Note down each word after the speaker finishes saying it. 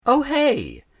Oh,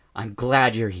 hey! I'm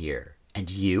glad you're here.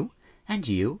 And you, and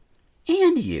you,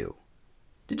 and you.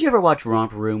 Did you ever watch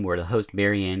Romper Room where the host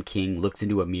Mary Ann King looks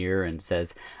into a mirror and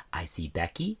says, I see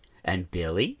Becky, and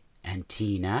Billy, and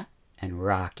Tina, and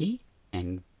Rocky,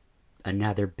 and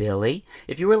another Billy?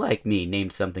 If you were like me,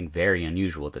 named something very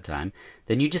unusual at the time,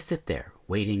 then you just sit there,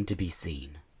 waiting to be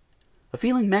seen. A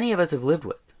feeling many of us have lived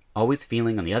with, always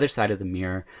feeling on the other side of the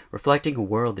mirror, reflecting a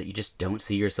world that you just don't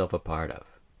see yourself a part of.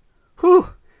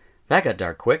 Whew! That got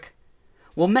dark quick.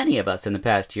 Well, many of us in the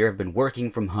past year have been working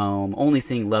from home, only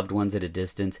seeing loved ones at a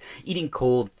distance, eating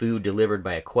cold food delivered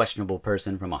by a questionable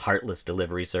person from a heartless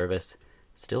delivery service.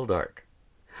 Still dark.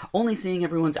 Only seeing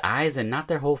everyone's eyes and not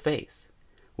their whole face.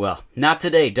 Well, not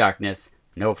today, darkness.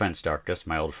 No offense, darkness,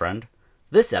 my old friend.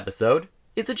 This episode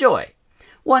is a joy.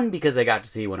 One, because I got to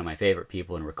see one of my favorite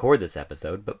people and record this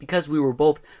episode, but because we were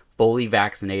both fully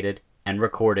vaccinated and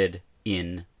recorded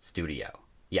in studio.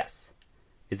 Yes.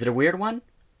 Is it a weird one?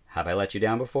 Have I let you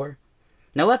down before?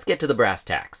 Now let's get to the brass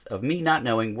tacks of me not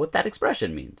knowing what that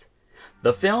expression means.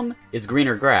 The film is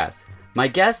Greener Grass. My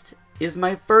guest is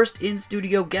my first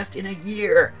in-studio guest in a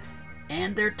year.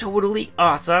 And they're totally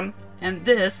awesome. And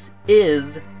this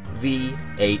is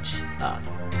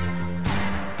VHUs.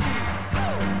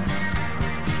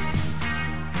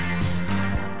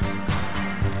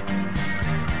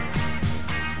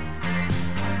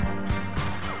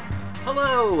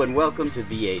 Hello, and welcome to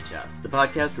VHUs, the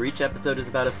podcast where each episode is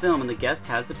about a film and the guest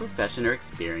has the profession or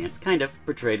experience kind of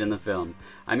portrayed in the film.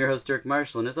 I'm your host, Dirk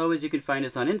Marshall, and as always, you can find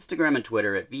us on Instagram and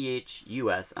Twitter at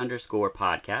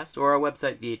VHUS_podcast or our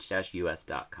website,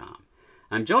 vh-us.com.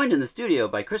 I'm joined in the studio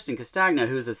by Kristen Castagna,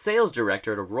 who is a sales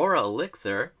director at Aurora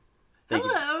Elixir.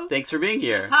 Hello. Thanks for being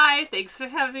here. Hi, thanks for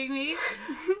having me.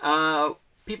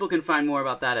 People can find more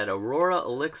about that at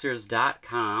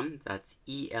auroraelixirs.com. That's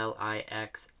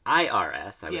Elixirs. I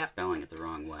was spelling it the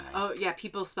wrong way. Oh, yeah,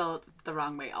 people spell it the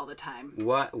wrong way all the time.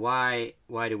 What? Why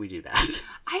do we do that?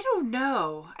 I don't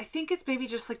know. I think it's maybe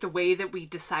just like the way that we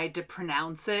decide to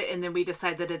pronounce it, and then we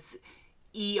decide that it's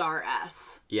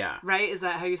ERS. Yeah. Right? Is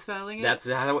that how you're spelling it? That's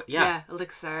how, yeah.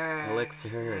 Elixir.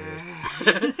 Elixirs.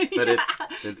 Yeah. But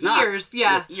it's not. Ears,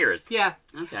 yeah. It's ears. Yeah.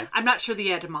 Okay. I'm not sure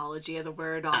the etymology of the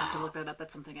word. I'll have to look that up.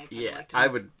 That's something I kind of like to know. I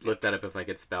would look that up if I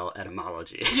could spell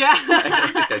etymology. Yeah. I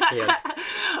don't think I can.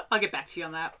 I'll get back to you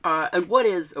on that. And what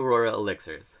is Aurora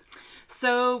Elixirs?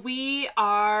 So we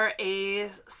are a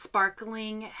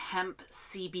sparkling hemp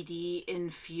CBD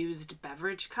infused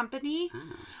beverage company.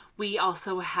 Oh. We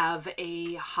also have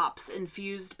a hops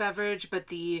infused beverage, but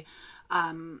the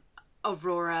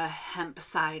Aurora hemp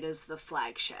side is the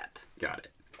flagship. Got it.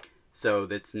 So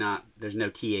there's no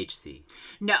THC?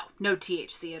 No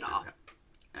THC at all. Okay.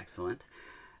 Excellent.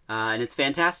 And it's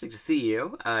fantastic to see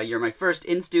you. You're my first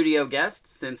in-studio guest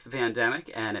since the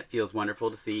pandemic, and it feels wonderful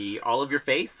to see all of your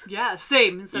face. Yeah,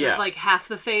 same. Instead of like half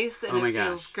the face, and it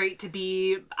feels great to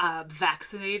be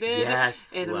vaccinated.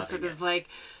 Yes, and I'm sort of like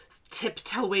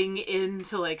tiptoeing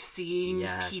into like seeing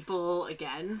people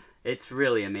again. It's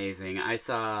really amazing. I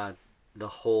saw the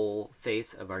whole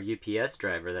face of our UPS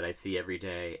driver that I see every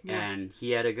day, and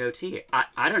he had a goatee.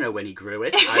 I don't know when he grew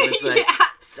it. I was like,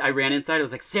 I ran inside. I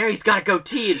was like, Sarah, he's got a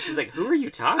goatee, and she's like, who are you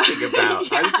talking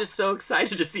about? I was just so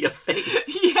excited to see a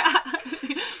face. Yeah,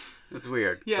 that's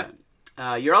weird. Yeah.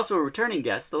 But, you're also a returning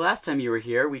guest. The last time you were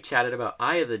here, we chatted about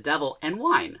Eye of the Devil and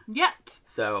wine. Yep.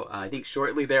 So I think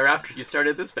shortly thereafter you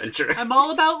started this venture. I'm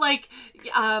all about like,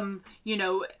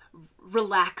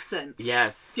 relaxants.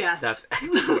 Yes. Yes. That's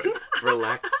excellent.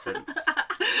 Relaxants.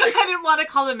 I didn't want to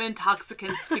call them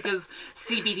intoxicants because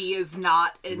CBD is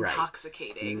not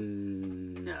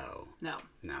intoxicating. Right. No,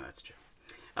 that's true.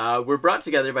 We're brought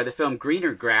together by the film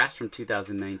Greener Grass from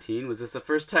 2019. Was this a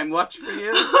first-time watch for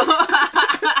you?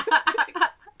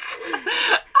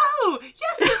 Oh,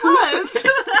 yes, it was.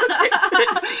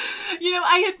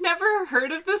 I had never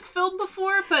heard of this film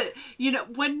before, but,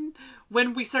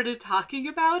 when we started talking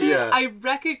about it, I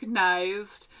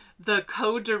recognized the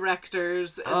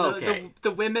co-directors and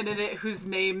the women in it whose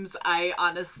names I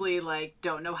honestly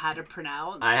don't know how to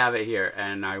pronounce. I have it here,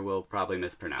 and I will probably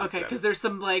mispronounce them. Because there's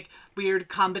some weird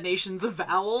combinations of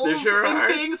vowels and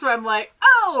things where I'm like,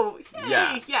 oh,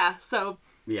 hey, so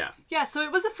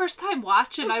it was a first time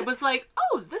watch, and I was like,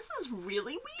 oh, this is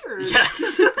really weird.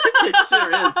 Yes, it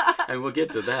sure is, and we'll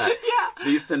get to that. Yeah.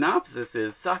 The synopsis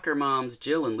is soccer moms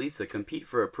Jill and Lisa compete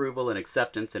for approval and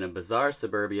acceptance in a bizarre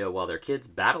suburbia while their kids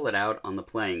battle it out on the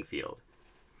playing field.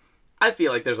 I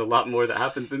feel like there's a lot more that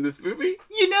happens in this movie.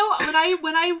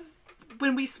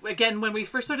 When we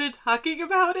first started talking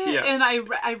about it, and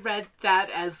I read that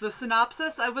as the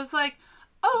synopsis, I was like,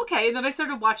 oh, okay. And then I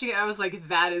started watching it. I was like,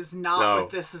 that is not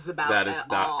what this is about that is at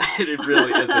not, all. It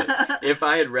really isn't. If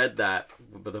I had read that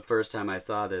but the first time I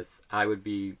saw this, I would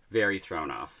be very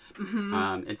thrown off.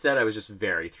 Mm-hmm. Instead, I was just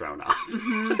very thrown off.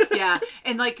 Mm-hmm. Yeah.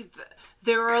 And like,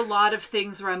 there are a lot of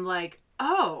things where I'm like,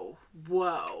 oh,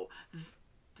 whoa.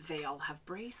 They all have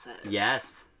braces.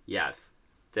 Yes. Yes.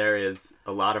 There is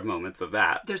a lot of moments of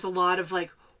that. There's a lot of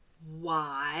like,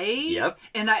 why? Yep.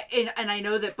 And I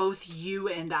know that both you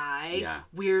and I,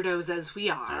 weirdos as we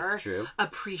are, that's true,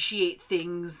 appreciate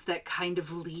things that kind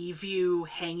of leave you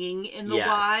hanging in the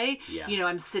why. Yeah. You know,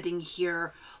 I'm sitting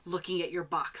here looking at your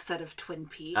box set of Twin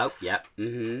Peaks. Oh, yep.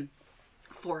 Mm-hmm.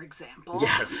 For example.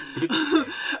 Yes.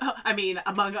 I mean,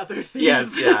 among other things.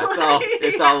 Yes, yeah.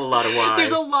 It's all a lot of why. There's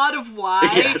a lot of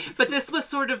why. Yes. But this was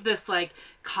sort of this like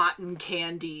cotton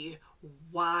candy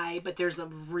why, but there's a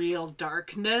real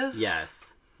darkness.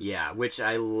 Yes. Yeah, which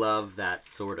I love that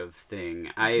sort of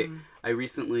thing. Mm-hmm. I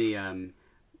recently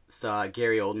saw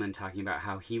Gary Oldman talking about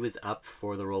how he was up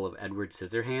for the role of Edward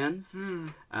Scissorhands.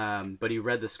 But he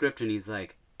read the script and he's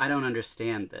like, I don't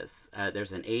understand this.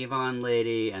 There's an Avon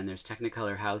lady and there's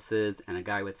Technicolor houses and a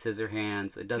guy with scissor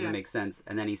hands. It doesn't make sense.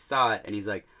 And then he saw it and he's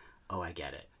like, oh, I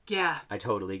get it. Yeah. I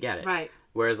totally get it. Right.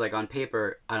 Whereas like on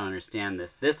paper, I don't understand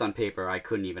this. This on paper, I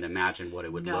couldn't even imagine what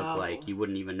it would look like. You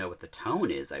wouldn't even know what the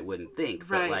tone is, I wouldn't think.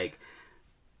 Right.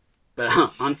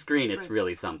 But on screen, it's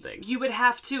really something. You would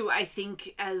have to, I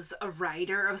think, as a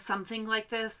writer of something like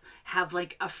this, have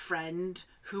like a friend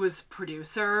who is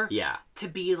producer. Yeah. To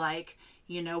be like,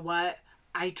 you know what?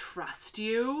 I trust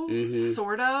you,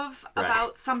 sort of,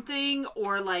 about something,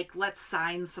 or like, let's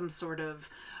sign some sort of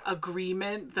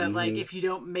agreement that like, if you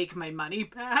don't make my money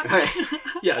back.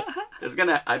 Yes, there's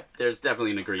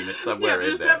definitely an agreement somewhere. Yeah,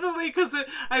 there's definitely, because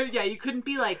you couldn't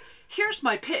be like, here's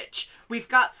my pitch. We've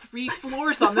got 3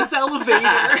 floors on this elevator.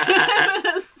 I'm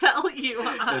gonna sell you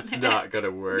on It's not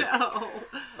gonna work. No.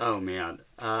 Oh man.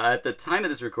 At the time of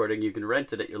this recording, you can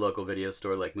rent it at your local video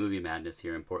store like Movie Madness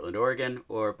here in Portland, Oregon,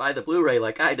 or buy the Blu-ray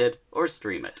like I did, or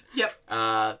stream it. Yep.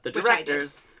 The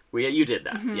directors... You did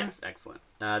that. Mm-hmm. Yes, excellent.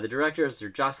 The directors are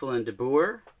Jocelyn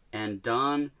DeBoer and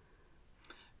Don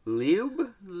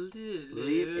Leube?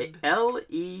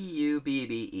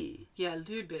 L-E-U-B-B-E. Yeah,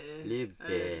 Lube. Lube.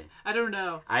 I don't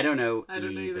know. I don't know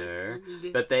either.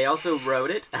 But they also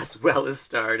wrote it, as well as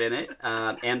starred in it.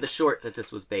 And the short that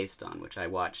this was based on, which I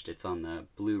watched. It's on the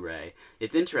Blu-ray.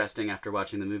 It's interesting after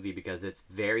watching the movie because it's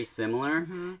very similar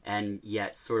and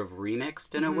yet sort of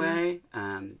remixed in a way.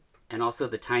 And also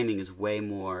the timing is way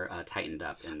more tightened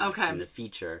up in the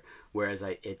feature. Whereas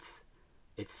it's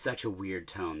such a weird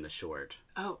tone, the short.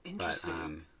 Oh,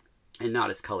 interesting. But, and not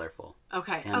as colorful.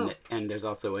 Okay. And there's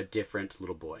also a different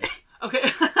little boy.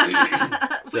 Okay.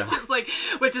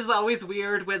 Which is always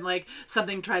weird when like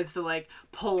something tries to like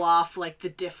pull off like the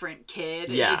different kid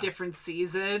in a different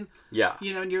season. Yeah.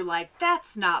 You know, and you're like,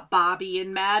 that's not Bobby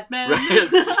in Mad Men. Right.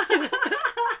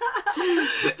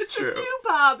 It's true. New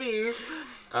Bobby.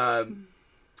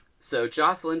 So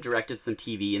Jocelyn directed some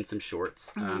TV and some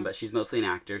shorts, but she's mostly an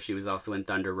actor. She was also in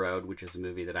Thunder Road, which is a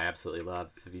movie that I absolutely love.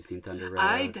 Have you seen Thunder Road?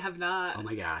 I have not. Oh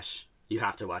my gosh. You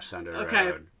have to watch Thunder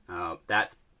Road.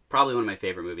 That's probably one of my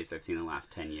favorite movies I've seen in the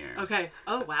last 10 years. Okay.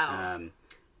 Oh, wow.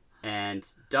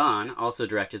 And Dawn also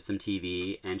directed some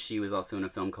TV, and she was also in a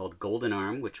film called Golden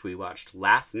Arm, which we watched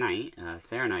last night,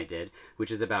 Sarah and I did,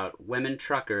 which is about women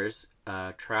truckers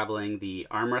traveling the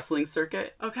arm wrestling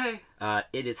circuit. Okay.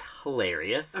 It is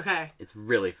hilarious. Okay. It's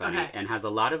really funny and has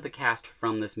a lot of the cast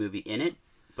from this movie in it,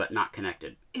 but not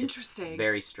connected. Interesting. It's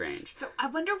very strange. So I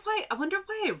wonder why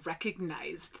I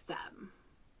recognized them.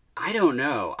 I don't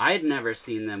know. I had never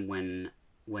seen them when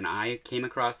I came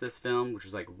across this film, which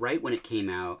was like right when it came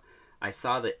out. I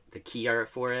saw the key art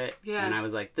for it, and I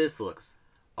was like, this looks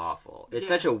awful. It's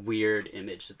such a weird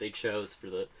image that they chose for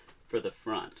the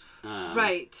front.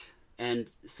 Right.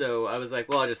 And so I was like,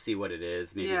 well, I'll just see what it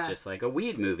is. Maybe it's just like a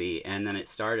weed movie. And then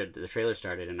the trailer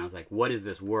started, and I was like, what is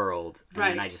this world? And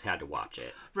then I just had to watch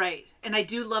it. Right. And I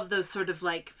do love those sort of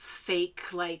like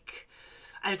fake, like,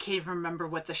 I can't even remember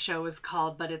what the show is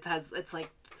called, but it's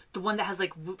like the one that has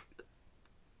like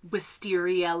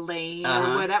Wisteria Lane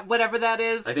or whatever that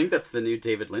is. I think that's the new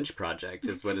David Lynch project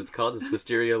is what it's called, is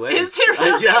Wisteria Lane. Is it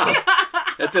really? Yeah.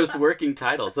 That's its working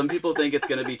title. Some people think it's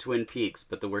going to be Twin Peaks,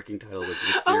 but the working title is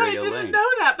Wisteria Lane. I didn't know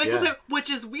that. Because which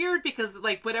is weird because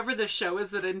like whatever the show is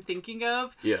that I'm thinking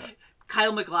of,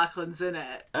 Kyle MacLachlan's in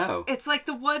it. Oh. It's like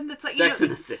the one that's like... Sex in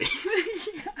the City.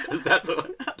 Is that the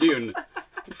one? Dune.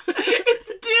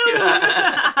 It's Dune!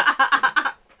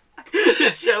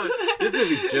 This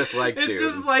movie's just like Dune. It's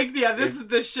just like, this is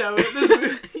the show. This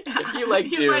movie, If you like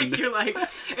Dune. You're like,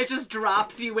 it just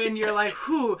drops you in. You're like,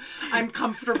 whew, I'm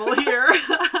comfortable here.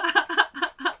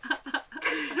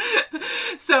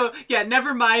 So, yeah,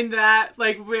 never mind that.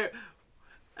 Like,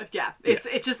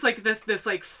 it's just like this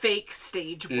like fake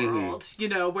stage world, you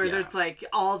know, where there's like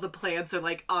all the plants are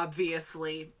like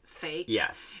obviously fake.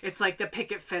 Yes. It's like the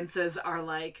picket fences are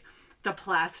like the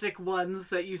plastic ones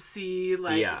that you see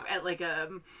like at like a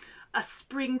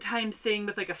springtime thing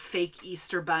with like a fake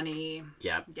Easter bunny.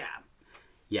 Yep. Yeah.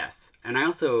 Yes. And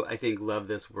I think love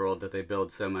this world that they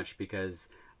build so much because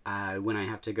when I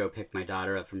have to go pick my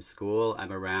daughter up from school,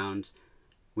 I'm around,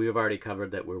 we've already covered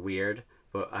that we're weird,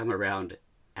 but I'm around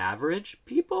average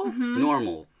people,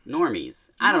 normies.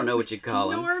 I don't know what you call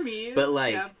them. Normies. But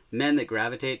like men that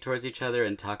gravitate towards each other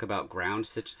and talk about ground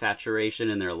saturation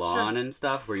in their lawn and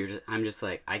stuff, where I'm just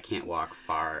like, I can't walk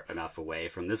far enough away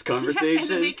from this conversation. And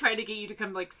then they try to get you to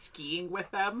come like skiing with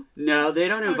them. No, they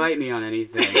don't invite me on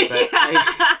anything. But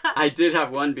I did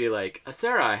have one be like,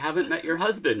 Sarah, I haven't met your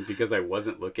husband, because I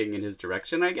wasn't looking in his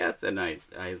direction, I guess. And I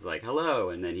was like, hello.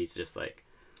 And then he's just like,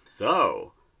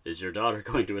 so, is your daughter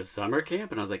going to a summer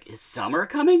camp? And I was like, is summer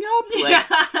coming up? Like,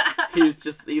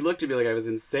 he looked at me like I was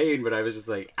insane, but I was just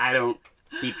like, I don't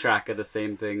keep track of the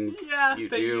same things you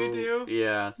do.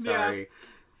 Yeah, sorry.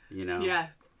 Yeah. You know. Yeah.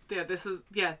 Yeah, this is,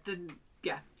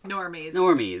 normies.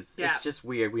 Normies. Yeah. It's just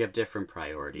weird. We have different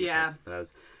priorities, I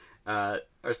suppose. Our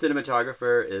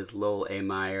cinematographer is Lowell A.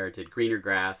 Meyer, did Greener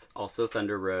Grass, also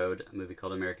Thunder Road, a movie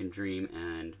called American Dream,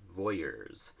 and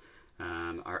Voyeurs.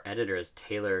 Our editor is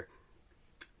Taylor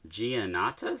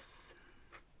Giannatus,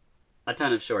 a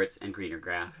ton of shorts, and Greener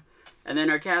Grass. And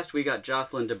then our cast, we got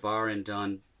Jocelyn DeBar and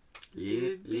Dawn.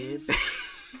 She's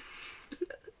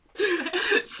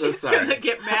gonna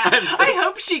get mad. I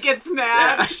hope she gets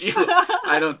mad.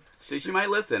 Yeah, she might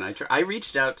listen. I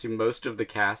reached out to most of the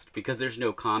cast because there's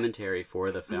no commentary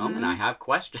for the film, and I have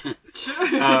questions.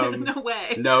 Sure. No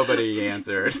way. Nobody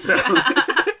answers. So.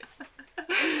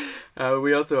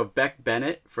 We also have Beck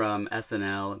Bennett from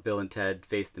SNL, Bill and Ted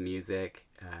Face the Music.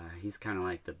 He's kind of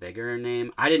like the bigger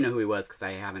name. I didn't know who he was because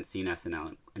I haven't seen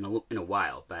SNL in a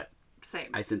while, but same.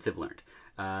 I since have learned.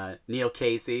 Neil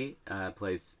Casey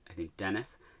plays, I think,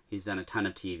 Dennis. He's done a ton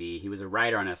of TV. He was a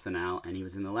writer on SNL, and he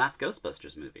was in the last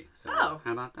Ghostbusters movie. So how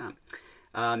about that?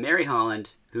 Mary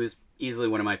Holland, who's easily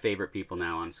one of my favorite people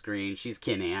now on screen. She's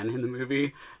Kim Ann in the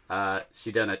movie.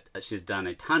 She's done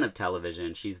a ton of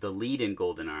television. She's the lead in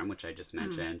Golden Arm, which I just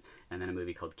mentioned, and then a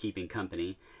movie called Keeping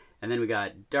Company. And then we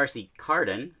got Darcy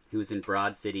Carden, who's in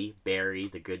Broad City, Barry,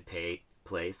 The Good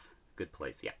Place. Good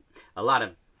Place, yeah. A lot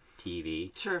of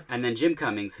TV. Sure. And then Jim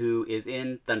Cummings, who is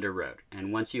in Thunder Road.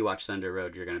 And once you watch Thunder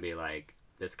Road, you're going to be like,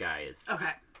 this guy is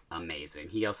amazing.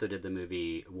 He also did the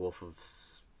movie Wolf of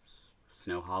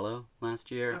Snow Hollow last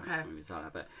year. Okay. Maybe saw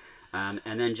that, but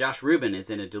and then Josh Rubin is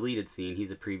in a deleted scene.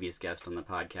 He's a previous guest on the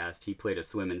podcast. He played a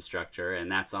swim instructor, and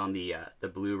that's on the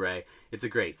Blu-ray. It's a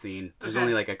great scene. There's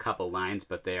only like a couple lines,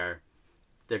 but they're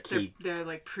key. They're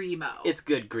like primo. It's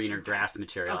good Greener Grass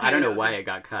material. I don't know why it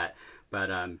got cut, but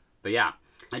yeah.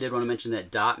 I did want to mention that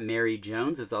Dot Mary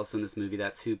Jones is also in this movie.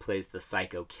 That's who plays the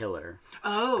psycho killer.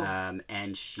 Oh.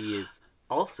 And she is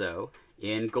also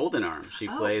in Golden Arm. She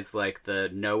plays like the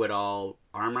know-it-all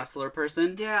arm wrestler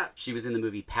person. Yeah. She was in the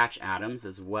movie Patch Adams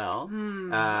as well.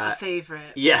 A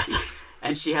favorite. Yes.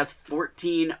 And she has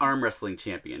 14 arm wrestling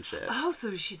championships. Oh,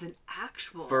 so she's an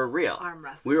actual for real arm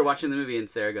wrestler. We were watching the movie and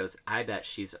Sarah goes, I bet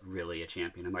she's really a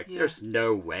champion. I'm like, there's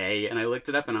no way. And I looked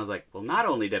it up and I was like, well, not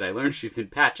only did I learn she's in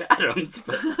Patch Adams,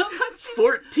 but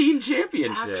 14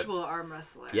 championships. Actual arm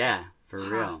wrestler. Yeah, for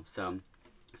real. So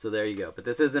there you go. But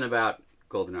this isn't about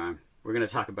Golden Arm. We're going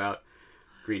to talk about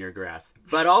Greener Grass.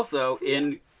 But also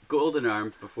in Golden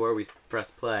Arm, before we press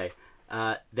play,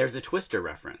 there's a Twister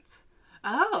reference.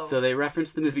 Oh. So they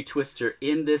reference the movie Twister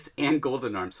in this and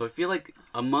Golden Arm. So I feel like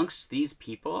amongst these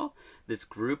people, this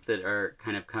group that are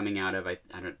kind of coming out of, I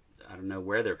don't know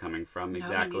where they're coming from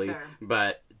exactly,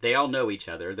 but they all know each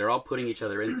other. They're all putting each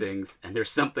other in things, and there's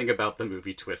something about the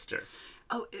movie Twister.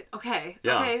 Oh, okay.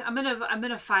 Yeah. Okay, I'm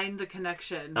gonna find the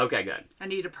connection. Okay, good. I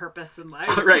need a purpose in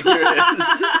life. Right, here it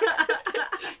is.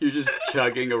 You're just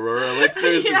chugging Aurora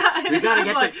elixirs. Yeah, we gotta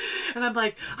get to... And I'm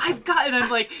like,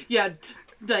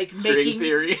 like string making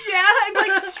theory. Yeah, I'm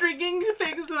like stringing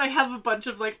things, and I have a bunch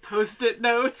of like Post-it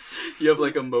notes. You have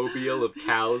like a mobile of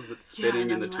cows that's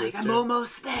spinning in the Twister. I'm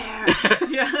almost there.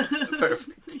 Yeah.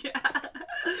 Perfect. Yeah.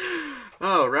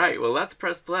 All right. Well, let's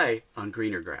press play on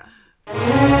Greener Grass.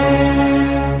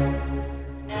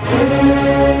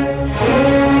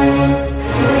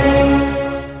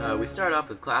 We start off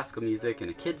with classical music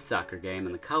and a kid's soccer game,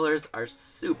 and the colors are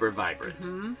super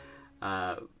vibrant.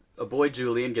 a boy,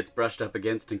 Julian, gets brushed up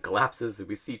against and collapses, and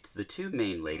we see the two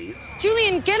main ladies.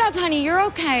 Julian, get up, honey. You're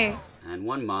okay. And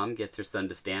one mom gets her son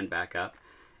to stand back up,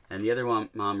 and the other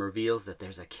mom reveals that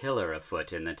there's a killer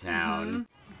afoot in the town. Mm-hmm.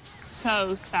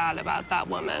 So sad about that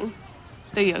woman.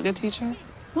 The yoga teacher.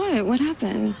 What? What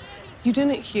happened? You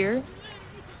didn't hear?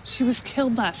 She was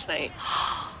killed last night.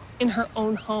 In her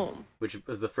own home. Which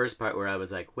was the first part where I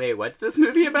was like, wait, what's this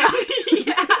movie about?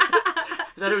 Yeah. I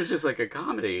thought it was just like a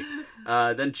comedy.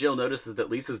 Then Jill notices that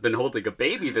Lisa's been holding a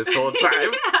baby this whole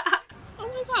time. Yeah. Oh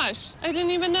my gosh, I didn't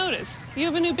even notice. You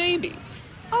have a new baby.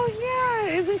 Oh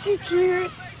yeah, isn't she cute?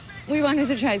 We wanted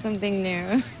to try something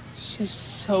new. She's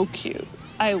so cute.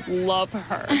 I love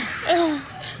her.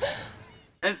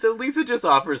 And so Lisa just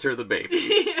offers her the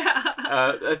baby.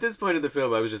 Yeah. At this point in the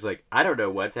film, I was just like, I don't know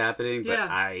what's happening, but yeah.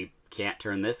 I can't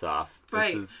turn this off.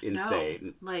 Right. This is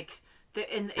insane. No. Like,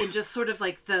 and just sort of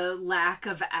like the lack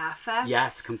of affect.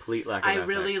 Yes, complete lack of affect. I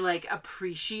really like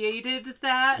appreciated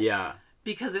that. Yeah.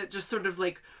 Because it just sort of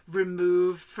like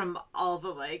removed from all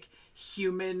the like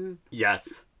human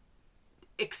yes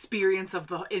experience of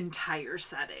the entire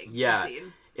setting. Yeah.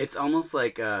 Scene. It's almost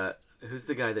like who's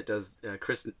the guy that does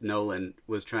Chris Nolan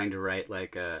was trying to write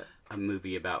like a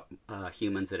movie about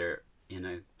humans that are in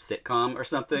a sitcom or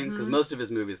something, because most of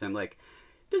his movies I'm like,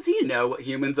 does he know what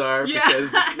humans are? Yeah.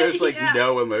 Because there's like yeah.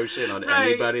 no emotion on right.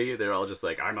 anybody. They're all just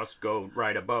like, I must go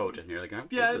ride a boat, and you're like, oh,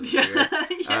 yeah. this is yeah. weird.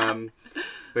 yeah.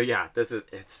 But yeah, this is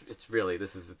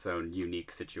this is its own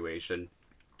unique situation.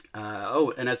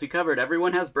 And as we covered,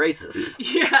 everyone has braces.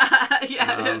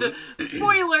 Yeah.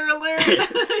 Spoiler alert.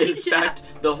 In fact,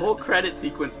 the whole credit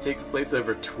sequence takes place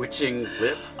over twitching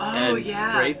lips and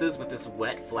braces with this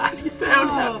wet, flappy sound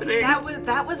happening.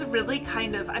 That was really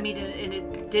kind of, and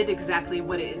it did exactly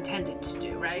what it intended to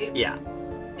do, right? Yeah.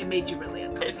 It made you really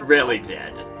uncomfortable. It really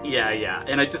did. Yeah.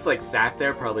 And I just like sat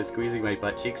there probably squeezing my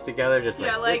butt cheeks together, just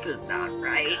like, this is not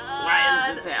right. Why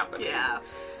is this happening? Yeah.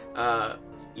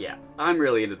 Yeah, I'm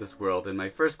really into this world, and my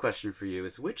first question for you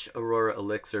is, which Aurora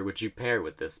elixir would you pair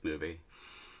with this movie?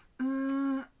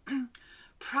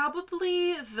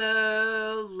 Probably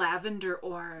the lavender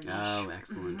orange. Oh,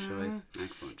 excellent choice.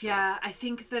 Excellent choice. Yeah, I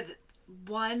think that,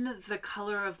 one, the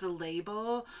color of the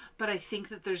label, but I think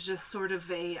that there's just sort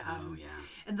of a...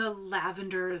 And the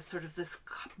lavender is sort of this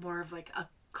more of like a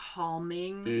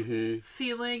calming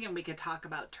feeling, and we could talk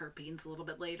about terpenes a little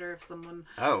bit later if someone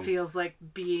feels like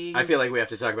being... I feel like we have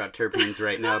to talk about terpenes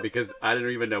right now because I don't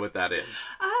even know what that is.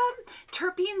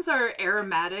 Terpenes are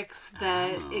aromatics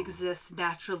that exist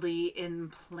naturally in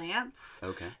plants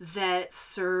that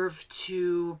serve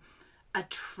to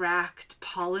attract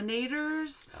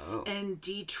pollinators and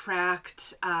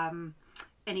detract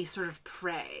any sort of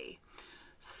prey.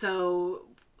 So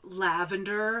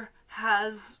lavender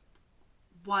has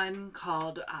one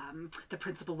called, the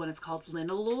principal one is called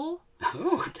linalool.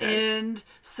 Oh, okay. And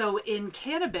so in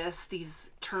cannabis, these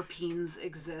terpenes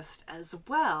exist as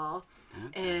well.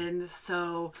 Okay. And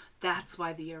so that's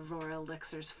why the Aurora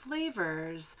Elixir's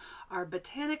flavors are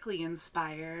botanically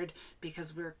inspired,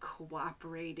 because we're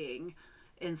cooperating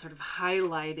in sort of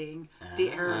highlighting the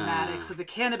aromatics of the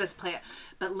cannabis plant.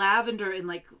 But lavender and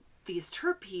like these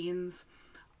terpenes,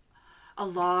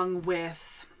 along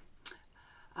with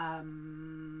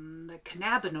the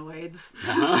cannabinoids.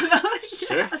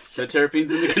 Sure. So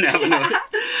terpenes and the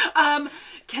cannabinoids.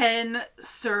 Can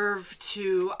serve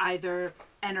to either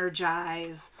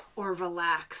energize or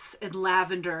relax. And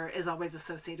lavender is always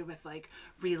associated with like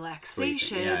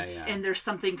relaxation. And there's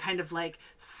something kind of like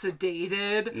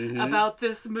sedated about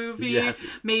this movie.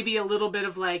 Yes. Maybe a little bit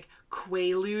of like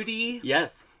Quaalude.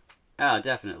 Yes. Oh,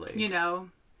 definitely. You know,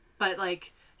 but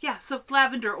like, yeah, so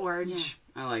lavender orange.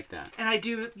 Yeah, I like that. And I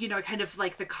do, kind of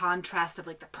like the contrast of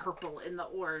like the purple and the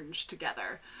orange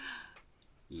together.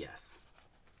 Yes.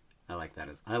 I like that.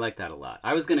 I like that a lot.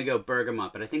 I was going to go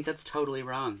bergamot, but I think that's totally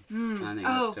wrong. I think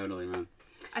that's totally wrong.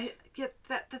 I get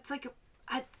that's like,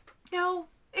 no,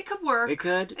 it could work. It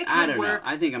could? I don't know.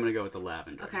 I think I'm going to go with the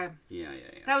lavender. Okay. Yeah.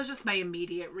 That was just my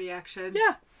immediate reaction.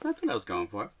 Yeah, that's what I was going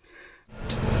for.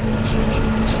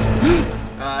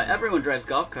 Everyone drives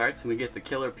golf carts, and we get the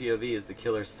killer POV as the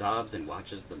killer sobs and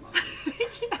watches the mothers.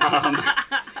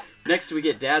 Next, we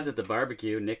get dads at the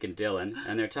barbecue, Nick and Dylan,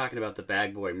 and they're talking about the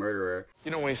bag boy murderer. You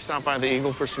know, we stopped by the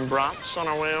Eagle for some brats on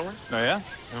our way over. Oh, yeah?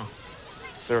 No.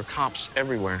 There are cops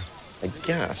everywhere. I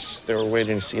guess they were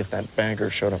waiting to see if that bagger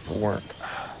showed up for work.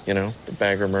 You know, the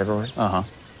bagger murderer. Uh-huh.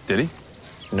 Did he?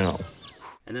 No.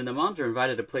 And then the moms are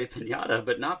invited to play piñata,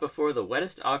 but not before the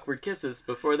wettest awkward kisses,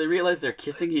 before they realize they're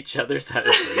kissing each other's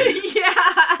husbands.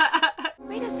 Yeah!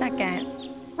 Wait a second.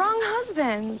 Wrong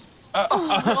husbands.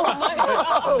 Oh my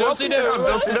God. Don't sit down.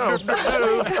 Don't sit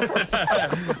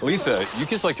down. Lisa, you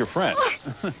kiss like you're French.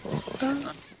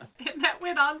 And that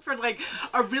went on for like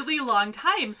a really long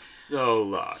time. So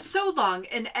long. So long.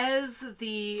 And as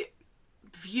the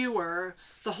viewer,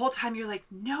 the whole time you're like,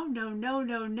 no.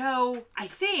 I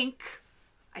think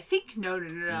no.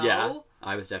 Yeah,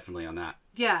 I was definitely on that.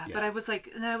 Yeah, but I was like,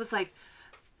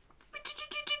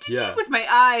 Yeah. with my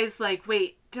eyes, like,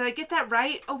 wait, did I get that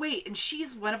right? Oh, wait, and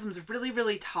one of them's really,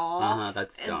 really tall.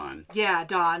 That's Dawn. Yeah,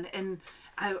 Dawn. And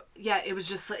it was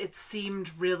just, it seemed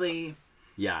really...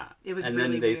 Yeah. It was and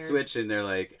really then they weird. switch and they're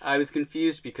like, I was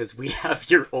confused because we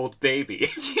have your old baby.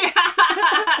 Yeah.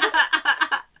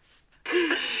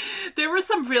 There were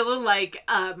some really, like,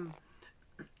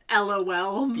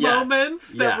 LOL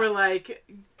moments that were like,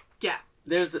 yeah.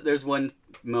 There's one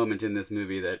moment in this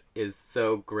movie that is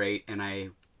so great, and I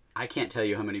can't tell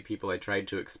you how many people I tried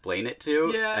to explain it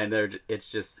to. Yeah. And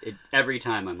every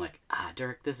time I'm like,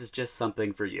 Dirk, this is just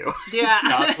something for you. Yeah. It's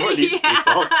not for these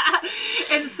people.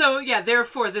 And so, yeah,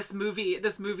 therefore this movie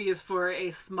is for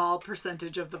a small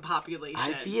percentage of the population.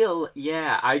 I feel,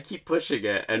 I keep pushing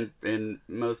it, and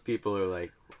most people are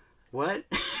like, what?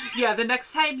 Yeah, the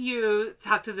next time you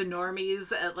talk to the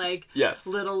normies at, like,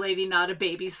 Little Lady Not a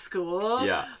Baby School,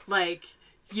 like,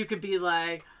 you could be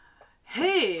like,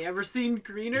 hey, ever seen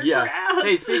greener grass?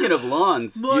 Hey, speaking of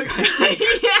lawns, you guys see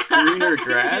greener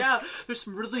grass? Yeah, there's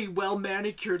some really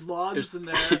well-manicured lawns in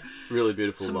there. It's really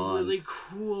beautiful some lawns. Some really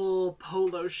cool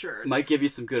polo shirts. Might give you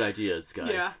some good ideas, guys.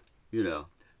 Yeah. You know.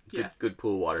 Good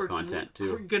pool water content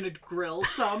too. We're gonna grill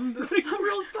some.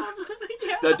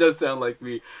 Yeah. That does sound like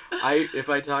me. If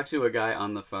I talk to a guy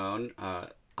on the phone,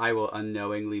 I will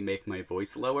unknowingly make my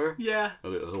voice lower. Yeah.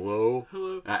 Hello.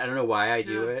 I don't know why I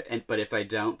do it, but if I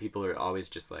don't, people are always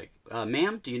just like,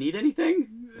 "Ma'am, do you need anything?"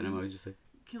 And I'm always just like,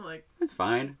 "It's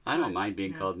fine. I don't mind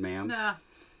being called ma'am." Nah.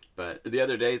 But the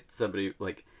other day, somebody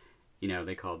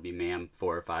they called me ma'am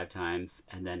 4 or 5 times,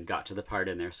 and then got to the part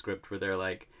in their script where they're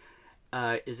like,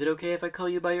 is it okay if I call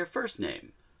you by your first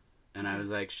name? And I was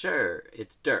like, sure,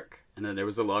 it's Dirk. And then there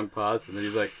was a long pause, and then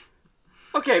he's like,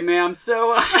 okay, ma'am,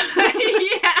 so... Yeah.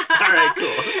 All right,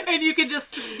 cool. And you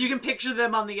can picture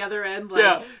them on the other end,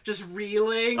 like, just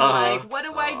reeling, like, what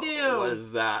do I do? What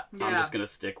is that? Yeah. I'm just going to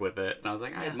stick with it. And I was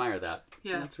like, I admire that.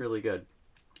 Yeah. That's really good.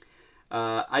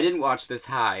 I didn't watch this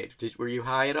high. Were you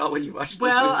high at all when you watched this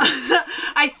movie? Well,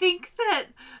 I think that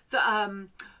the...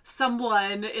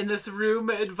 someone in this room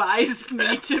advised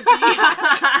me to be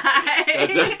high. That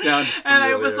does sound familiar. And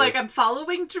I was like, I'm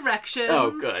following directions.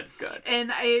 Oh, good.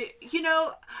 And I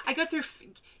go through,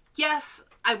 yes,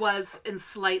 I was, and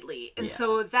slightly. And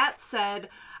so that said,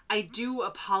 I do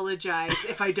apologize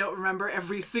if I don't remember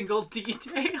every single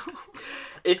detail.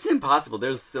 It's impossible.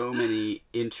 There's so many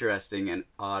interesting and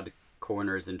odd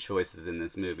corners and choices in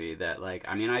this movie that, like,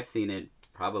 I mean, I've seen it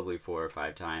probably 4 or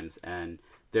 5 times, and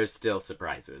there's still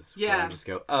surprises. Yeah. Where I just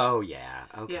go, oh yeah,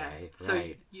 okay, right. So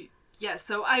I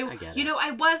get it.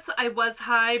 I was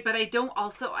high, but I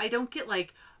don't get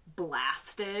like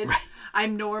blasted. Right.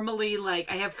 I'm normally like,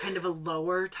 I have kind of a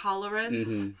lower tolerance.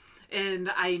 Mm-hmm.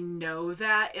 And I know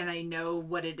that, and I know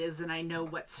what it is, and I know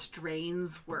what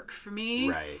strains work for me.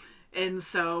 Right. And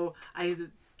so I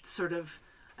sort of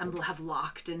have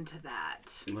locked into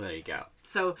that. Well, there you go.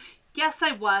 So yes,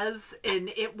 I was, and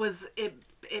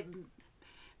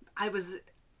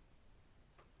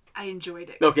I enjoyed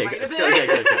it. Okay,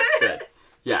 good.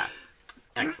 Yeah.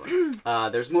 Excellent.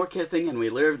 There's more kissing, and we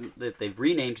learned that they've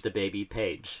renamed the baby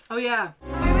Paige. Oh, yeah.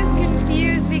 I was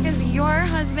confused because your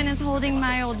husband is holding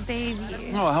my old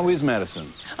baby. Oh, how is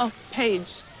Madison? Oh,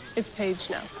 Paige. It's Paige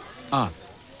now. Ah,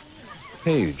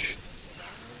 Paige.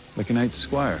 Like a night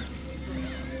squire.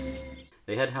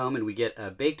 They head home, and we get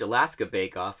a Baked Alaska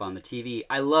Bake-Off on the TV.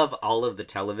 I love all of the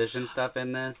television stuff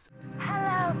in this.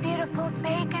 Hello, beautiful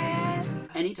bakers.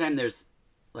 Anytime there's,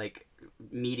 like,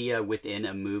 media within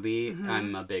a movie, Mm-hmm.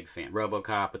 I'm a big fan.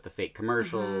 RoboCop with the fake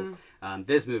commercials. Mm-hmm.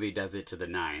 This movie does it to the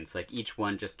nines. Like, each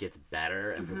one just gets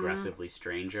better and progressively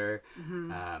stranger,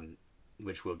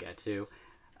 which we'll get to.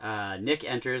 Nick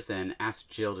enters and asks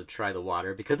Jill to try the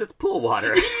water because it's pool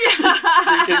water. Yeah.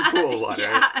 It's freaking pool water.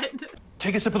 Yeah.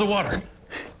 Take a sip of the water.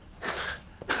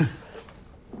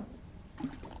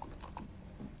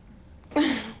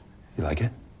 You like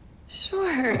it?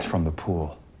 Sure. It's from the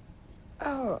pool.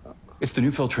 Oh. It's the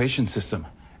new filtration system.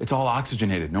 It's all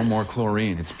oxygenated, no more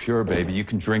chlorine. It's pure, baby. You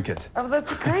can drink it. Oh,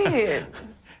 that's great.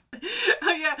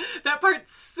 Oh, yeah. That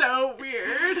part's so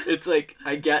weird. It's like,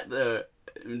 I get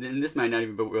and this might not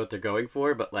even be what they're going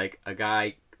for, but like a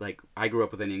guy like, I grew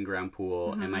up with an in-ground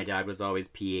pool, and my dad was always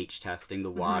pH testing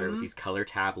the water with these color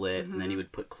tablets, and then he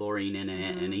would put chlorine in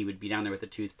it, and he would be down there with a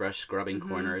toothbrush scrubbing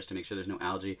corners to make sure there's no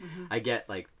algae. I get,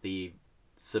 like, the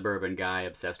suburban guy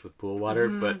obsessed with pool water,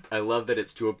 but I love that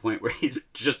it's to a point where he's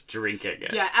just drinking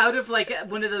it. Yeah, out of, like,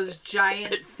 one of those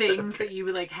giant things that you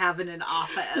would, like, have in an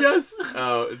office. Yes!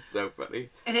 Oh, it's so funny.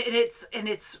 And it's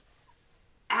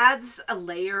adds a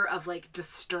layer of, like,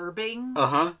 disturbing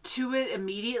to it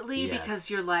immediately because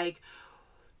you're like,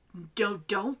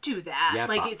 don't do that. Yeah,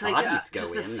 like it's like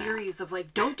just a series of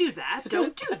like, don't do that,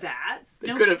 don't do that.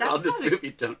 They could have called this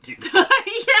movie "Don't Do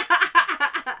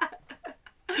That."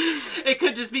 Yeah. It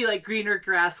could just be like greener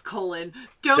grass : don't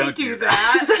do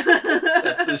that.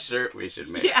 That's the shirt we should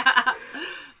make. Yeah.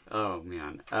 Oh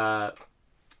man.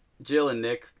 Jill and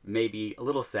Nick may be a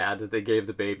little sad that they gave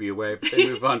the baby away, but they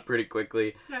move on pretty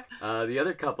quickly. Yeah. The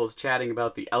other couple's chatting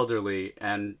about the elderly,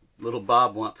 and little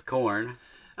Bob wants corn.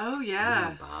 Oh,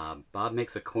 yeah. Bob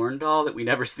makes a corn doll that we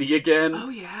never see again. Oh,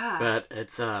 yeah. But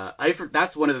it's,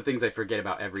 that's one of the things I forget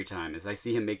about every time, is I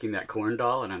see him making that corn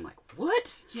doll, and I'm like,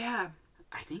 what? Yeah.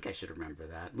 I think I should remember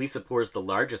that. Lisa pours the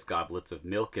largest goblets of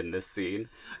milk in this scene.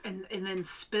 And then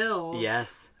spills.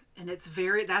 Yes. And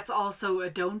that's also a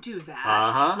don't do that.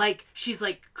 Uh-huh. Like, she's,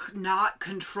 like, not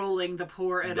controlling the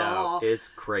pour at all. It's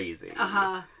crazy.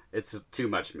 Uh-huh. It's too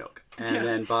much milk. And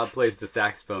then Bob plays the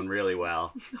saxophone really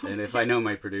well. And if I know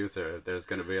my producer, there's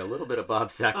going to be a little bit of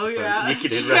Bob's saxophone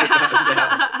sneaking in right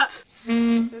about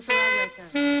now. This one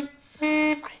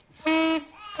I like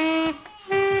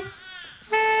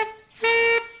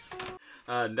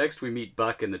Next, we meet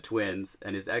Buck and the twins,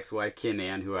 and his ex-wife Kim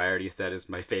Ann, who I already said is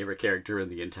my favorite character in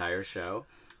the entire show.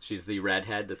 She's the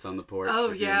redhead that's on the porch.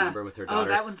 Oh, if you remember, with her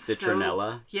daughter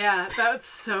Citronella. That's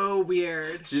so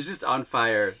weird. She's just on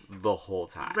fire the whole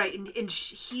time. Right, and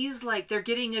he's like, they're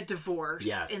getting a divorce.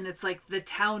 Yes. And it's like the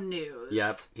town news.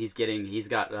 Yep, he's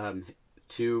got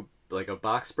two, like a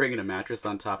box spring and a mattress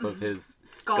on top of his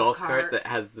golf cart that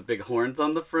has the big horns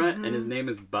on the front, and his name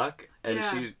is Buck. And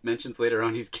she mentions later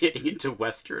on he's getting into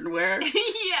Western wear.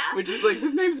 Yeah. Which is like,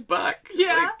 his name's Buck.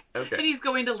 Yeah. Like, okay. And he's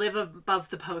going to live above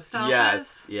the post office.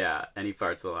 Yes. Yeah. And he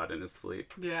farts a lot in his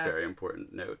sleep. Yeah. It's a very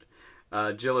important note.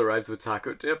 Jill arrives with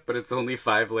taco dip, but it's only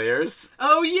 5 layers.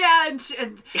 Oh, yeah.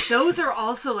 And those are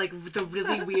also, like, the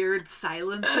really weird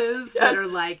silences that are,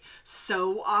 like,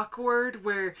 so awkward,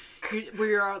 where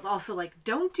you're also like,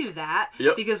 don't do that.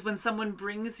 Yep. Because when someone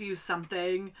brings you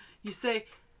something, you say,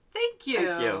 thank you.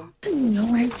 Thank you. I had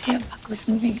no idea Buck was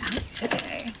moving out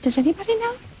today. Does anybody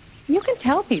know? You can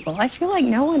tell people. I feel like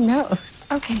no one knows.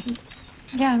 Okay.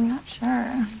 Yeah, I'm not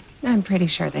sure. I'm pretty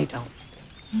sure they don't.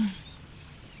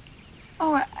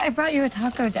 Oh, I brought you a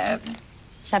taco dip.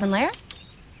 7 layer?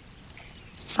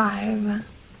 5.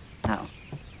 Oh.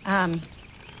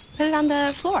 Put it on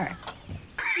the floor.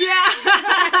 Yeah.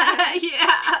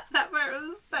 Yeah. That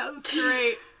was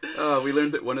great. We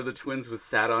learned that one of the twins was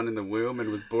sat on in the womb and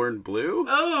was born blue.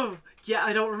 Oh, yeah,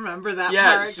 I don't remember that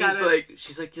part.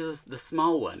 She's like the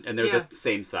small one, and they're the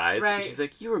same size. Right. And she's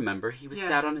like, you remember, he was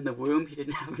sat on in the womb, he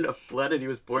didn't have enough blood, and he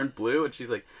was born blue. And she's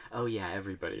like, oh yeah,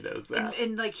 everybody knows that.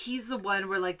 And like, he's the one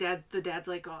where like the dad's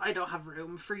like, oh, I don't have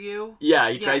room for you. Yeah,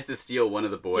 he tries to steal one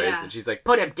of the boys, and she's like,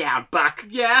 put him down, Buck.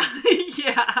 Yeah,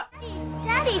 yeah.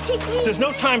 Daddy, take me. There's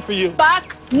no time for you.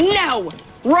 Buck, no.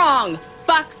 Wrong.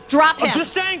 Buck, drop him. I'm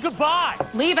just saying goodbye.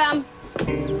 Leave him.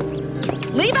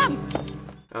 Leave him.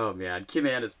 Oh man, Kim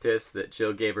Ann is pissed that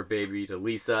Jill gave her baby to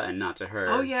Lisa and not to her.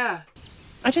 Oh yeah.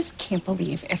 I just can't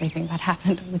believe everything that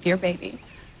happened with your baby.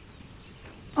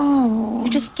 Oh. You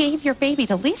just gave your baby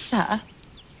to Lisa.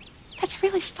 That's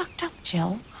really fucked up,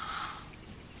 Jill.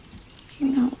 I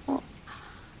know.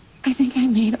 I think I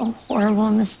made a horrible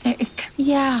mistake.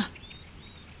 Yeah.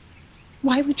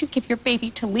 Why would you give your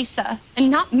baby to Lisa and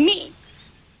not me?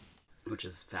 Which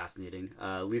is fascinating.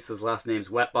 Lisa's last name's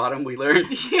Wetbottom, we learned.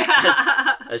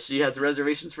 Yeah. As she has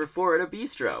reservations for 4 at a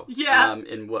bistro. Yeah.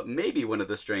 In what may be one of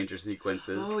the stranger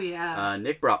sequences. Oh, yeah.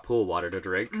 Nick brought pool water to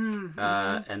drink. Mm-hmm.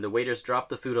 And the waiters drop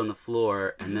the food on the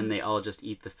floor, and then they all just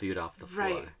eat the food off the floor.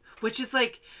 Right. Which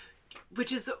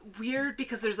is weird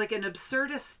because there's like an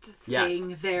absurdist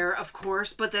thing there, of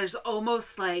course, but there's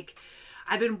almost like,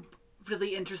 I've been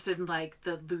really interested in like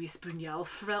the Louis Buñuel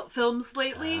films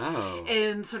lately,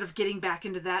 and sort of getting back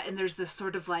into that, and there's this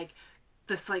sort of like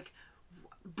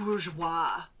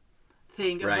bourgeois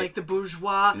thing of like the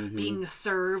bourgeois being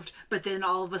served, but then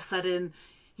all of a sudden,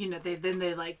 you know,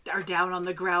 they like are down on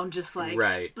the ground just like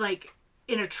like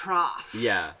in a trough.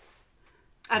 Yeah.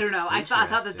 I don't know. I thought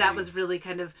that was really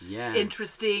kind of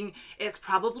interesting. It's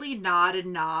probably not a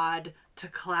nod to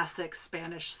classic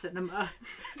Spanish cinema.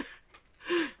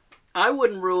 I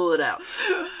wouldn't rule it out.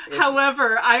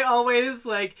 However, I always,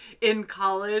 like, in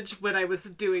college, when I was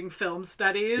doing film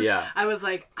studies, I was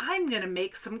like, I'm going to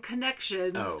make some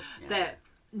connections that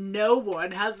no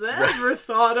one has ever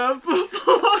thought of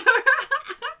before.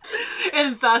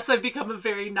 And thus I've become a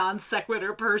very non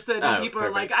sequitur person, and people are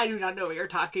like, I do not know what you're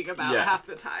talking about half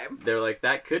the time. They're like,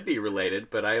 that could be related,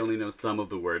 but I only know some of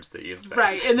the words that you've said.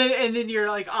 Right, and then you're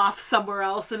like off somewhere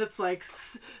else, and it's like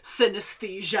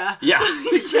synesthesia. Yeah.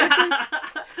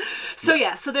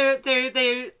 Yeah. So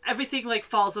they're everything like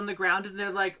falls on the ground, and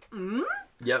they're like,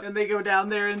 Yep. And they go down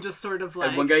there and just sort of like...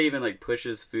 And one guy even like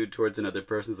pushes food towards another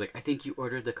person. He's like, I think you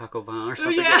ordered the coq au vin or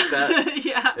something like that.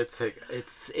 Yeah. It's like,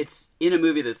 it's in a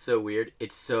movie that's so weird.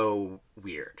 It's so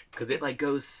weird. Because it like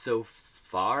goes so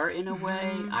far in a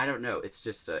way. I don't know. It's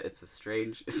just, it's a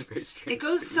very strange It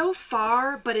goes so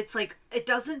far, but it's like, it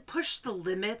doesn't push the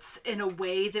limits in a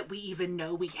way that we even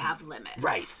know we have limits.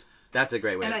 Right. That's a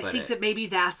great way to put it. And I think that maybe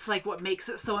that's like what makes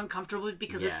it so uncomfortable,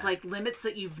 because it's like limits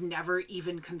that you've never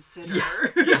even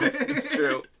considered. Yes, it's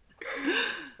true.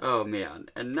 Oh, man.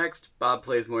 And next, Bob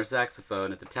plays more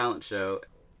saxophone at the talent show.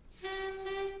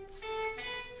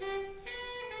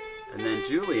 And then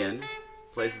Julian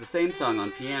plays the same song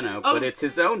on piano, but it's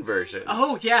his own version.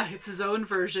 Oh, yeah, it's his own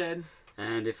version.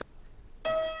 And if...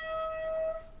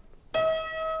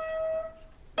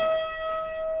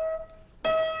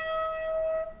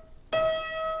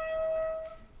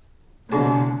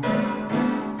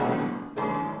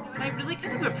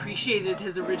 Appreciated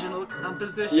his original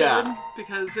composition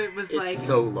because it was like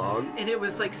so long, and it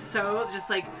was like so just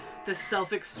like the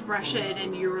self-expression,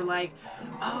 and you were like,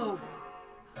 oh,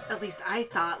 at least I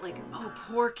thought like, oh,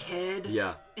 poor kid,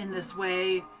 in this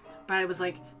way. But I was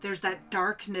like, there's that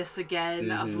darkness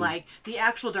again of like the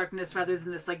actual darkness rather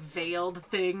than this like veiled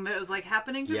thing that was like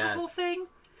happening through the whole thing.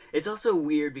 It's also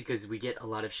weird because we get a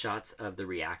lot of shots of the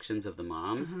reactions of the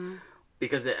moms.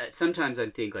 Because sometimes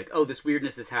I think like, oh, this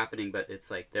weirdness is happening, but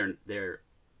it's like they're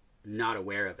not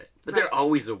aware of it. But they're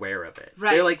always aware of it.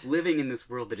 Right. They're like living in this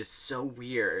world that is so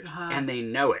weird, and they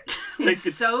know it. Like,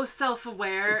 it's so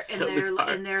self-aware,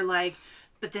 and they're like,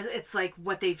 but it's like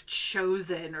what they've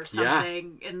chosen or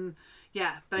something. And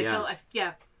but I felt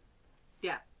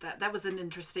that was an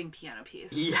interesting piano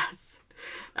piece. Yes.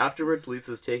 Afterwards,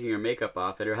 Lisa's taking her makeup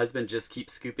off, and her husband just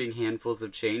keeps scooping handfuls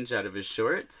of change out of his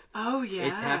shorts. Oh, yeah.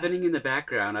 It's happening in the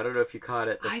background. I don't know if you caught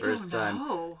it the first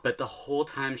time. But the whole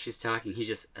time she's talking, he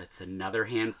just, it's another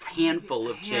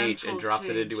handful of change and drops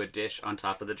it into a dish on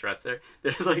top of the dresser.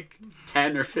 There's like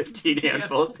 10 or 15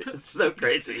 handfuls. It's so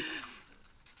crazy.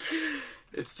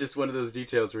 It's just one of those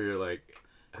details where you're like,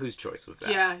 whose choice was that?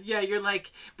 Yeah, you're like,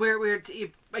 we're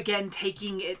again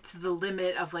taking it to the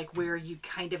limit of like where you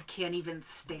kind of can't even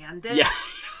stand it.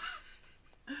 Yes.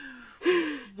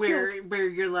 where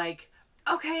you're like,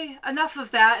 okay, enough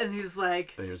of that, and he's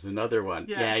like, there's another one.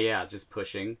 Yeah, just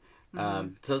pushing.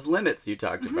 Those limits you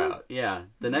talked about. Yeah.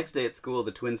 The next day at school,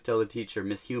 the twins tell the teacher,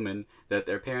 Miss Human, that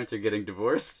their parents are getting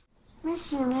divorced.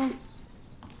 Miss Human,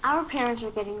 our parents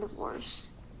are getting divorced.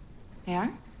 They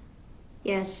are?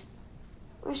 Yes.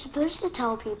 We're supposed to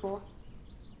tell people.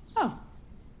 Oh,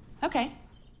 okay.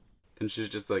 And she's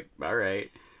just like, all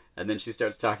right. And then she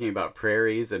starts talking about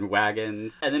prairies and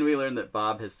wagons. And then we learn that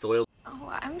Bob has soiled... Oh,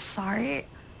 I'm sorry.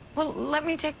 Well, let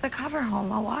me take the cover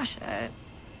home. I'll wash it.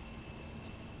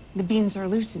 The beans are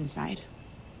loose inside.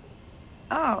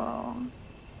 Oh.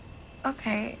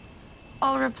 Okay.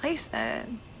 I'll replace it.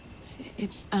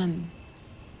 It's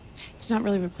not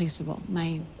really replaceable.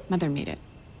 My mother made it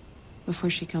before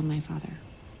she killed my father.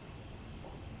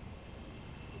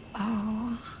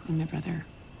 Oh. And my brother.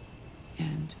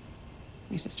 And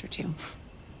my sister, too.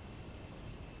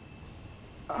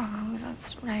 Oh,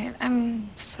 that's right. I'm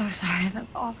so sorry.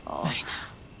 That's awful. I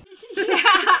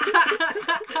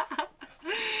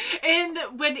know.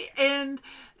 And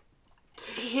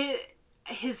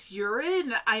his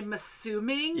urine, I'm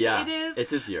assuming it is.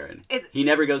 It's his urine. He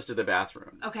never goes to the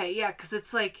bathroom. Okay, yeah, because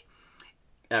it's like...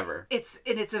 Ever. It's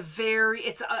a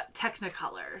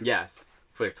Technicolor. Yes.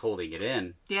 It's holding it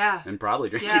in. Yeah. And probably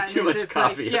drinking too much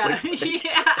coffee. Like,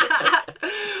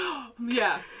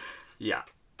 Yeah.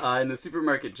 In the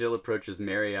supermarket, Jill approaches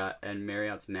Marriott, and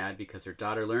Marriott's mad because her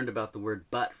daughter learned about the word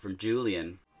butt from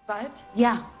Julian. Butt?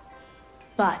 Yeah.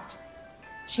 Butt.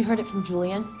 She heard it from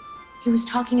Julian. He was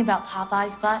talking about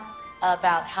Popeye's butt,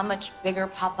 about how much bigger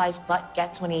Popeye's butt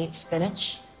gets when he eats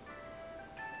spinach.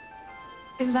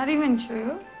 Is that even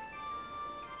true?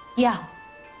 Yeah.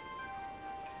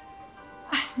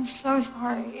 I'm so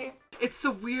sorry. It's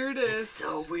the weirdest. It's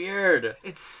so weird.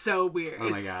 It's so weird. Oh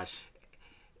my gosh.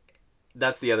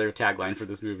 That's the other tagline for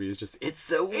this movie is just, it's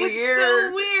so weird. It's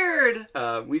so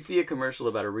weird. We see a commercial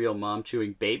about a real mom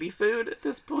chewing baby food at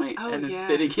this point, and then yeah.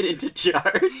 spitting it into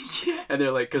jars. Yeah. And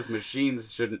they're like, because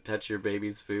machines shouldn't touch your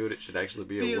baby's food. It should actually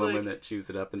be a woman that chews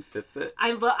it up and spits it.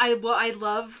 I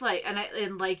love like,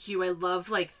 and like you, I love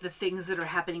like the things that are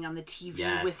happening on the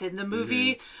TV within the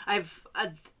movie. I've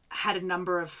had a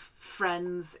number of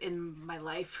friends in my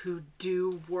life who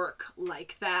do work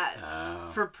like that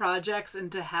for projects, and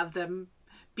to have them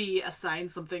be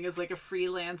assigned something as like a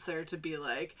freelancer to be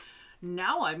like,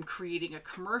 now I'm creating a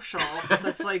commercial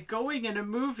that's like going in a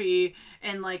movie,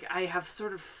 and like I have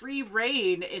sort of free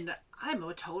reign, and I'm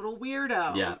a total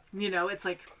weirdo. Yeah. You know, it's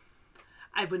like,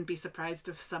 I wouldn't be surprised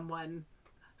if someone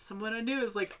I knew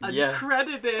is like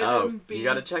uncredited. Oh, and being, you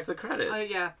gotta check the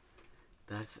credits. Yeah.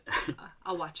 That's...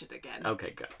 I'll watch it again.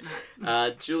 Okay,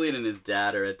 good. Julian and his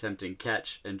dad are attempting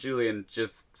catch, and Julian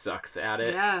just sucks at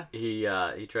it. Yeah.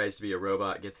 He tries to be a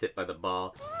robot, gets hit by the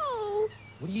ball.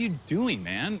 What are you doing,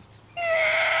 man?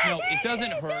 No, it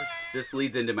doesn't hurt. This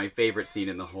leads into my favorite scene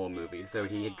in the whole movie. So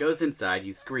he goes inside,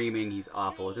 he's screaming, he's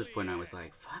awful. At this point I was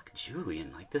like, fuck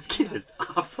Julian, like this kid is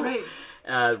awful.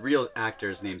 Right. Real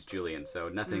actor's name's Julian, so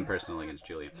nothing personal against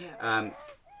Julian. Yeah.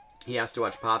 He has to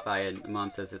watch Popeye, and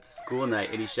Mom says it's a school night,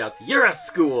 and he shouts, "You're a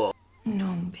school!"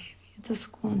 No, baby, it's a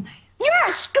school night. You're a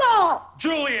school!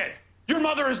 Julian, your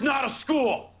mother is not a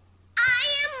school! I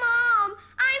am, Mom.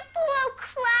 I'm full of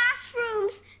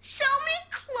classrooms. So many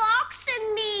clocks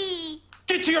in me.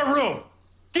 Get to your room!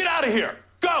 Get out of here!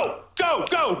 Go! Go!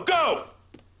 Go! Go!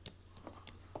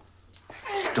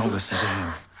 Don't listen to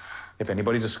him. If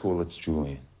anybody's a school, it's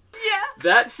Julian. Yeah.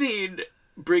 That scene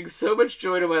brings so much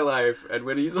joy to my life, and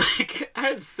when he's like, I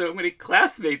have so many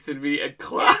classmates in me and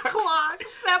clocks.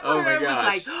 That part I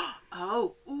was like,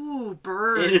 oh, ooh,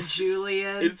 burn,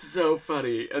 Julian. It's so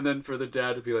funny. And then for the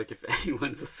dad to be like, if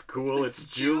anyone's a school, it's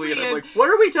Julian. I'm like, what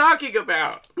are we talking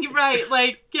about? Right,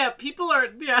 like, yeah, people are,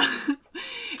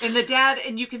 and the dad,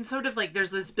 and you can sort of like,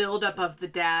 there's this buildup of the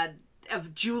dad,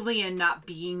 of Julian not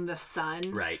being the son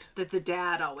that the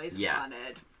dad always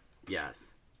wanted. Yes.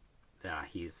 Yeah,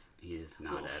 he's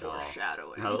not at all.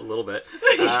 Foreshadowing. A little bit.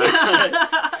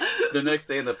 The next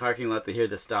day in the parking lot, they hear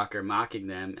the stalker mocking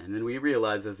them, and then we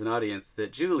realize as an audience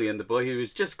that Julian, the boy who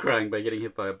was just crying by getting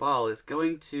hit by a ball, is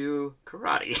going to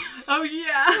karate. Oh,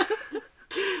 yeah.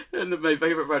 And my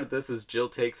favorite part of this is Jill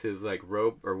takes his like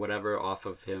robe or whatever off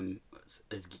of him,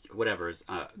 his whatever is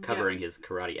covering his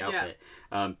karate outfit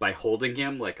by holding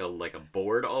him like a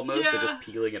board almost, and just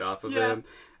peeling it off of him.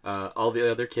 All the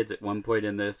other kids at one point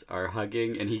in this are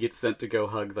hugging, and he gets sent to go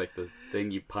hug like the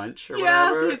thing you punch or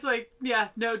whatever. Yeah, it's like,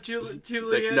 Julian.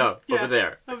 It's like, no, over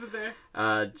there. Over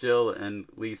there. Jill and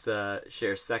Lisa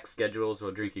share sex schedules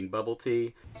while drinking bubble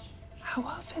tea. How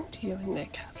often do you and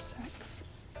Nick have sex?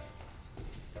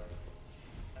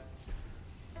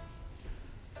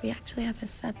 We actually have a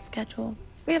set schedule.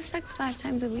 We have sex 5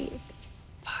 times a week.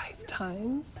 5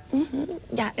 times? Mm-hmm.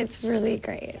 Yeah, it's really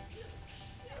great.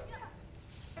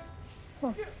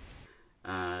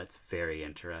 It's a very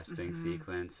interesting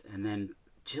sequence. And then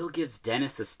Jill gives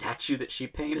Dennis a statue that she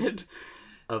painted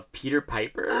of Peter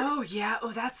Piper. Oh, yeah.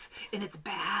 Oh, and it's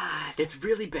bad. It's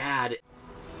really bad.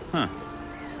 Huh.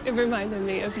 It reminded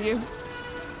me of you.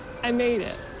 I made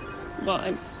it. Well,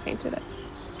 I painted it.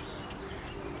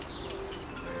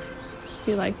 Do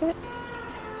you like it?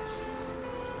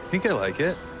 I think I like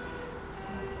it.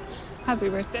 Happy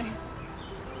birthday.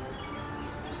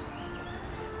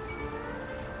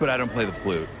 But I don't play the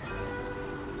flute.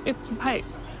 It's a pipe.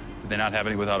 Did they not have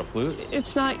any without a flute?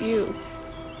 It's not you.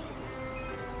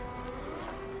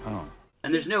 Oh.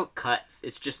 And there's no cuts.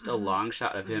 It's just a long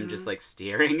shot of him just like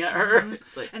staring at her.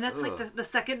 It's like, and that's like the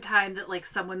second time that like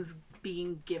someone's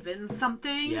being given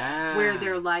something where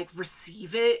they're like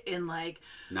receive it in like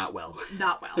not well.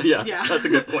 Yes, that's a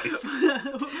good point.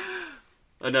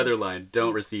 Another line,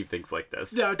 don't receive things like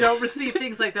this. No, don't receive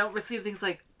things like that. Don't receive things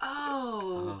like,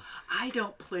 I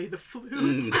don't play the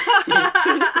flute.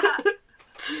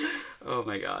 Oh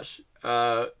my gosh.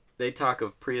 They talk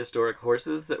of prehistoric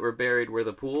horses that were buried where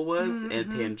the pool was, and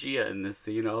Pangea in this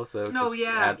scene also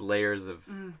add layers of...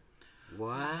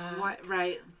 What?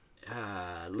 Right.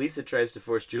 Lisa tries to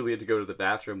force Julia to go to the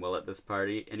bathroom while at this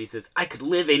party, and he says, I could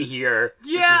live in here!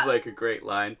 Yeah! Which is like a great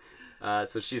line.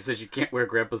 So she says you can't wear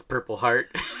Grandpa's purple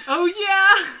heart. Oh,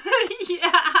 yeah!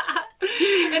 Yeah!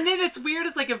 And then it's weird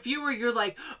as like a viewer, you're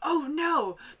like, oh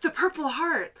no, the purple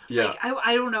heart. Yeah. Like,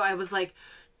 I don't know, I was like,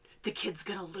 the kid's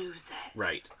gonna lose it.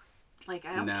 Right. Like,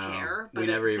 I don't care. But we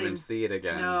never even see it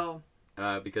again. No.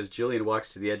 Because Julian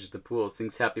walks to the edge of the pool,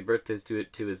 sings happy birthdays to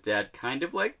his dad, kind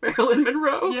of like Marilyn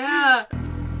Monroe. Yeah.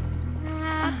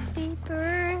 Happy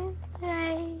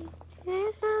birthday to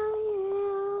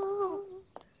you.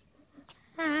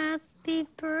 Happy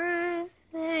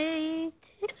birthday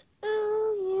to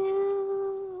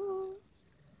you.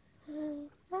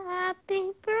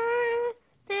 Happy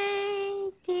birthday,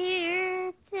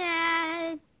 dear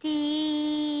Daddy.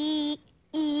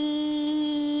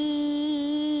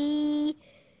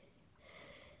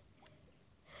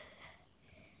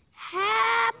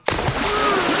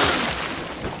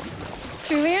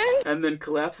 Julian? And then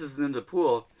collapses into the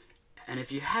pool. And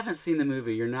if you haven't seen the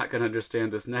movie, you're not going to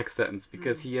understand this next sentence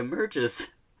because he emerges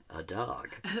a dog.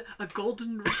 A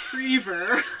golden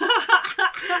retriever.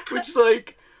 Which,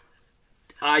 like,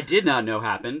 I did not know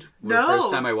happened the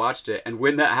first time I watched it. And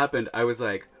when that happened, I was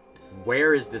like,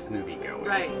 where is this movie going?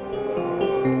 Right.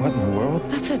 What in the world?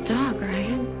 That's a dog,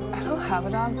 right? I don't have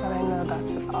a dog, but I know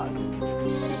that's a dog.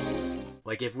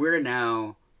 Like, if we're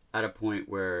now at a point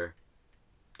where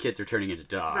kids are turning into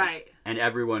dogs, right, and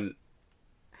everyone,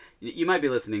 you might be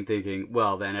listening thinking,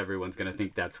 well, then everyone's going to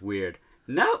think that's weird.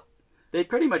 Nope. They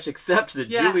pretty much accept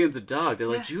that Julian's a dog. They're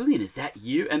like, Julian, is that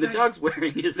you? And the dog's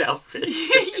wearing his outfit.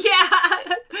 Yeah.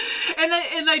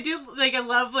 And I do, like, I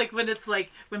love, like, when it's,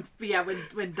 like, when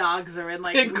dogs are in,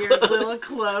 like, weird little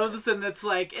clothes, and it's,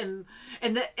 like, and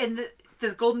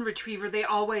this golden retriever, they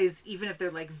always, even if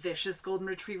they're, like, vicious golden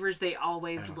retrievers, they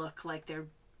always look like they're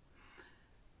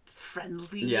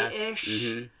friendly-ish. Yes.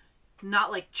 Mm-hmm.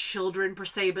 Not like children per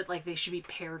se, but like they should be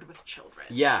paired with children.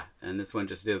 Yeah, and this one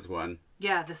just is one.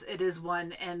 Yeah, it is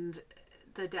one, and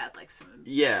the dad likes him.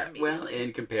 Yeah, well,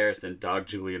 in comparison, dog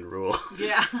Julian rules.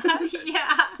 Yeah,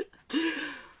 yeah.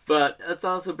 But that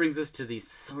also brings us to the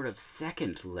sort of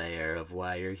second layer of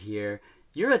why you're here.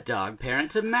 You're a dog parent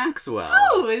to Maxwell.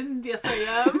 Oh, and yes I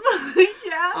am.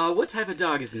 Yeah. What type of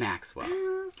dog is Maxwell?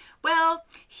 Well,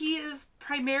 he is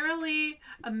primarily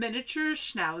a miniature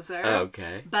schnauzer.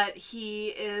 Okay. But he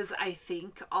is, I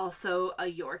think, also a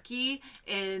Yorkie,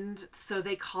 and so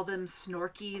they call them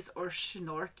Snorkies or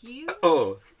Schnorkies.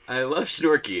 Oh, I love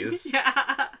Schnorkies.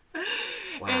 Yeah.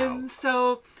 Wow. And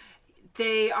so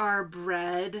they are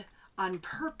bred on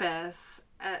purpose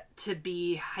to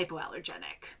be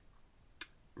hypoallergenic.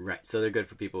 Right, so they're good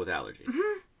for people with allergies.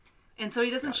 Mm-hmm. And so he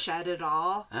doesn't shed at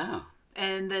all. Oh.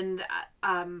 And then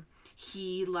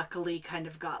he luckily kind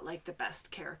of got like the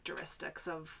best characteristics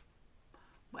of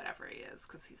whatever he is,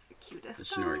 because he's the cutest. The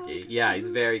Schnorky. Yeah, he's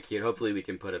very cute. Hopefully we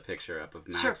can put a picture up of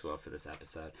Maxwell for this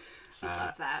episode. He'd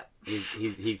love that.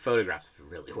 He photographs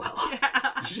really well.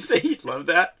 Yeah. Did you say he'd love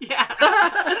that? Yeah.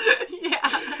 Yeah.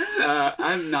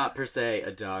 I'm not per se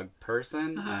a dog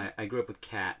person. I grew up with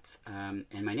cats, and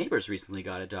my neighbors recently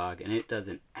got a dog, and it does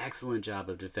an excellent job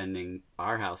of defending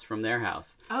our house from their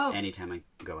house anytime I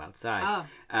go outside.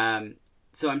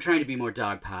 So I'm trying to be more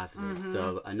dog positive. Mm-hmm.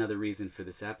 So another reason for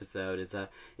this episode is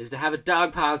to have a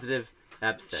dog positive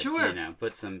episode. Sure. You know,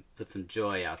 put some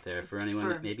joy out there for anyone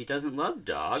that maybe doesn't love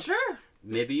dogs. Sure.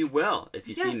 Maybe you will if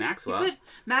you see Maxwell. You could.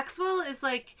 Maxwell is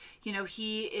like,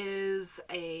 he is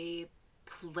a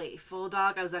playful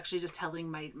dog. I was actually just telling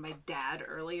my dad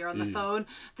earlier on the phone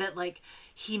that like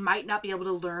he might not be able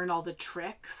to learn all the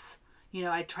tricks.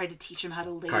 I tried to teach him how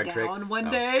to lay down one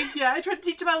day. Yeah, I tried to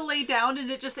teach him how to lay down, and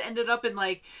it just ended up in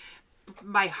like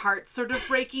my heart sort of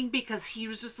breaking because he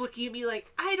was just looking at me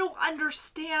like, I don't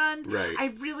understand. Right. I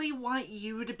really want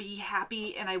you to be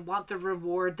happy, and I want the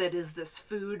reward that is this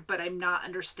food, but I'm not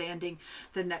understanding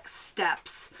the next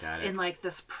steps in like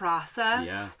this process.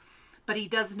 Yeah. But he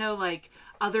does know like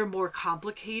other more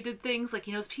complicated things. Like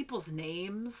he knows people's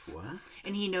names. What?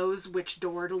 And he knows which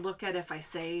door to look at if I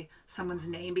say someone's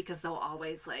name, because they'll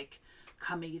always like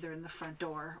come either in the front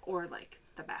door or like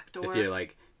the back door. If you're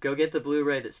like, go get the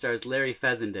Blu-ray that stars Larry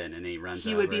Fessenden, and he runs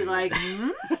he over. would be like,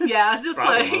 yeah, just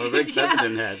like, I'm a big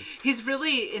Fessenden head. He's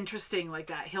really interesting like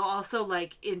that. He'll also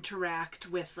like interact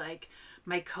with like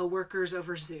my coworkers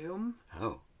over Zoom.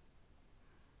 Oh.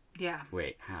 Yeah.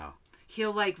 Wait, how?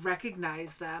 He'll like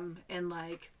recognize them and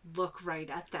like look right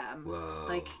at them. Whoa.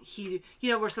 Like he,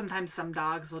 where sometimes some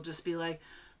dogs will just be like,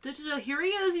 here he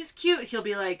is, he's cute. He'll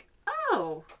be like,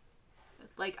 oh,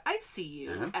 like I see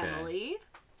you, Emily.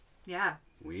 Yeah.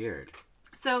 Weird.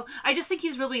 So I just think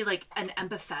he's really like an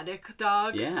empathetic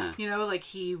dog. Yeah. Like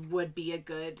he would be a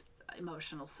good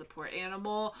emotional support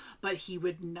animal, but he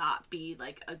would not be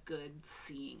like a good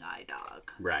seeing eye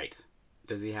dog. Right.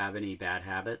 Does he have any bad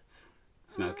habits?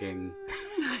 Smoking?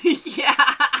 Yeah.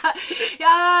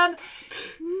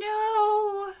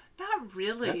 No, not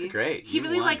really. That's great. He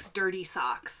really likes dirty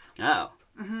socks. Oh.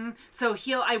 Mm-hmm. So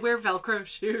I wear Velcro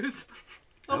shoes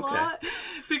a lot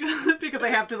because I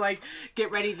have to like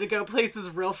get ready to go places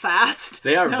real fast.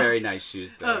 They are very nice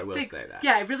shoes, though. I will say that.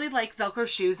 Yeah, I really like Velcro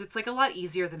shoes. It's like a lot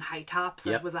easier than high tops.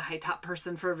 Yep. I was a high top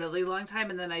person for a really long time,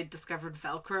 and then I discovered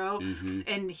Velcro. Mm-hmm.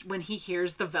 And when he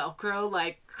hears the Velcro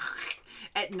like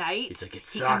at night, he's like,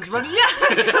 "It's he sock comes time." running.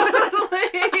 Yeah, totally.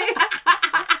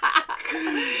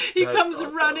 He That's comes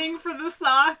awesome. running for the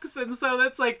socks, and so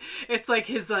that's like it's like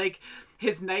his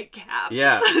nightcap.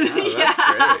 Yeah, oh, that's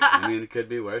great. I mean, it could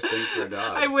be worse things for a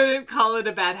dog. I wouldn't call it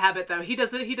a bad habit though. He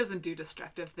doesn't do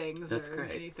destructive things That's or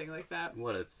great. anything like that.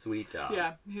 What a sweet dog.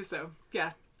 Yeah. So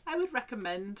yeah, I would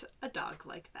recommend a dog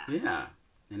like that. Yeah.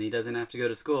 And he doesn't have to go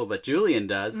to school, but Julian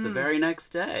does the very next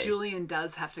day. Julian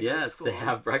does have to go to school. Yes, they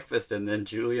have breakfast, and then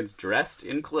Julian's dressed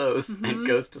in clothes and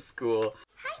goes to school.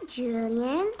 Hi,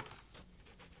 Julian.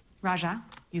 Raja,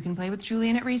 you can play with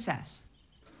Julian at recess.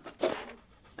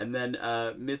 And then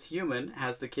Miss Human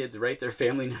has the kids write their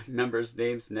family members'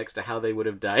 names next to how they would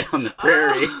have died on the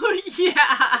prairie. Oh,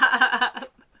 yeah.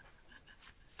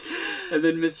 And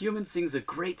then Miss Human sings a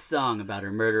great song about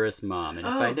her murderous mom. And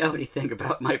if I know anything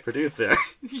about my producer...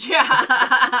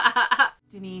 Yeah.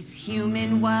 Denise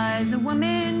Human was a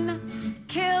woman,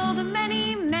 killed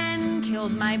many men,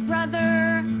 killed my brother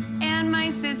and my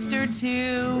sister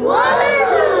too.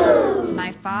 Woohoo!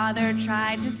 My father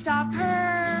tried to stop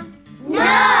her.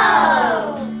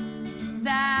 No!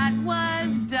 That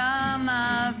was dumb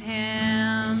of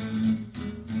him.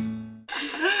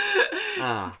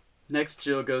 Next,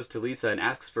 Jill goes to Lisa and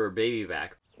asks for her baby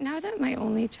back. Now that my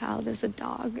only child is a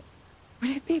dog, would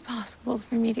it be possible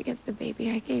for me to get the baby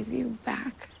I gave you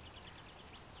back?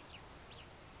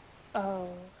 Oh.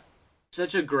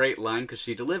 Such a great line because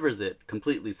she delivers it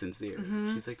completely sincere.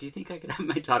 Mm-hmm. She's like, "Do you think I could have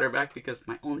my daughter back because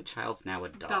my only child's now a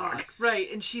dog?" Right.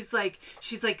 And she's like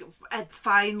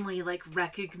finally like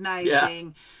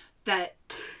recognizing that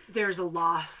there's a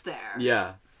loss there.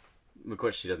 Yeah. Of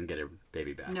course, she doesn't get her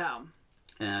baby back. No.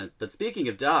 But speaking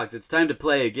of dogs, it's time to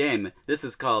play a game. This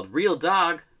is called Real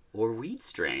Dog or Weed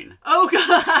Strain. Oh,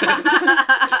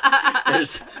 God.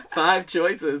 There's 5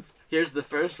 choices. Here's the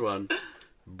first one.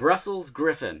 Brussels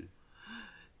Griffin.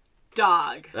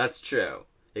 Dog. That's true.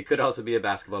 It could also be a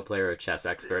basketball player or a chess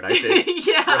expert, I think.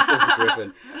 Yeah. Brussels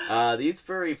Griffin. These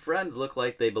furry friends look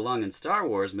like they belong in Star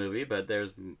Wars movie, but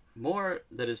there's more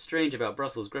that is strange about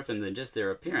Brussels Griffin than just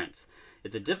their appearance.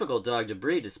 It's a difficult dog to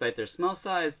breed. Despite their small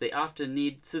size, they often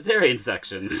need cesarean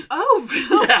sections. Oh,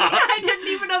 really? Yeah. I didn't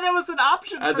even know that was an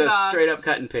option That's for a dogs. straight up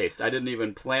cut and paste. I didn't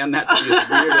even plan that to be as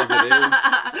weird as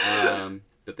it is.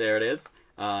 But there it is.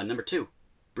 Number 2,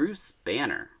 Bruce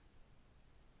Banner.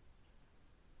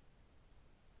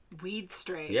 Weed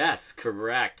strain. Yes,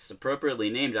 correct. Appropriately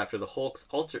named after the Hulk's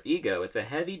alter ego, it's a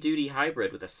heavy-duty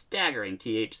hybrid with a staggering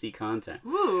THC content.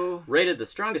 Ooh. Rated the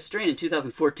strongest strain in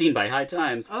 2014 by High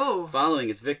Times, following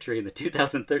its victory in the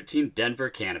 2013 Denver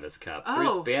Cannabis Cup.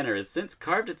 Bruce Banner has since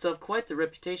carved itself quite the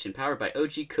reputation, powered by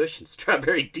OG Kush and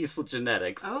Strawberry Diesel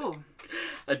genetics. Oh.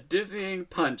 A dizzying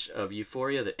punch of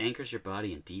euphoria that anchors your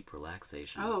body in deep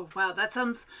relaxation. Oh, wow. That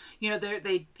sounds,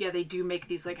 they do make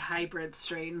these like hybrid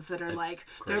strains that are It's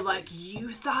they're like,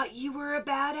 you thought you were a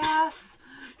badass?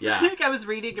 Yeah. Like I was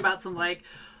reading about some like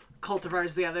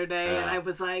cultivars the other day and I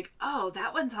was like, oh,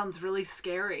 that one sounds really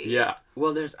scary. Yeah.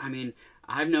 Well,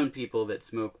 I've known people that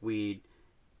smoke weed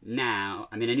now.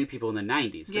 I knew people in the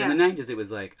 90s. But in the 90s, it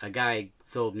was like a guy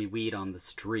sold me weed on the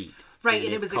street. Right,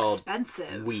 and it was called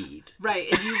expensive. Weed. Right,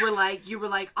 and you were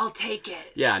like, I'll take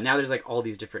it. Yeah, now there's like all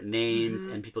these different names,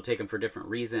 and people take them for different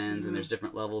reasons, and there's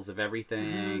different levels of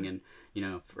everything, and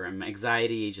from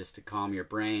anxiety just to calm your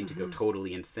brain to go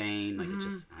totally insane, like it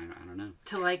just I don't know.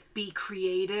 To like be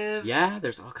creative. Yeah,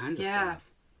 there's all kinds of stuff.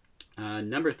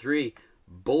 Number 3,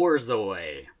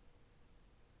 Borzoi.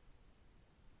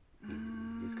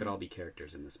 These could all be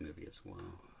characters in this movie as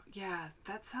well. Yeah,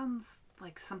 that sounds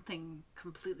like something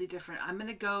completely different. I'm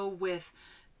gonna go with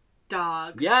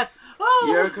dog. Yes! Oh,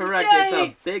 you're correct. yay! It's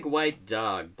a big white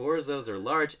dog. Borzos are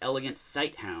large, elegant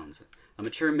sight hounds. A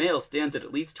mature male stands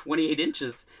at least 28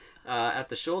 inches at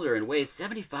the shoulder and weighs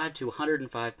 75 to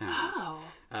 105 pounds.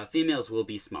 Oh. Females will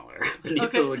be smaller.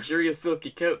 Beneath the luxurious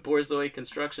silky coat, Borzoi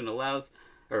construction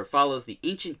follows the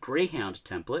ancient greyhound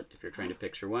template, if you're trying to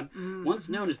picture one. Once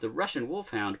known as the Russian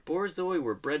wolfhound, Borzoi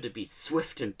were bred to be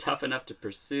swift and tough enough to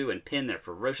pursue and pin their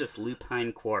ferocious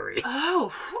lupine quarry.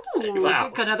 Oh,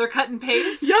 wow. Another cut and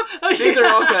paste? Yep, these are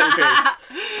all cut and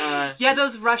paste. Yeah,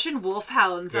 those Russian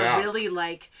wolfhounds are really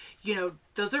like,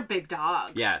 those are big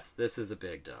dogs. Yes, this is a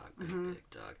big dog. Big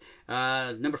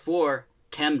dog. Number 4,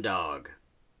 Chem Dog.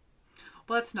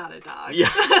 well, it's not a dog. Yeah.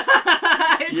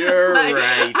 You're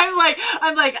right. I'm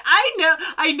like,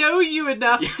 I know you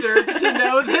enough, Dirk, to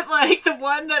know that, like, the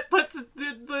one that puts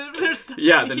there's the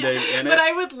name in it. But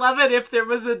I would love it if there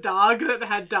was a dog that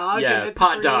had dog in its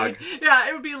pot breed. dog. Yeah,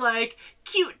 it would be like,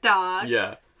 cute dog.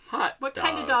 Yeah. Hot What dog.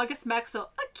 kind of dog is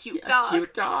Maxwell? A cute dog. A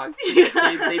cute dog?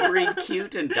 Yeah. They breed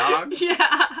cute and dog?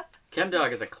 Yeah.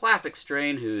 Chemdog is a classic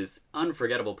strain whose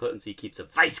unforgettable potency keeps a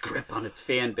vice grip on its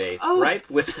fan base, ripe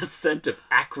with the scent of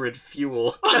acrid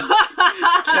fuel.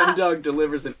 Chemdog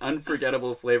delivers an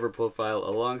unforgettable flavor profile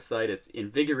alongside its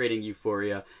invigorating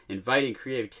euphoria, inviting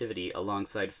creativity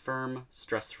alongside firm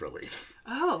stress relief.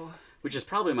 Oh. Which is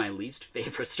probably my least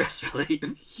favorite stress relief.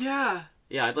 Yeah.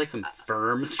 Yeah, I'd like some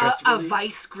firm stress relief. A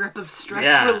vice grip of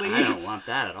stress relief. I don't want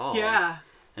that at all. Yeah.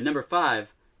 And number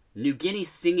 5, New Guinea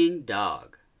singing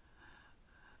dog.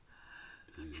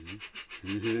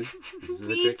 This is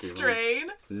a tricky strain.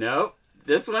 one. Nope.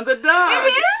 This one's a dog.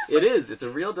 It is? It is. It's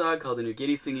a real dog called the New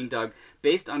Guinea singing dog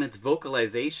based on its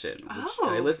vocalization, which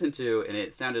I listened to, and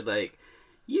it sounded like,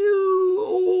 something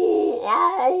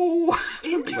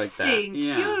like that. Interesting.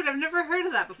 Yeah. Cute. I've never heard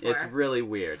of that before. It's really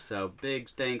weird. So big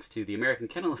thanks to the American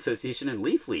Kennel Association and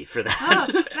Leaf for that. Oh,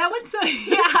 that one's the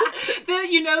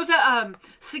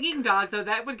singing dog though,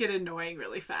 that would get annoying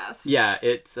really fast. Yeah,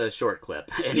 it's a short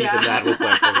clip, and even that was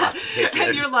like a lot to take in.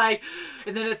 And you're like,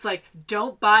 and then it's like,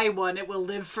 don't buy one; it will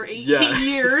live for 18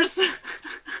 years.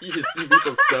 You just see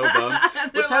people so bummed.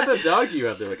 What type of dog do you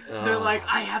have? They're like, oh. They're like,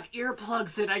 I have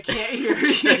earplugs that I can't hear.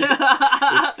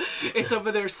 It's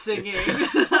over there singing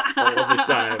all the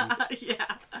time.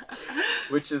 Yeah.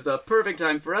 Which is a perfect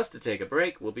time for us to take a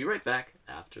break. We'll be right back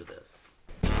after this.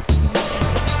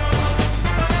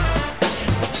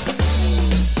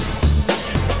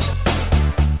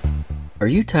 Are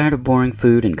you tired of boring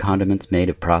food and condiments made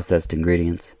of processed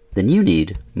ingredients? Then you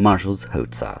need Marshall's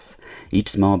Hot Sauce. Each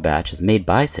small batch is made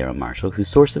by Sarah Marshall, who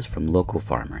sources from local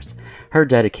farmers. Her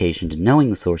dedication to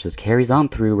knowing the sources carries on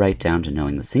through right down to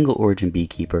knowing the single origin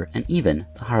beekeeper and even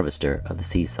the harvester of the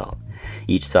sea salt.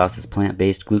 Each sauce is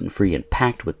plant-based, gluten-free, and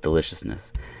packed with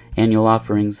deliciousness. Annual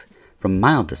offerings from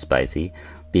mild to spicy,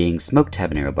 being smoked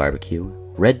habanero barbecue,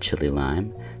 red chili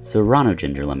lime, serrano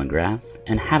ginger lemongrass,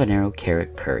 and habanero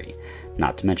carrot curry.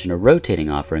 Not to mention a rotating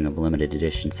offering of limited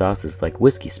edition sauces like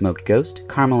Whiskey Smoked Ghost,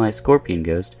 Caramelized Scorpion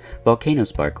Ghost, Volcano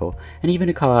Sparkle, and even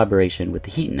a collaboration with the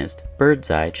Heatonist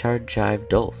Bird's Eye Charred Chive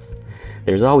Dulce.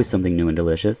 There's always something new and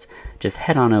delicious. Just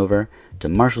head on over to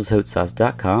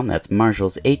marshallshotsauce.com, that's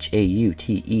Marshalls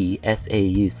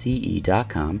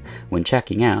HAUTESAUCE.com. When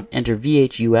checking out, enter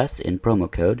VHUS in promo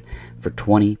code for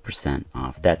 20%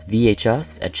 off. That's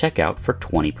VHUS at checkout for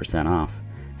 20% off.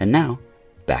 And now,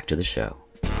 back to the show.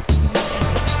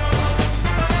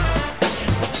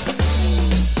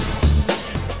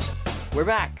 We're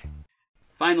back.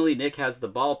 Finally, Nick has the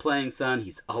ball-playing son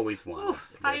he's always wanted.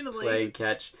 Finally. Play and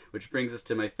catch, which brings us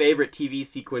to my favorite TV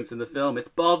sequence in the film. It's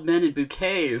bald men in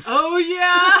bouquets. Oh,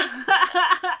 yeah!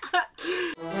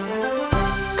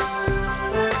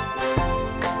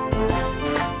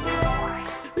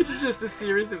 Which is just a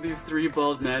series of these 3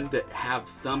 bald men that have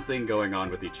something going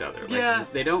on with each other.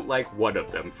 Like, they don't like one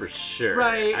of them for sure.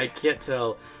 Right. I can't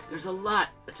tell. There's a lot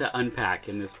to unpack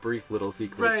in this brief little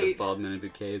sequence of bald men in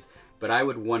bouquets. But I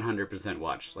would 100%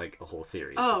 watch like a whole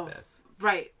series of this.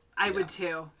 Right. I would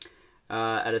too.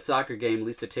 At a soccer game,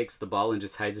 Lisa takes the ball and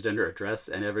just hides it under her dress,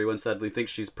 and everyone suddenly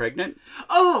thinks she's pregnant.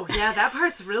 Oh, yeah, that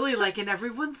part's really like, and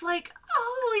everyone's like,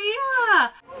 oh, yeah.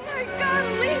 Oh my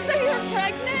God, Lisa, you're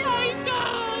pregnant? I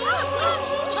know.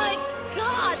 Oh my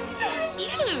God, this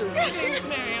is huge. Thanks,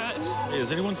 Marriott. Hey,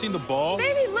 has anyone seen the ball?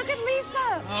 Baby, look at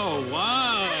Lisa. Oh,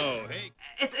 wow. Hey.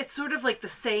 It's sort of like the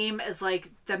same as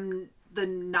like the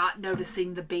not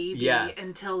noticing the baby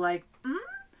until like,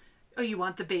 oh, you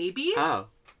want the baby? Oh,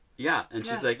 yeah. And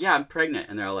she's like, yeah, I'm pregnant.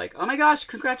 And they're all like, oh my gosh,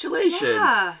 congratulations.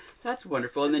 Yeah. That's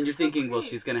wonderful. And then you're thinking, well,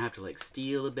 she's going to have to like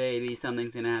steal a baby.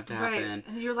 Something's going to have to happen. Right.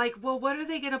 And you're like, well, what are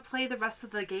they going to play the rest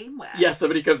of the game with? Yeah,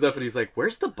 somebody comes up and he's like,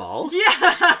 where's the ball?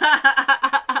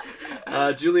 Yeah.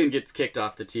 Julian gets kicked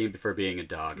off the team for being a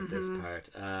dog at this part.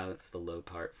 That's the low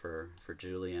part for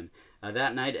Julian.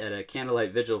 That night at a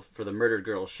candlelight vigil for the murdered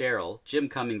girl Cheryl, Jim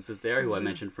Cummings is there, who I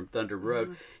mentioned from Thunder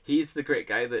Road. He's the great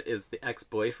guy that is the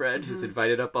ex-boyfriend who's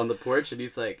invited up on the porch, and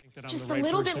he's like... Just a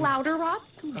little bit louder, Rob.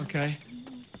 Okay.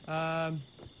 Hey,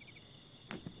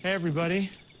 everybody.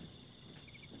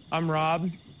 I'm Rob.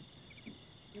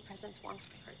 Your presence warms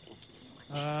my heart. Thank you so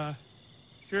much.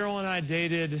 Cheryl and I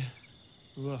dated...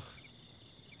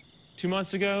 2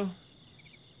 months ago.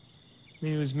 I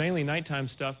mean, it was mainly nighttime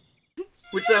stuff.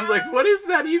 Which I'm like, what does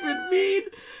that even mean?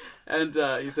 And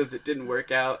he says it didn't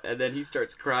work out, and then he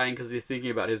starts crying because he's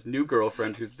thinking about his new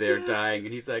girlfriend who's there dying,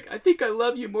 and he's like, I think I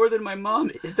love you more than my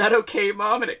mom. Is that okay,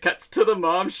 Mom? And it cuts to the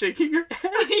mom shaking her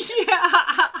head.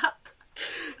 Yeah.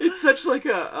 It's such like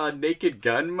a Naked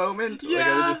Gun moment. Yeah. Like,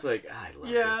 I was just like, I love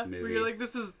this movie. Where you're like,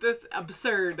 this is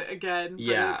absurd again.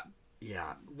 Yeah.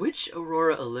 Yeah. Which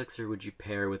Aurora elixir would you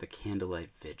pair with a candlelight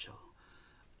vigil?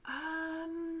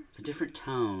 It's a different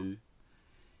tone.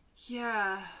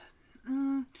 Yeah.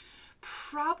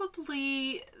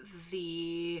 Probably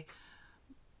the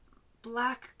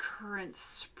black currant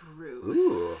spruce.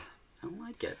 Ooh, I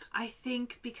like it. I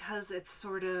think because it's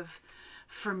sort of,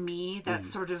 for me,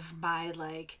 that's sort of my,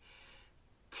 like,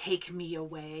 take me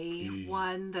away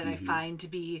one that I find to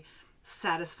be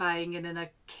satisfying. And in a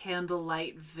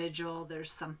candlelight vigil,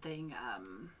 there's something,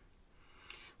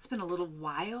 it's been a little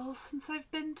while since I've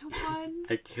been to one.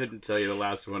 I couldn't tell you the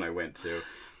last one I went to.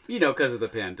 You know, because of the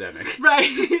pandemic.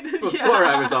 Right. Before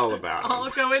I was all about it. I'll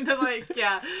go into, like,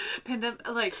 pandemic,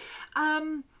 like,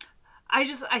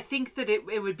 I think that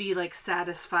it would be, like,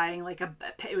 satisfying, like,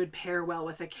 it would pair well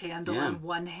with a candle in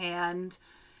one hand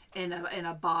in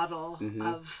a bottle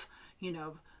of, you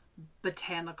know,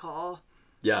 botanical,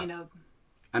 you know.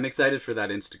 I'm excited for that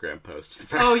Instagram post.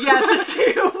 Oh, yeah, to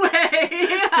see away.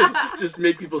 just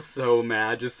make people so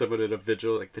mad. Just someone at a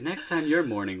vigil. Like, the next time you're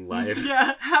mourning life.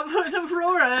 Yeah, have an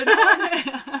Aurora in one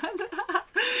hand.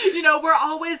 You know, we're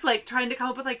always, like, trying to come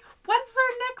up with, like, what's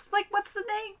our next, like, what's the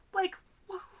name? Like,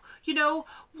 you know,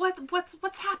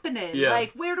 what's happening? Yeah.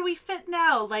 Like, where do we fit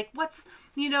now? Like, what's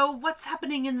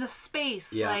happening in the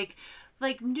space? Yeah.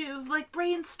 Like new, like,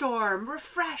 brainstorm,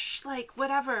 refresh, like,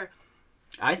 whatever.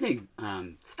 I think...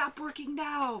 Stop working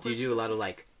now. Do you do a lot of,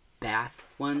 like, bath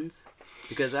ones?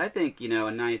 Because I think, you know,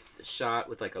 a nice shot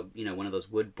with, like, one of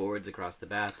those wood boards across the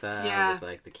bathtub with,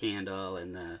 like, the candle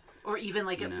and the... Or even,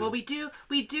 like, well, we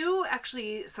do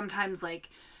actually sometimes, like,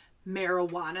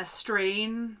 marijuana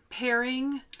strain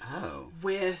pairing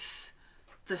with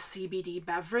the CBD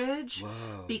beverage.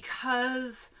 Whoa.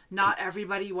 Because not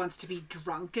everybody wants to be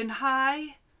drunk and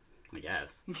high. I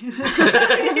guess.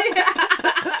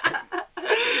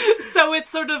 So it's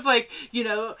sort of like, you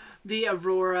know, the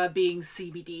Aurora being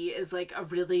CBD is like a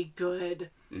really good,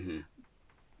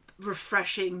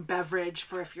 refreshing beverage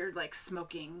for if you're, like,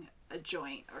 smoking a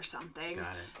joint or something.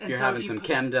 Got it. And you're so having some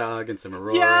Chem Dog and some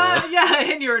Aurora. Yeah,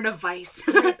 and you're in a vice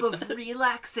grip of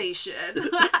relaxation.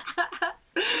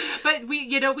 But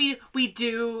we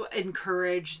do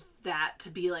encourage that to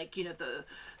be, like, you know,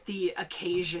 the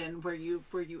occasion where you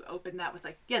open that with,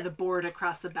 like, the board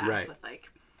across the bath with, like.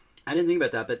 I didn't think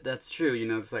about that, but that's true. You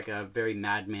know, it's like a very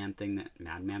Mad Men thing that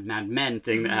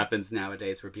happens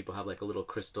nowadays, where people have, like, a little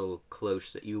crystal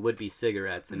cloche that you would be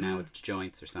cigarettes, and now it's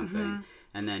joints or something,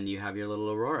 and then you have your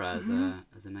little Aurora as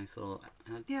a nice little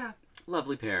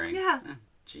lovely pairing. Yeah.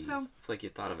 Jeez, so, it's like you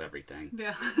thought of everything.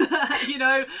 Yeah. You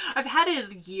know, I've had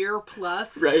a year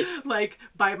plus, like,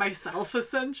 by myself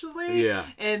essentially. Yeah.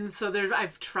 And so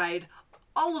I've tried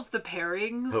all of the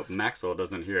pairings. Hope Maxwell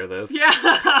doesn't hear this. Yeah.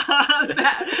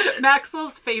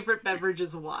 Maxwell's favorite beverage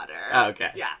is water. Oh,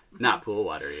 okay. Yeah. Not pool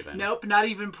water even. Nope, not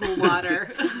even pool water.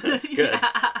 That's good.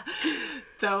 Yeah.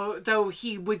 Though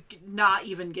he would not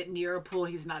even get near a pool.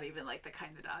 He's not even, like, the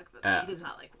kind of dog that he does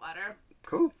not like water.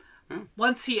 Cool.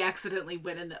 Once he accidentally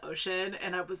went in the ocean,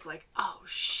 and I was like, oh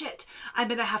shit, I'm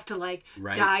gonna have to, like,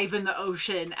 dive in the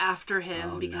ocean after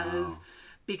him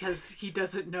because he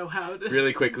doesn't know how to.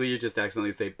 Really quickly, you just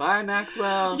accidentally say, bye,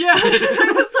 Maxwell. Yeah.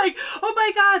 I was like, oh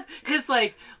my God. His,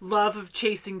 like, love of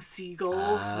chasing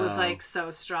seagulls was, like, so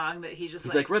strong that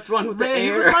he's like, what's wrong with the air?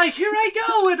 He was like, here I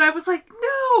go. And I was like,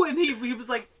 no. And he was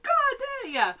like,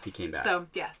 God, yeah. He came back. So,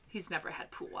 yeah, he's never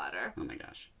had pool water. Oh my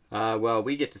gosh. Well,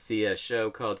 we get to see a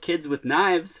show called Kids with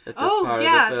Knives at this part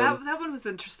of the film. That one was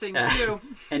interesting, too.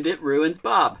 And it ruins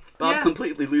Bob. Bob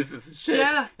completely loses his shit.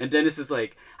 Yeah. And Dennis is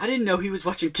like, I didn't know he was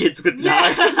watching Kids with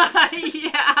Knives.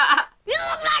 Yeah. You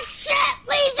look like shit,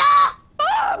 Lisa!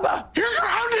 Bob! You're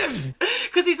grounded!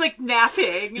 Because he's, like,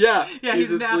 napping. Yeah. Yeah,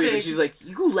 he's asleep. Napping. And she's like,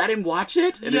 you let him watch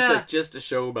it? And it's, like, just a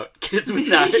show about kids with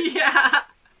knives. Yeah.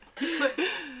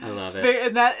 I love it.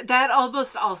 And that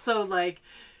almost also, like...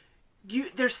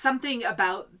 there's something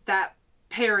about that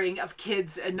pairing of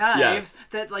kids and knives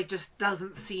that, like, just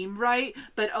doesn't seem right,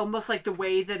 but almost, like, the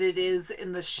way that it is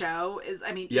in the show is,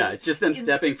 I mean... Yeah, it's just them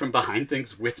stepping from behind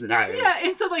things with knives. Yeah,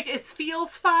 and so, like, it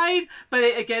feels fine, but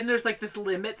again, there's, like, this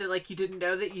limit that, like, you didn't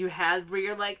know that you had where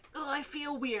you're like, oh, I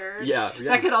feel weird. Yeah.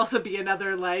 That could also be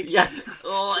another, like... Yes.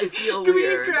 Oh, I feel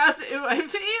weird. Green grass, ew, I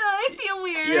feel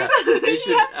weird. Yeah. They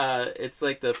should, it's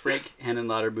like the Frank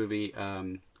Henenlotter movie,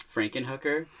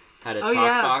 Frankenhooker. had a talk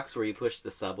box where you push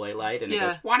the subway light and it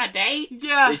goes, "Want a date?"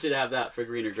 Yeah. They should have that for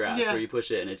Greener Grass where you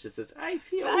push it and it just says, I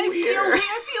feel weird.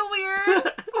 I feel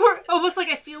weird. Or almost like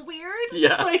I feel weird.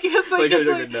 Yeah. Like it's like, I don't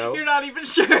even know. You're not even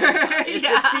sure. It's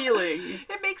a feeling.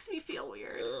 It makes me feel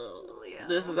weird. Yeah.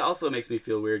 This also makes me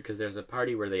feel weird because there's a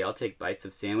party where they all take bites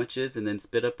of sandwiches and then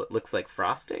spit up what looks like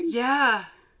frosting. Yeah.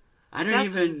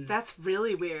 That's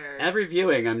really weird. Every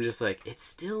viewing, I'm just like, it's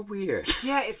still weird.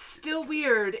 Yeah, it's still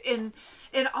weird. And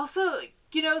also,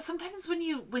 you know, sometimes when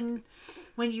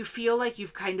you feel like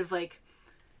you've kind of like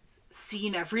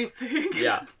seen everything.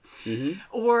 Yeah. Mm-hmm.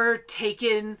 Or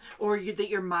taken, that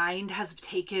your mind has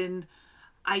taken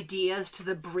ideas to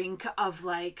the brink of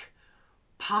like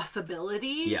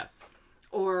possibility. Yes.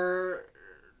 Or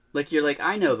like you're like,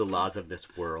 I know the laws of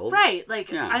this world. Right.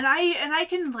 Like and I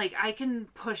can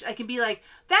be like,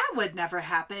 that would never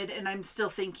happen, and I'm still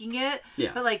thinking it.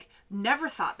 Yeah. But like never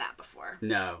thought that before.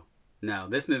 No.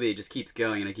 This movie just keeps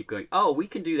going and I keep going, oh, we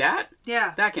can do that?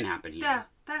 Yeah. That can happen here. Yeah.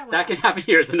 That can happen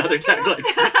here is another tagline.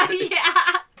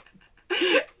 Yeah.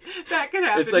 That can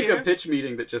happen. It's like here. A pitch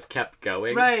meeting that just kept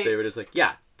going. Right. They were just like,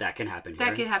 yeah, that can happen here.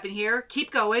 That can happen here.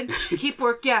 Keep going. Keep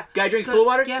work. Yeah. Guy drinks pool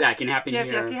water? Yeah. That can happen here.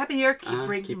 Yeah, that can happen here.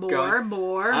 Keep more.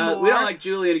 We don't like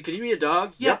Julian. Could you be a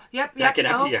dog? Yep. That can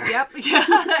happen here. Yep. Yeah,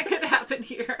 that could happen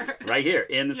here. Right here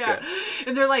in the script.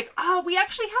 And they're like, oh, we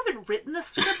actually haven't written the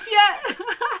script yet.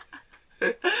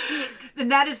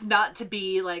 And that is not to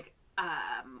be like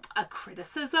a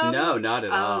criticism. No, not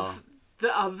at all.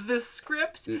 Of this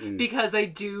script. Mm-mm. Because I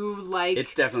do like...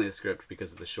 It's definitely a script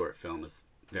because the short film is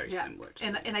very similar to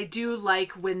it. And I do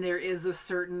like when there is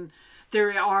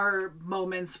there are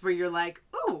moments where you're like,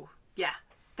 ooh, yeah,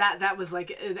 that was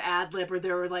like an ad-lib, or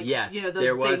there were like, yes, you know, those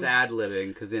there was things. ad-libbing,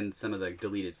 because in some of the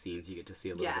deleted scenes you get to see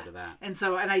a little bit of that. And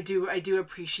so, and I do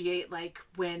appreciate like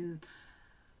when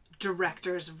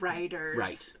directors,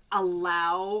 writers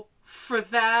allow for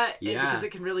that, because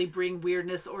it can really bring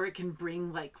weirdness, or it can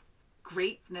bring like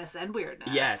greatness and weirdness.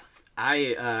 Yes.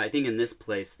 I think in this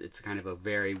place it's kind of a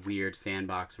very weird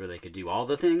sandbox where they could do all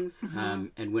the things. Mm-hmm.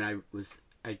 And when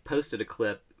I posted a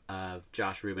clip of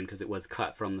Josh Rubin because it was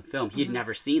cut from the film. He'd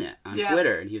never seen it on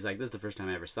Twitter, and he's like, this is the first time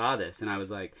I ever saw this. And I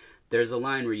was like, there's a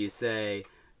line where you say,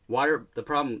 the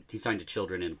problem, he's talking to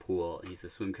children in a pool, he's the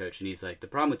swim coach, and he's like, the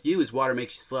problem with you is water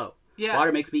makes you slow. Yeah.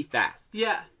 Water makes me fast.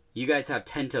 Yeah. You guys have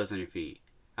 10 toes on your feet.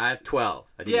 I have 12.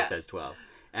 I think he says 12.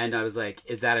 And I was like,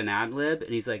 is that an ad lib?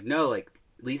 And he's like, no, like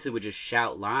Lisa would just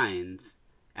shout lines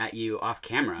at you off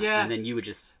camera, and then you would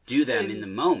just do them in the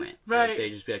moment. Right. Like,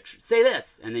 they'd just be like, say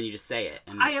this, and then you just say it.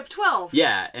 And I have 12.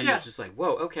 Yeah, and it's just like,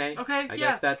 whoa, okay. I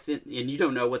guess that's it. And you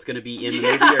don't know what's going to be in the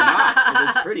movie or not, so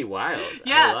it's pretty wild.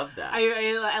 Yeah. I love that.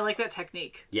 I like that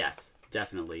technique. Yes,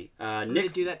 definitely. I'm going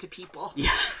to do that to people.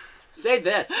 Yeah. Say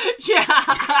this. Yeah.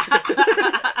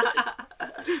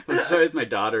 I'm sorry my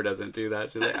daughter doesn't do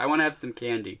that. She's like, I want to have some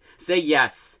candy. Say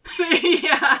yes.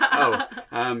 Yeah.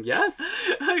 Oh, yes?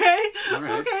 Okay. All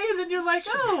right. Okay, and then you're like,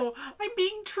 oh, I'm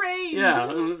being trained. Yeah,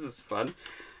 this is fun.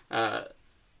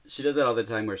 She does that all the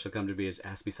time where she'll come to me and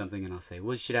ask me something, and I'll say,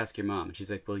 well, you should ask your mom. And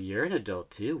she's like, well, you're an adult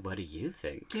too. What do you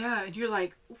think? Yeah, and you're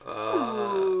like,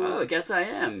 I guess I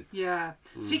am. Yeah.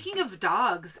 Speaking of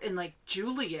dogs and like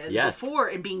Julian before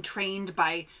and being trained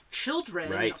by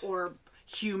children or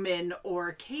human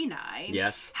or canine.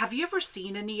 Yes. Have you ever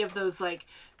seen any of those like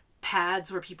pads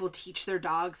where people teach their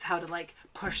dogs how to like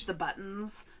push the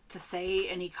buttons to say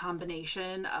any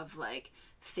combination of like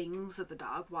things that the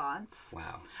dog wants?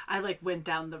 Wow. I like went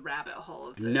down the rabbit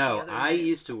hole of this. No, I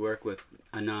used to work with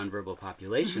a nonverbal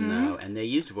population though, and they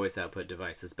used voice output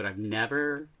devices, but I've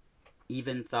never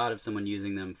even thought of someone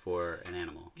using them for an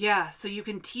animal. Yeah, so you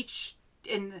can teach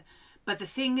but the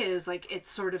thing is like it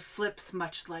sort of flips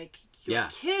much like your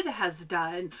kid has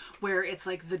done, where it's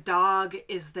like the dog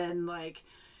is then like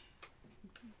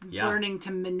learning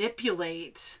to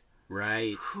manipulate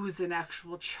who's in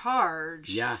actual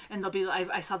charge. Yeah. And they'll be,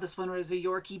 I saw this one where it was a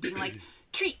Yorkie being like,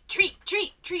 treat, treat,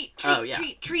 treat, treat, treat,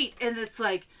 treat, treat. And it's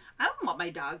like, I don't want my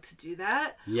dog to do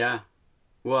that. Yeah.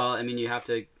 Well, I mean, you have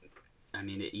to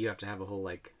have a whole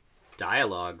like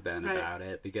dialogue then about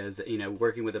it, because, you know,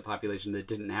 working with a population that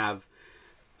didn't have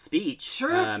speech,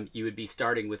 you would be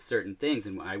starting with certain things.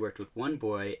 And I worked with one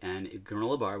boy, and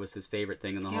granola bar was his favorite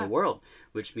thing in the whole world,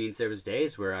 which means there was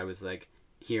days where I was like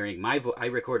hearing my voice. I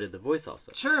recorded the voice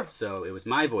also, so it was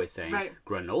my voice saying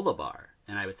granola bar,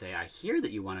 and I would say, I hear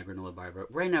that you want a granola bar,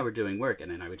 but right now we're doing work.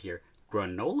 And then I would hear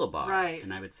granola bar,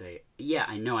 and I would say, yeah,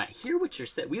 I know, I hear what you're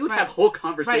saying. We would have whole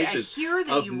conversations I hear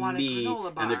that you want a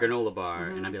granola bar and the granola bar,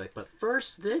 and I'd be like, but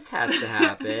first this has to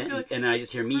happen. Like, and then I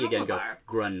just hear me again go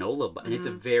granola bar, and it's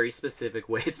a very specific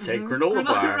way of saying granola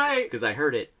bar, because I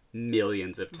heard it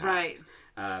millions of times.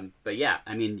 Right. But yeah,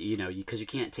 I mean, because you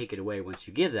can't take it away once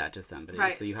you give that to somebody.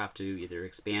 Right. So you have to either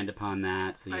expand upon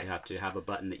that. So you'd have to have a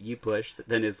button that you push that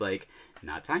then is like,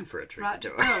 not time for a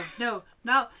troubadour. No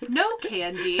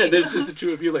candy. And there's just the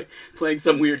two of you like playing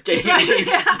some weird game,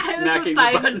 smacking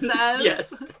the buttons.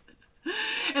 Yes.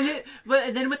 And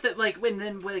then with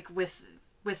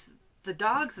the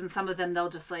dogs and some of them, they'll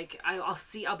just like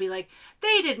I'll be like,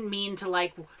 they didn't mean to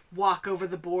like walk over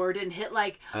the board and hit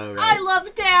like I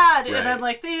love Dad, and I'm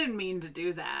like, they didn't mean to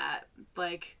do that.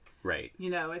 Like, right.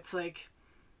 It's like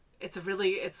it's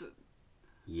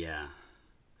yeah.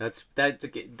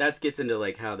 That gets into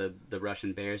like how the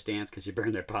Russian bears dance because you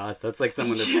burn their paws. That's like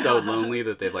someone that's so lonely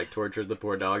that they've like tortured the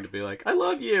poor dog to be like, I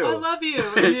love you.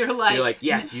 And you're like,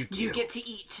 yes, you do. You get to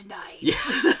eat tonight.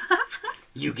 Yeah.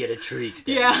 You get a treat.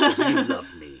 Then, yeah. You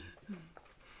love me.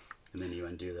 And then you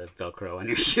undo the Velcro on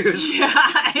your shoes.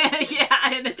 Yeah,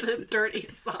 and it's a dirty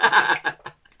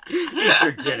sock. Eat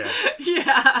your dinner.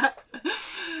 Yeah.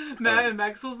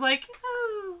 Maxwell's like,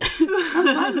 oh.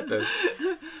 I'm fine with this.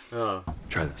 Oh.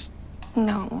 Try this.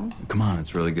 No. Come on,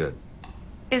 it's really good.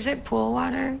 Is it pool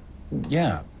water?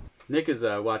 Yeah. Nick is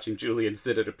watching Julian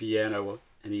sit at a piano,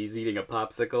 and he's eating a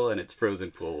popsicle, and it's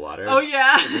frozen pool water. Oh,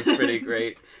 yeah. It's pretty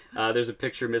great. There's a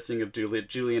picture missing of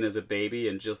Julian as a baby,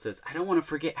 and Jill says, I don't want to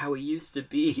forget how he used to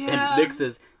be. Yeah. And Nick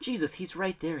says, Jesus, he's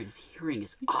right there, and his hearing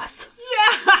is awesome.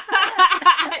 Yeah.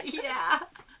 Yeah.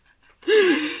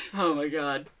 Oh, my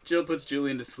God. Jill puts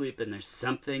Julian to sleep, and there's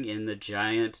something in the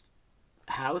giant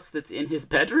house that's in his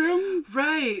bedroom.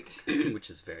 Right.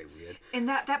 Which is very weird. And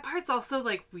that part's also,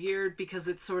 like, weird because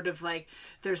it's sort of like,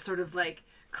 there's sort of, like,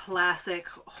 classic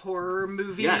horror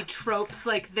movie tropes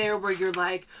like there where you're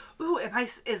like, ooh,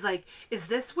 is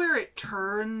this where it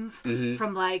turns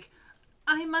from like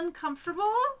I'm uncomfortable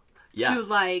to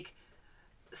like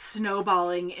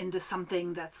snowballing into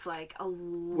something that's like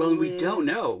well, we don't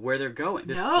know where they're going.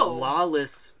 This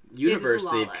lawless universe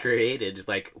they've created,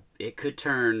 like it could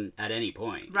turn at any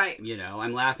point, right?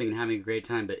 I'm laughing and having a great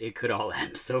time, but it could all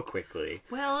end so quickly.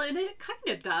 Well, and it kind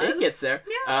of does. It gets there.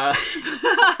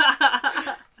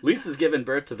 Lisa's given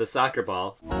birth to the soccer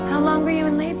ball. How long were you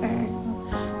in labor?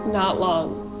 Not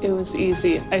long. It was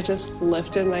easy. I just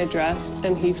lifted my dress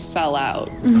and he fell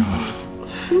out.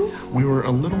 We were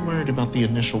a little worried about the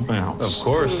initial bounce. Of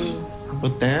course.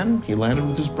 But then he landed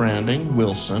with his branding,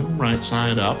 Wilson, right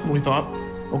side up, and we thought,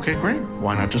 okay, great.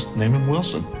 Why not just name him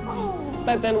Wilson?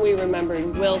 But then we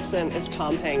remembered Wilson is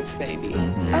Tom Hanks' baby.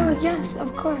 Mm-hmm. Oh, yes,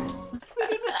 of course.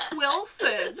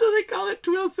 Wilson. So they call it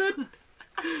Twilson.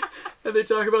 And they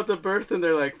talk about the birth, and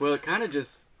they're like, well, it kind of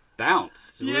just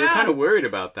bounced. We were kind of worried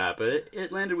about that, but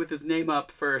it landed with his name up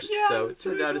first, so it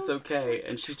turned out it's okay.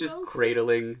 And she's just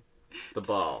cradling the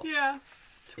ball. Yeah.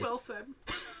 Twilson.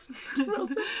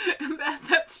 And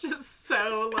that's just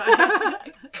so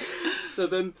like... So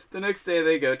then the next day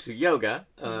they go to yoga,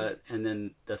 and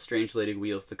then the strange lady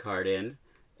wheels the cart in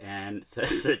and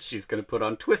says that she's going to put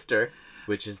on Twister,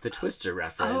 which is the Twister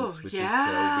reference, which is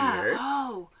so weird.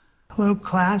 Oh. Hello,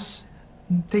 class.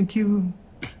 Thank you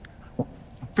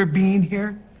for being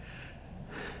here.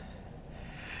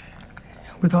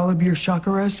 With all of your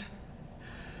chakras.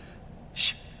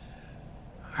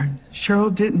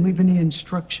 Cheryl didn't leave any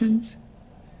instructions.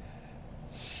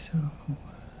 So...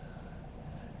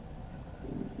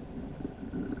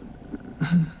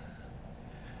 I'm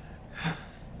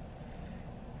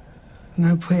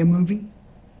gonna play a movie.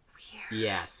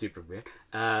 Yeah, super weird.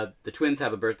 The twins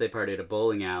have a birthday party at a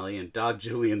bowling alley, and dog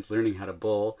Julian's learning how to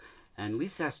bowl. And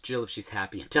Lisa asks Jill if she's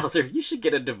happy and tells her, you should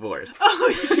get a divorce.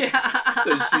 Oh, yeah.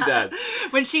 So she does.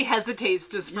 When she hesitates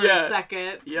just for a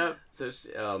second. Yep. So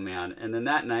oh, man. And then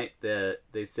that night,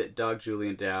 they sit dog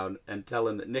Julian down and tell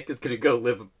him that Nick is going to go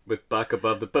live with Buck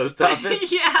above the post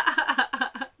office. Yeah.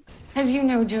 As you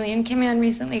know, Julian, Kim Ann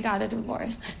recently got a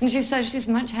divorce. And she says she's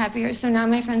much happier, so now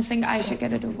my friends think I should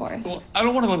get a divorce. Well, I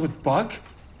don't want to live with Buck.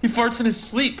 He farts in his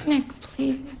sleep. Nick,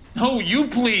 please. No, you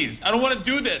please. I don't want to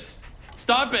do this.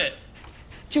 Stop it.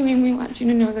 Julian, we want you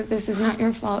to know that this is not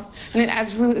your fault. And it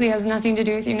absolutely has nothing to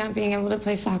do with you not being able to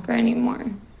play soccer anymore.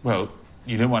 Well,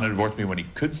 you didn't want to divorce me when he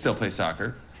could still play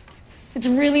soccer. It's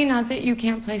really not that you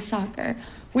can't play soccer.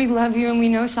 We love you and we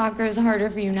know soccer is harder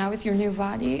for you now with your new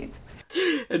body.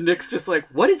 And Nick's just like,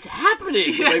 what is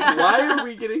happening? Yeah. Like, why are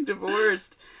we getting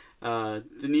divorced?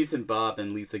 Denise and Bob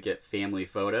and Lisa get family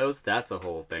photos. That's a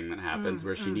whole thing that happens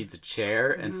where she needs a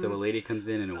chair, and so a lady comes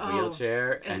in a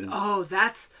wheelchair. And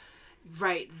that's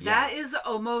right. That is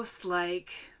almost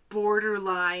like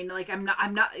borderline, like I'm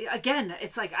not again,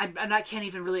 it's like I can't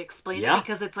even really explain it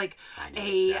because it's like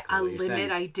a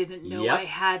limit I didn't know I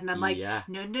had, and I'm like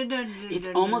no, it's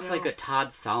almost like a Todd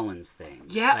Solondz thing,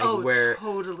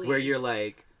 totally, where you're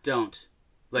like don't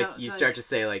you start to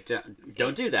say like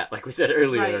don't do that, like we said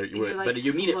earlier, right. But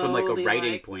you mean it from like a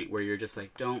writing point where you're just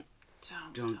like don't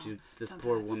do this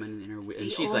poor woman in her wheel.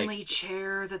 And she's like, the only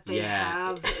chair that they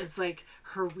have is like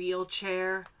her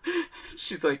wheelchair.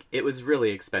 She's like, it was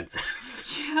really expensive.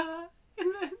 Yeah.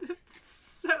 And then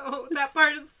that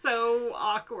part is so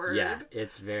awkward. Yeah,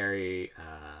 it's very,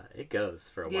 it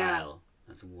goes for a while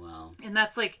as well. And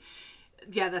that's like,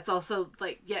 that's also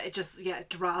like, it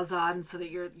draws on so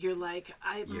that you're like,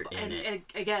 you're in it.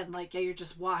 Again, like, you're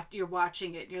just you're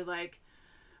watching it and you're like,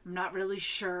 I'm not really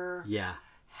sure. Yeah.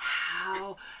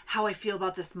 How I feel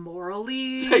about this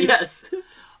morally. Yes.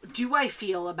 Do I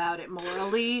feel about it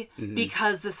morally? Mm-hmm.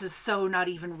 Because this is so not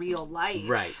even real life.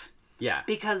 Right. Yeah.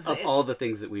 Because of all the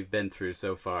things that we've been through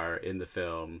so far in the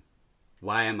film,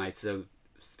 why am I so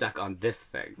stuck on this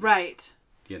thing? Right.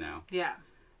 You know? Yeah.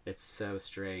 It's so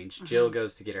strange. Mm-hmm. Jill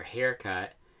goes to get her hair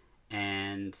cut,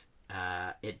 and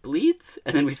it bleeds,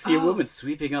 and then we see a woman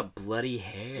sweeping up bloody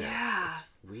hair. Yeah.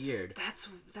 It's weird.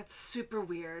 That's super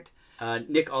weird.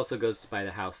 Nick also goes to buy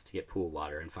the house to get pool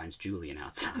water and finds Julian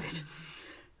outside.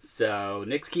 So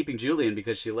Nick's keeping Julian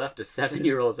because she left a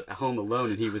 7-year-old at home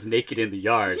alone and he was naked in the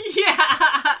yard. Yeah.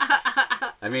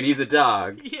 I mean, he's a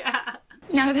dog. Yeah.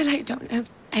 Now that I don't have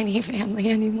any family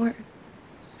anymore,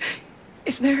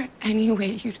 is there any way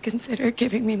you'd consider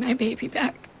giving me my baby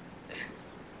back?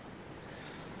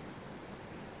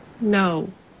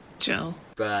 No, Jill.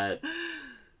 But...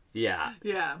 yeah.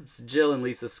 So Jill and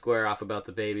Lisa square off about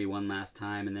the baby one last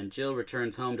time, and then Jill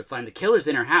returns home to find the killer's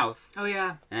in her house. Oh,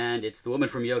 yeah. And it's the woman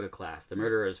from yoga class. The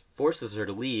murderer forces her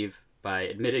to leave by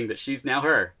admitting that she's now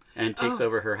her and takes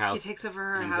over her house. He takes over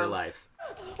her and house. her life.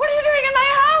 What are you doing in my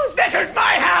house? This is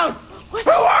my house! What?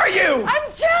 Who are you? I'm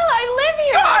Jill. I live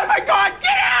here. Oh, my God!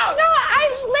 Get out! No, I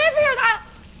live here.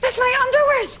 That's my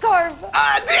underwear scarf.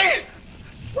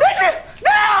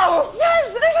 No!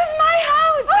 Yes, this is my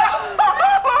house!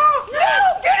 No!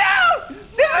 Get out!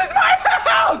 This is my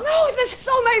house! No, this is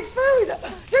all my food!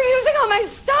 You're using all my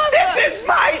stuff! This is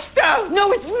my stuff!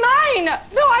 No, it's mine!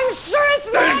 No, I'm sure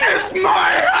it's mine! This is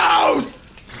my house!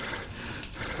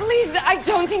 Please, I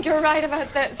don't think you're right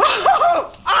about this.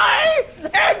 I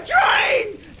am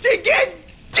trying to get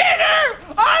dinner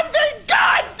on the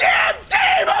goddamn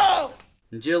table!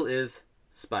 Jill is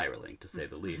spiraling, to say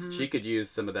the least. Mm-hmm. She could use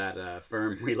some of that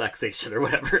firm relaxation or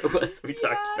whatever it was we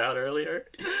talked about earlier.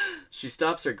 She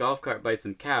stops her golf cart by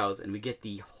some cows, and we get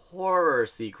the horror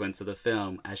sequence of the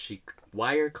film as she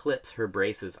wire clips her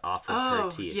braces off of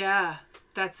her teeth. Yeah.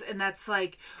 That's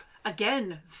like,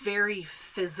 again, very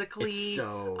physically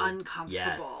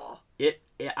uncomfortable. Yes.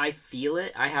 I feel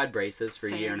it. I had braces for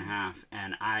a year and a half,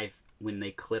 and when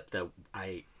they clip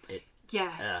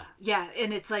yeah,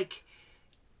 and it's like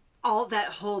all that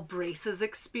whole braces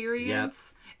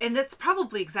experience. Yep. And that's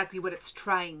probably exactly what it's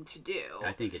trying to do.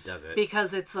 I think it does it.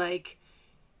 Because it's like,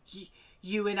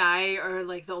 you and I are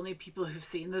like the only people who've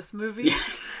seen this movie. Yeah.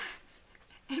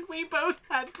 And we both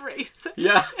had braces.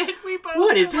 Yeah. And we both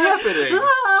what is happening?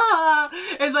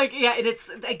 And like, and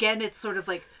it's sort of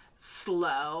like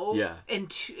slow. Yeah.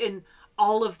 And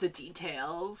all of the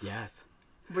details. Yes.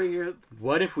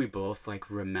 What if we both like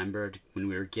remembered when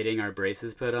we were getting our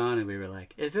braces put on and we were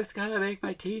like, is this gonna make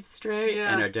my teeth straight?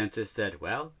 Yeah. And our dentist said,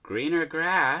 well, greener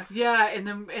grass. Yeah, and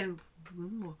then and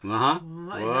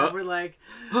we're like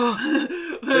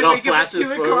it all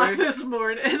flashes at 2 o'clock in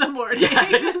the morning. Yeah.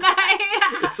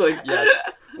 It's like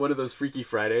one of those Freaky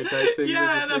Friday type things.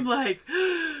 Yeah, and I'm like,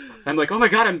 oh my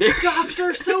God, I'm there.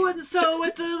 Dr. So-and-so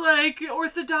with the like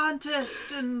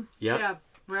orthodontist and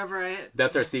wherever I...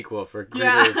 That's our sequel for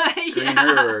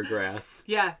greener grass.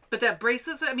 Yeah, but that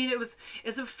braces, I mean,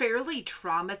 it's a fairly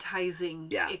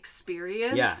traumatizing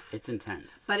experience. Yeah, it's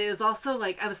intense. But it was also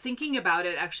like, I was thinking about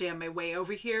it actually on my way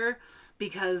over here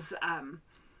because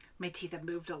my teeth have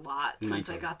moved a lot since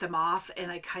I got them off, and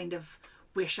I kind of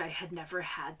wish I had never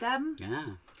had them. Yeah.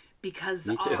 Because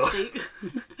me too.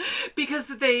 because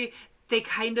they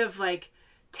kind of like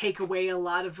take away a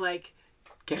lot of like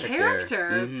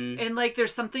character. Mm-hmm. And like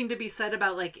there's something to be said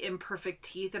about like imperfect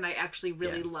teeth, and I actually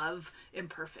really love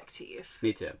imperfect teeth.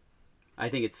 Me too. I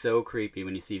think it's so creepy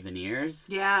when you see veneers.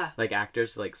 Yeah. Like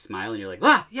actors like smile and you're like,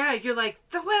 ah! Yeah, you're like,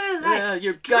 what is that?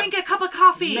 You're drink a cup of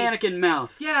coffee. Mannequin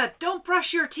mouth. Yeah, don't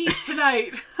brush your teeth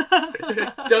tonight.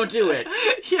 Don't do it.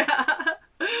 Yeah.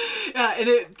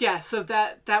 So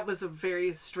that was a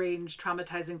very strange,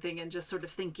 traumatizing thing, and just sort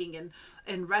of thinking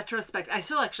in retrospect, I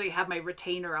still actually have my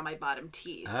retainer on my bottom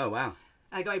teeth. Oh, wow.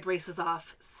 I got my braces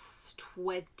off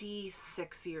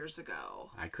 26 years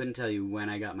ago. I couldn't tell you when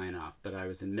I got mine off, but I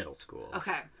was in middle school.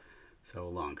 Okay. So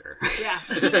longer.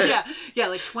 Yeah,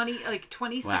 like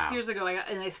 26 wow. years ago,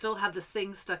 and I still have this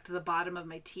thing stuck to the bottom of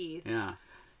my teeth. Yeah.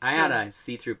 I had a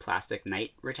see-through plastic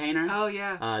night retainer. Oh,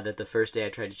 yeah. That the first day I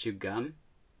tried to chew gum,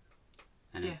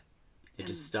 and it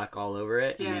just stuck all over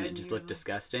it, and then it just looked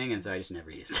disgusting, and so I just never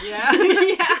used it. Yeah.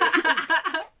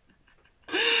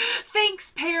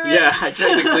 Thanks, parents. Yeah, I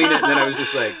tried to clean it, and then I was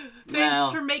just like,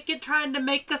 thanks for trying to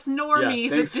make us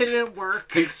normies. It didn't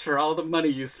work. Thanks for all the money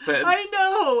you spent. I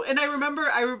know. And I remember,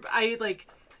 I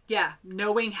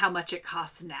knowing how much it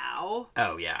costs now.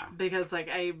 Oh, yeah. Because, like,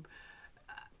 I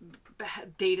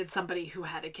dated somebody who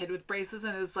had a kid with braces,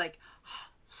 and it was, like,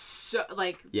 so,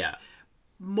 like... Yeah.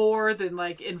 More than,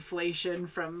 like, inflation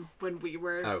from when we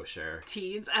were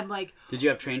teens. I'm like... Did you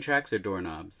have train tracks or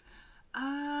doorknobs?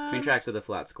 Train tracks are the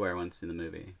flat square ones in the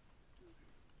movie.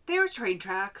 They were train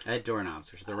tracks. I had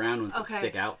doorknobs, which are the round ones that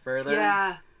stick out further.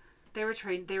 Yeah. They were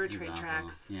train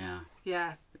tracks. Yeah.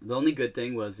 Yeah. The only good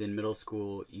thing was in middle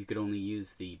school, you could only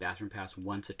use the bathroom pass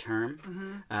once a term.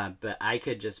 Mm-hmm. But I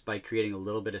could just, by creating a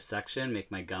little bit of suction, make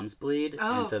my gums bleed.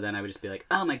 Oh. And so then I would just be like,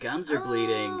 oh, my gums are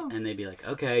bleeding. And they'd be like,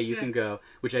 okay, you can go.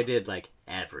 Which I did, like,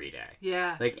 every day.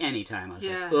 Yeah. Like, anytime. I was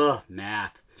like, ugh,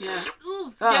 math. Yeah.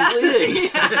 Oh, I'm bleeding.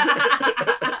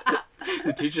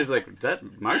 The teacher's like, that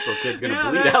Marshall kid's going to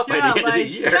bleed out by the end of the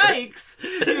year. Yikes.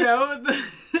 You know?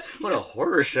 What a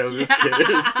horror show this kid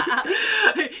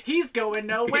is. He's going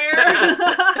nowhere.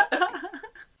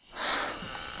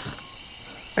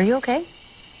 Are you okay?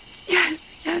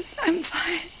 Yes, I'm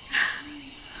fine.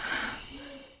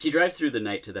 She drives through the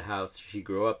night to the house she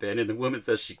grew up in, and the woman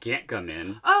says she can't come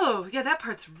in. Oh, yeah, that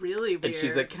part's really weird. And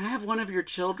she's like, can I have one of your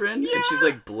children? Yeah. And she's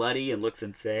like bloody and looks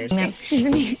insane. Excuse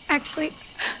me, actually,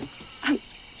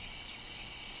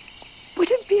 would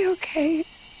it be okay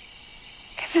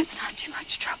if it's not too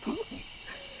much trouble?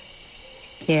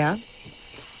 Yeah?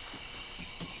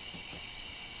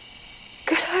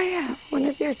 Could I have one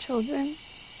of your children?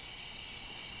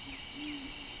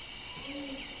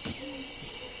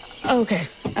 Okay.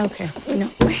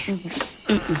 No.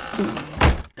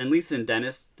 And Lisa and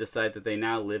Dennis decide that they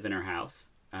now live in her house.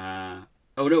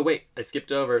 Oh, no, wait. I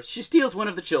skipped over. She steals one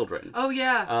of the children. Oh,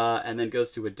 yeah. And then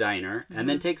goes to a diner. Mm-hmm. And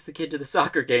then takes the kid to the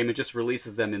soccer game and just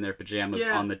releases them in their pajamas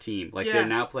on the team. Like, they're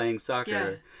now playing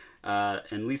soccer. Yeah.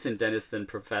 And Lisa and Dennis then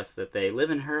profess that they live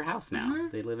in her house now. Mm-hmm.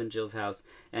 They live in Jill's house.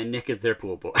 And Nick is their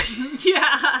pool boy.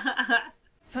 Yeah.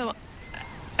 So,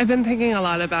 I've been thinking a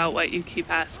lot about what you keep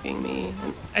asking me.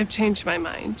 And I've changed my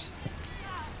mind.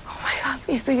 Oh, my God,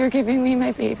 Lisa, you're giving me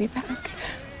my baby back.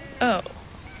 Oh,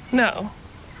 no.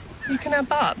 You can have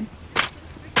Bob. You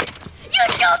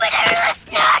stupid hairless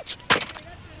snatch!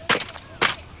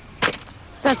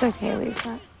 That's okay,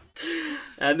 Lisa.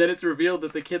 And then it's revealed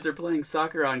that the kids are playing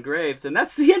soccer on graves, and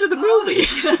that's the end of the movie.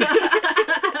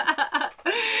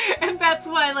 And that's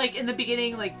why, like, in the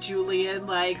beginning, like, Julian,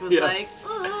 like, was like,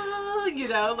 oh, you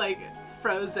know, like,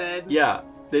 frozen. Yeah.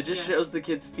 It just shows the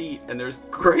kids' feet, and there's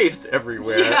graves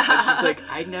everywhere. Yeah. And she's like,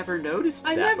 I never noticed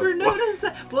that before. Noticed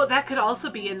that. Well, that could also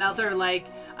be another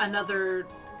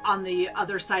on the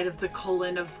other side of the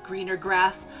colon of greener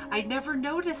grass. I never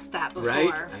noticed that before.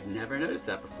 Right? I've never noticed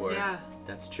that before. Yeah.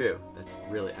 That's true. That's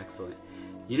really excellent.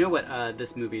 You know what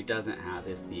this movie doesn't have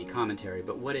is the commentary,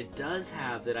 but what it does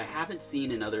have that I haven't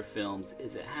seen in other films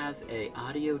is it has a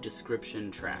audio description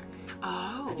track.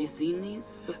 Oh. Have you seen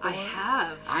these before? I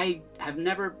have. I have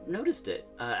never noticed it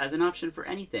as an option for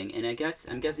anything, and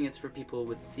I'm guessing it's for people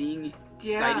with seeing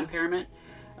sight impairment.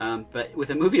 But with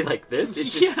a movie like this, it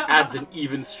just adds an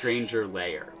even stranger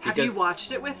layer. Have you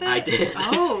watched it with it? I did.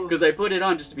 Oh. Because I put it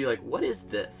on just to be like, what is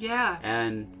this? Yeah.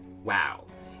 And wow.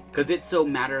 Because it's so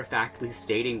matter-of-factly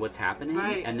stating what's happening,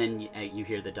 right. And then you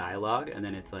hear the dialogue, and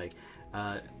then it's like,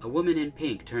 a woman in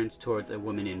pink turns towards a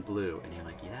woman in blue, and you're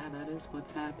like, yeah, that is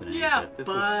what's happening. Yeah, but this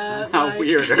is somehow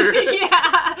weirder.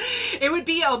 Yeah,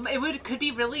 could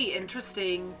be really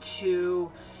interesting to,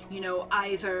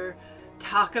 either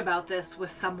talk about this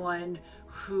with someone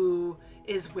who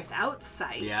is without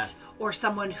sight, or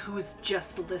someone who's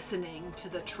just listening to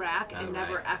the track and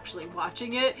never actually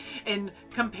watching it, and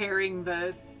comparing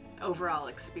the overall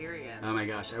experience. Oh my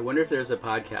gosh, I wonder if there's a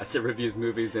podcast that reviews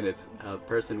movies and it's a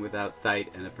person without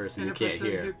sight and a person who can't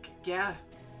hear.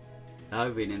 That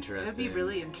would be interesting. That'd be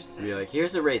really interesting. Be like,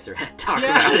 here's Eraserhead, talk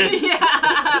about it.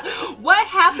 Yeah. What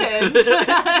happened?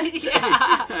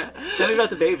 Tell me about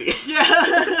the baby.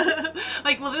 Yeah.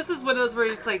 Like, well, this is one of those where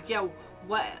it's like, yeah,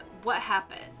 what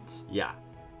happened? Yeah.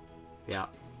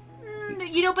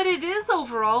 But it is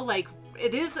overall, like,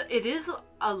 it is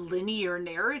a linear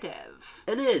narrative.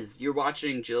 It is. You're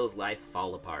watching Jill's life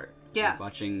fall apart. Yeah. You're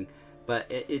watching, but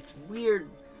it's weird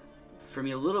for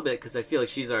me a little bit because I feel like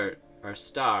she's our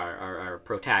star, our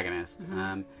protagonist.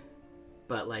 Mm-hmm.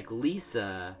 But like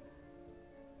Lisa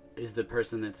is the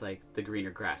person that's like the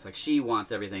greener grass. Like she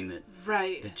wants everything that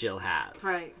Jill has.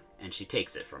 Right. And she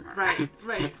takes it from her.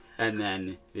 Right. And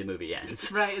then the movie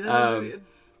ends. Right. And then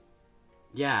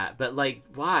yeah, but like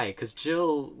why? Because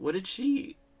Jill, did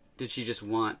she just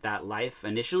want that life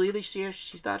initially that she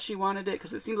thought she wanted it?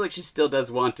 Because it seems like she still does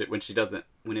want it when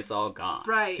it's all gone.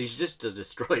 Right. She's just a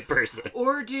destroyed person.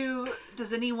 Or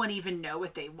does anyone even know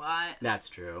what they want? That's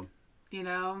true. You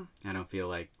know? I don't feel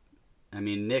like... I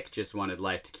mean, Nick just wanted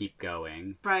life to keep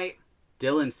going. Right.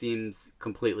 Dylan seems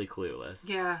completely clueless.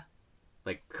 Yeah.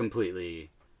 Like, completely...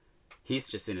 He's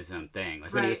just in his own thing.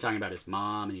 Like, when he was talking about his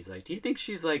mom, and he's like, do you think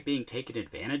she's, like, being taken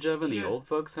advantage of in the old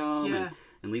folks' home? Yeah.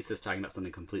 And Lisa's talking about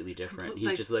something completely different.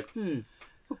 He's just like,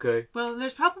 okay. Well,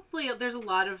 there's a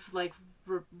lot of, like,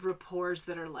 rapports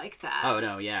that are like that. Oh,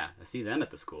 no, yeah. I see them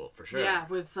at the school, for sure. Yeah,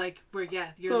 with, like,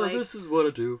 you're like... this is what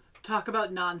I do. Talk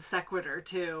about non sequitur,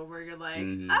 too, where you're like,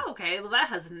 oh, okay, well, that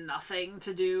has nothing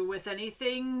to do with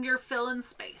anything. You're filling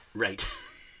space. Right.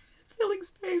 Filling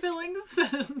space.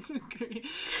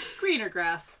 Greener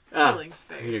grass. Filling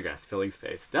space. Greener grass. Filling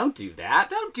space. Don't do that.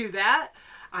 Don't do that.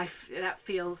 That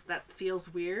feels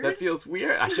weird. That feels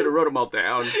weird. I should have wrote them all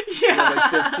down. Yeah.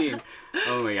 Like 15.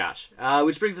 Oh my gosh.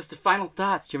 Which brings us to final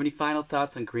thoughts. Do you have any final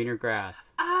thoughts on greener grass?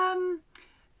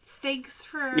 Thanks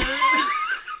for...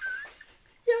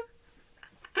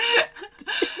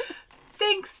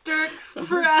 Thanks, Dirk,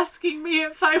 for asking me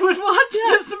if I would watch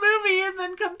this movie and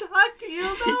then come talk to you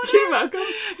about it. You're welcome.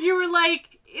 You were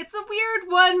like, it's a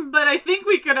weird one, but I think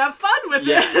we could have fun with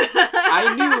it.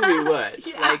 I knew we would.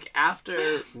 Yeah. Like,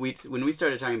 after when we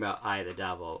started talking about I, the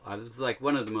Devil, it was like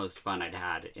one of the most fun I'd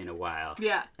had in a while.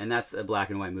 Yeah. And that's a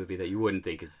black and white movie that you wouldn't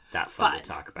think is that fun to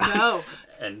talk about. No.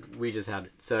 And we just had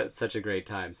such a great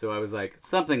time. So I was like,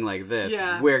 something like this,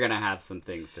 Yeah. we're going to have some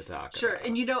things to talk about. Sure.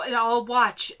 And and I'll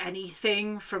watch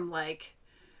anything from like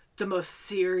the most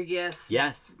serious,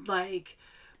 like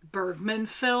Bergman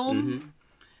film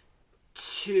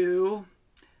to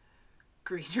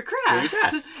greener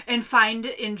grass, and find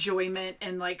enjoyment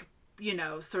and like,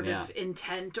 sort of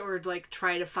intent, or like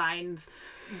try to find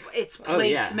its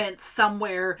placement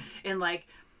somewhere in like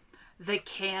the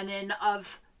canon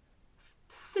of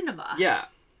cinema. Yeah.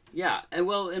 And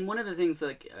one of the things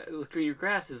like with greener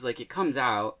grass is like it comes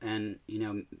out and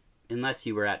unless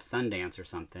you were at Sundance or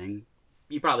something,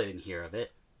 you probably didn't hear of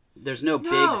it. There's no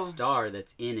big star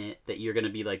that's in it that you're going to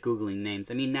be like Googling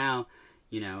names. I mean, now,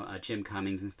 Jim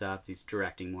Cummings and stuff, he's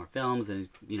directing more films and,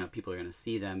 people are going to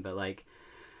see them. But like,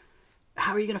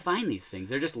 how are you going to find these things?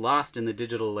 They're just lost in the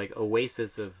digital like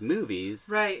oasis of movies.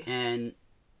 Right. And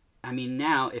I mean,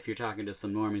 now if you're talking to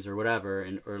some normies or whatever,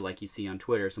 or like you see on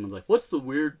Twitter, someone's like, what's the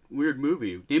weird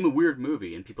movie? Name a weird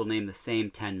movie. And people name the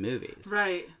same 10 movies.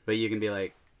 Right. But you can be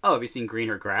like, oh, have you seen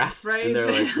Greener Grass? Right. And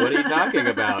they're like, what are you talking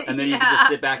about? And then you can just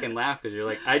sit back and laugh because you're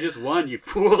like, I just won, you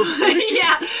fools.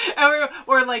 Yeah.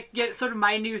 Or like, sort of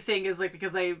my new thing is like,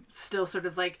 because I still sort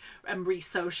of like am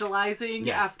re-socializing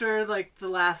after like the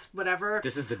last whatever.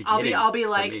 This is the beginning. I'll be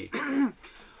like,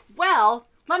 well,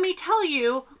 let me tell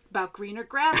you about Greener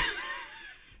Grass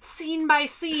scene by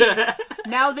scene.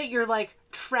 Now that you're like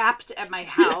trapped at my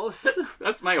house.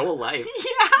 That's my whole life.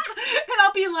 Yeah. And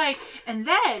I'll be like,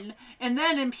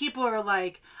 and people are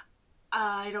like,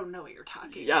 I don't know what you're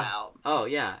talking about. Oh,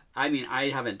 yeah. I mean, I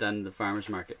haven't done the farmer's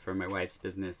market for my wife's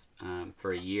business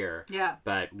for a year. Yeah.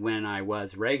 But when I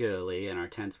was regularly and our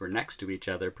tents were next to each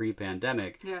other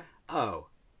pre-pandemic,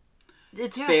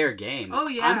 it's fair game. Oh,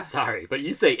 yeah. I'm sorry, but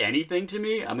you say anything to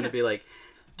me, I'm going to be like,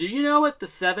 do you know what the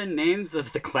 7 names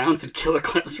of the clowns and killer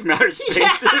clowns from outer space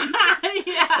is?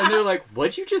 Yeah. And they're like,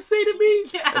 what'd you just say to me?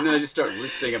 Yeah. And then I just start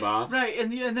listing them off. Right.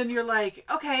 And then you're like,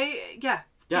 okay, yeah.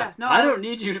 No, I don't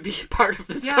need you to be a part of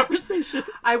this conversation.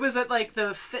 I was at like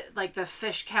the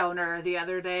fish counter the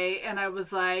other day, and I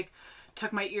was like,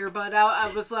 took my earbud out.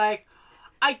 I was like,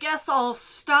 I guess I'll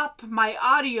stop my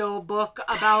audiobook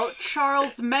about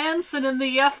Charles Manson and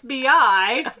the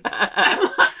FBI.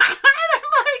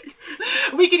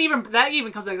 That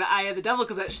even comes like the Eye of the Devil,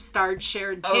 because that starred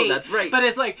Sharon Tate. Oh, that's right. But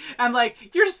it's like, I'm like,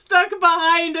 you're stuck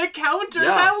behind a counter.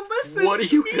 Yeah. Now listen. What are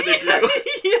you gonna do?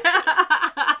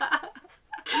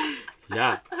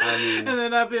 Yeah. I mean, and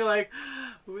then I'll be like,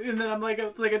 and then I'm like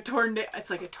a tornado. It's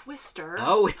like a twister.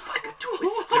 Oh, it's like a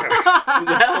twister.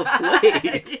 Well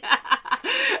played. Yeah.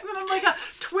 And then I'm like,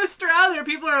 twist her out there.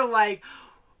 People are like,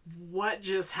 what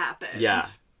just happened? Yeah.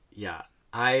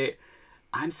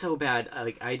 I'm so bad.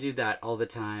 Like, I do that all the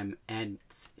time, and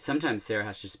sometimes Sarah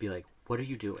has to just be like, what are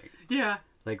you doing? Yeah.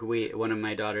 Like, one of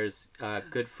my daughter's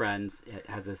good friends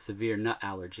has a severe nut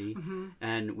allergy,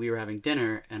 and we were having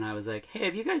dinner, and I was like, hey,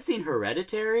 have you guys seen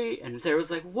Hereditary? And Sarah was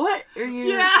like, what are you...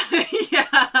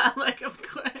 Yeah, like, of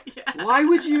course, yeah. Why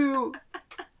would you...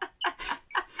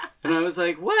 And I was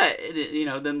like, what?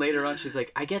 And, then later on, she's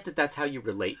like, I get that that's how you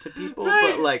relate to people,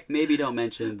 but, like, maybe don't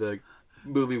mention the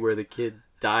movie where the kid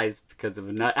dies because of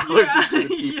a nut allergy to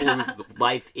the people whose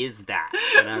life is that.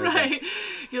 And I was like,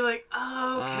 you're like,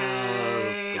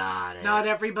 okay. Oh, got it. Not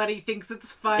everybody thinks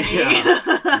it's funny. Yeah.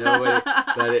 Nobody,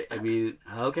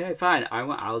 but okay, fine.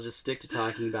 I'll just stick to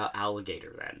talking about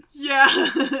alligator then. Yeah.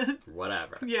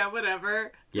 Whatever. Yeah,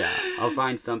 whatever. Yeah, I'll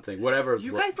find something. Whatever.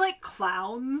 You guys like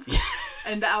clowns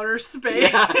and outer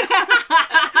space? Yeah.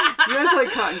 You guys like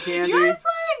cotton candy? You guys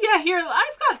like, here,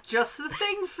 I've got just the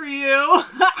thing for you.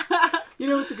 You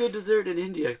know, it's a good dessert in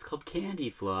India. It's called candy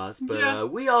floss,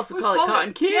 but we also call it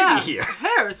cotton candy here.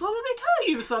 Harris, well, let me tell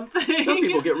you something. Some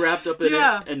people get wrapped up in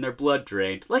it and their blood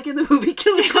drained. Like in the movie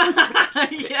Killing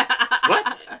Cosmos. Yeah.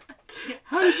 What?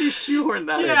 How did you shoehorn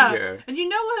that in here? And you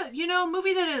know what? A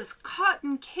movie that is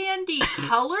cotton candy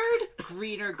colored?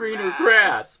 Greener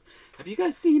grass. Have you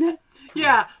guys seen it?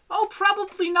 Yeah. Oh,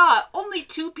 probably not. Only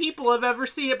 2 people have ever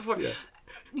seen it before. Yeah.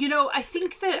 I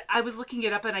think that I was looking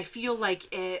it up and I feel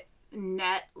like it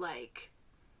net like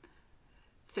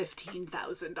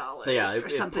 $15,000 or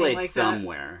something played like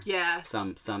somewhere. That. Yeah.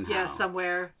 Somehow. Yeah,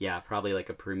 somewhere. Yeah, probably like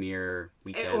a premiere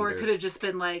weekend. Or it could have just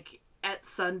been like at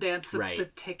Sundance, the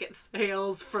ticket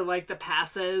sales for like the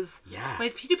passes. Yeah.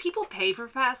 Like, do people pay for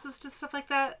passes to stuff like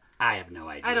that? I have no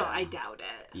idea. I doubt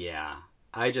it. Yeah.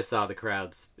 I just saw the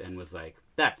crowds and was like,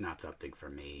 that's not something for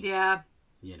me. Yeah.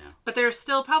 But there's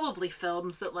still probably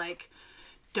films that like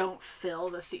don't fill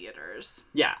the theaters.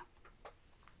 Yeah.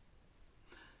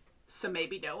 So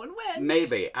maybe no one went.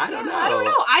 Maybe. I don't know.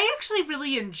 I actually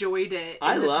really enjoyed it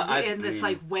in this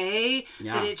way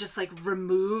that it just like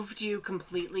removed you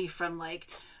completely from like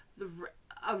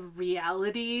a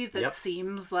reality that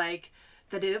seems like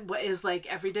that it is like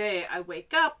every day I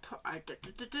wake up,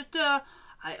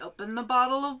 I open the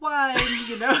bottle of wine,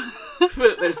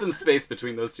 But there's some space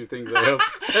between those two things, I hope.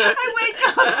 I wake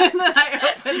up and then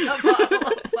I open the bottle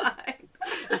of wine.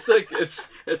 It's like,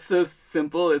 it's so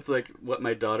simple. It's like what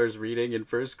my daughter's reading in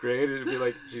first grade. It'd be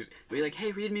like,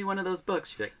 hey, read me one of those books.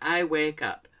 She'd be like, I wake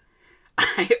up.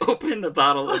 I open the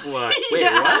bottle of wine. Wait,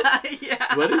 what?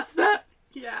 Yeah. What is that?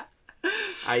 Yeah.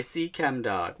 I see Chem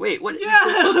Dog. Wait, what? Yeah.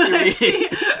 This book you're reading?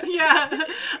 Yeah.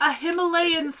 A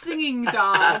Himalayan singing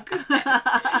dog.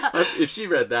 If she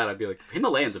read that, I'd be like,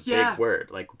 Himalayan's a big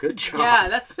word. Like, good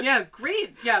job. Yeah,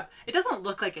 great. Yeah. It doesn't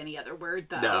look like any other word,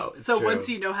 though. No, it's so true. Once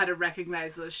you know how to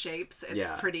recognize those shapes, it's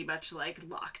pretty much, like,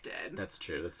 locked in. That's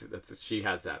true. That's she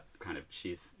has that kind of,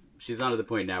 she's on to the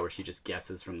point now where she just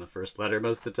guesses from the first letter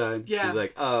most of the time. Yeah. She's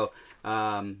like,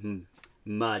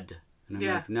 Mud. And I'm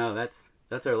like, no,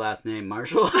 that's our last name,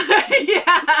 Marshall.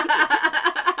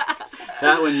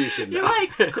 That one you should know. You're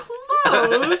like,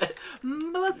 close.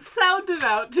 Let's sound it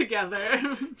out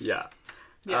together. Yeah.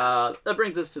 That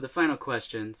brings us to the final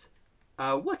questions.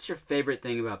 What's your favorite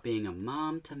thing about being a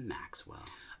mom to Maxwell?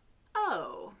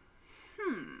 Oh.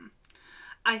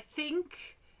 I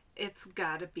think it's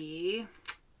gotta be...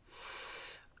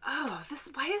 Oh,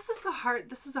 why is this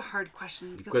a hard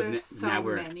question? Because there's so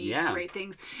many great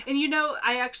things. And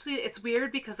it's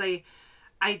weird because I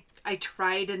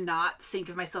try to not think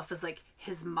of myself as like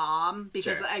his mom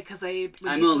because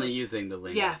I'm only using the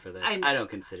lingo for this. I don't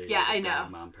consider you a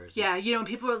dad mom person. Yeah, when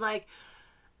people are like,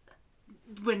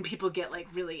 when people get like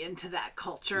really into that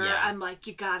culture, I'm like,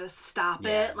 you gotta stop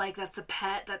it. Like, that's a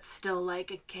pet. That's still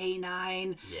like a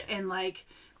canine. Yeah. And like,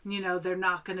 they're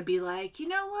not going to be like, you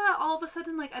know what, all of a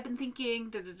sudden, like, I've been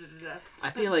thinking,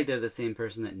 I feel like they're the same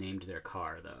person that named their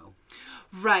car, though.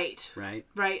 Right.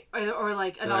 Or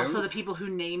like, and also the people who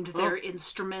named their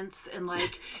instruments in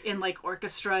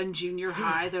orchestra and junior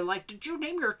high, they're like, did you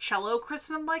name your cello,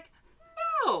 Kristen? I'm like,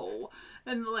 no.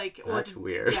 And like... That's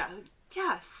weird.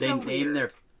 Yeah, so They name their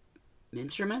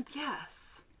instruments?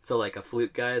 Yes. So, like, a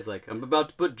flute guy is like, I'm about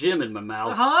to put Jim in my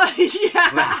mouth.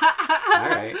 Yeah. All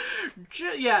right.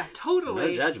 Yeah, totally.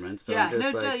 No judgments, but I'm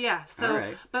just like... Yeah, so... All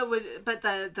right. But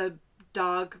the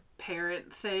dog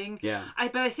parent thing... Yeah.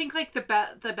 But I think, like, the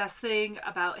best thing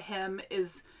about him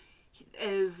is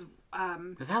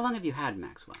Because how long have you had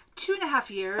Maxwell? 2.5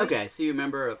 years. Okay, so you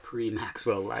remember a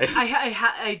pre-Maxwell life.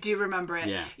 I do remember it.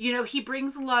 Yeah. You know, he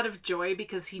brings a lot of joy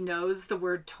because he knows the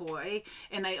word toy,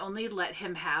 and I only let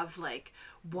him have, like,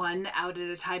 one out at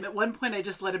a time. At one point, I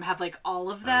just let him have, like, all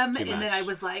of them, and then I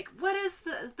was like, what is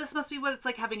this must be what it's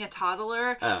like having a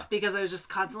toddler, because I was just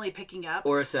constantly picking up.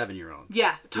 Or a 7-year-old.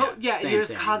 Yeah, you're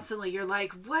just thing. constantly, you're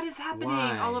like, what is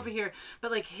happening all over here?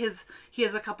 But, like, he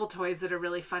has a couple toys that are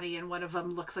really funny, and one of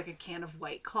them looks like a can of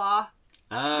White Claw.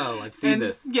 Oh, I've seen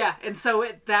this. Yeah, and so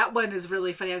that one is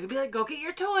really funny. I could be like, go get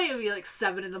your toy. It would be like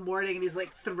 7 a.m, and he's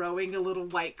like throwing a little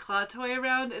White Claw toy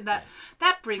around, and that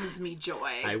brings me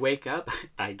joy. I wake up,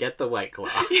 I get the White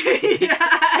Claw.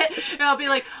 Yeah, and I'll be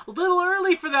like, a little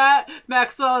early for that,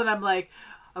 Maxwell, and I'm like,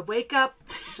 I wake up,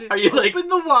 are you open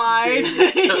the wine.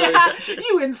 Yeah,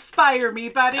 you inspire me,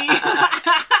 buddy.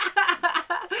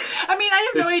 I mean,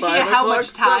 I have no idea how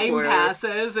much time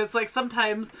passes. It's like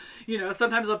sometimes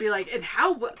I'll be like, and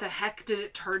what the heck did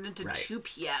it turn into 2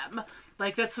 p.m.?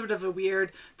 Like, that's sort of the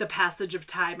passage of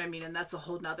time. I mean, and that's a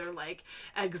whole nother, like,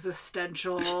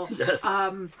 existential, yes.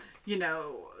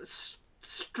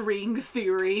 String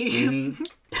theory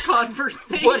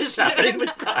conversation. What is happening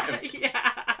with time?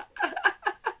 Yeah.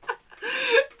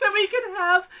 That we could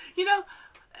have,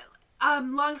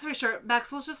 long story short,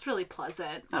 Maxwell's just really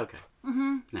pleasant. Okay.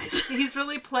 Mm-hmm. Nice. He's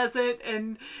really pleasant,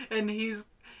 and he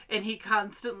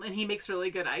makes really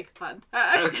good eye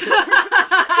contact.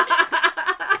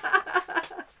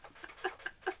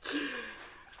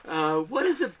 What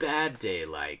is a bad day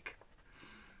like?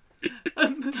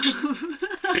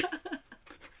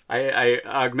 I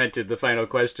augmented the final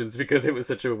questions because it was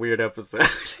such a weird episode.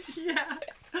 Yeah.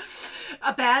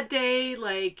 A bad day,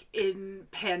 like, in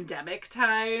pandemic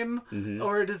time? Mm-hmm.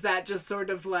 Or does that just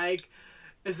sort of, like...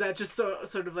 Is that just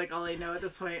sort of, like, all I know at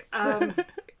this point? A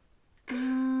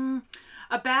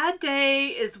bad day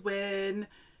is when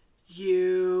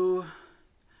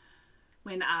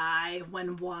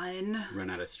one... Run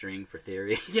out of string for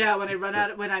theories? Yeah,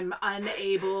 when I'm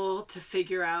unable to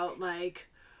figure out, like,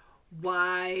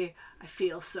 why I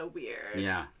feel so weird.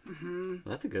 Yeah. Mm-hmm. Well,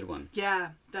 that's a good one. Yeah,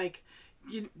 like...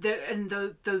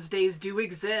 those days do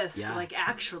exist, yeah. like,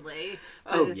 actually.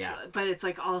 But But it's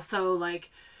like also like,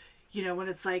 when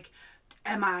it's like,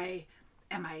 am I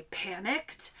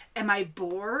panicked? Am I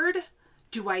bored?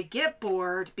 Do I get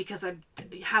bored because I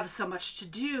have so much to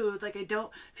do? Like, I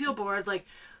don't feel bored. Like,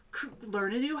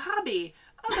 learn a new hobby.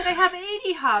 Oh, but I have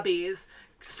 80 hobbies.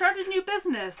 Start a new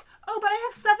business. Oh, but I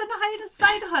have 7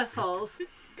 side hustles.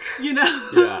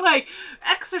 Yeah. Like,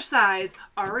 exercise,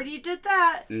 already did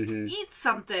that. Mm-hmm. Eat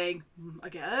something,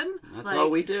 again. That's all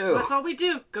we do. That's all we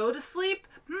do. Go to sleep,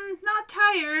 not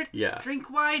tired. Yeah. Drink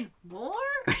wine, more?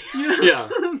 Yeah.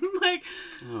 Like,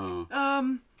 oh.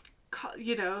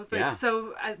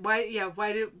 So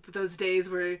why do those days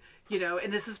where,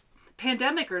 and this is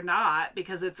pandemic or not,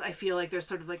 because I feel like there's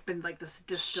sort of like been like this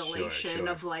distillation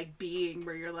of like being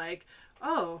where you're like,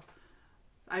 oh,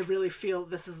 I really feel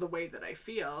this is the way that I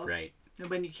feel. Right. And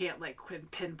when you can't like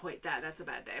pinpoint that's a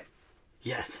bad day.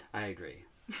 Yes, I agree.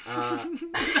 On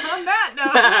that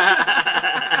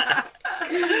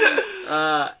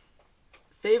note.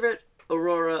 Favorite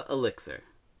Aurora elixir?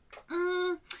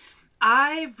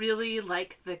 I really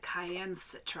like the cayenne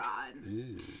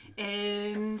citron.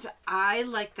 And I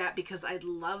like that because I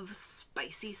love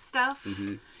spicy stuff.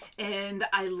 Mm-hmm. And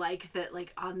I like that,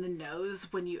 like, on the nose,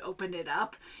 when you open it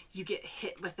up, you get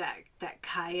hit with that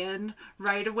cayenne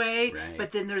right away. Right.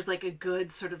 But then there's, like, a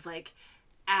good sort of, like,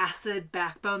 acid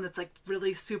backbone that's, like,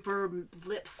 really super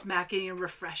lip-smacking and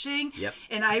refreshing. Yep.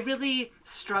 And I really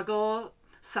struggle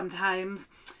sometimes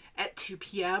at 2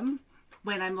 p.m.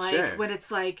 when I'm, like, when it's,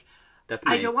 like...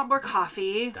 I don't want more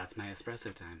coffee. That's my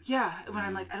espresso time. Yeah, when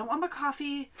I'm like, I don't want more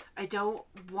coffee. I don't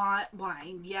want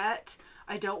wine yet.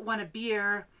 I don't want a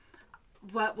beer.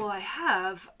 What will I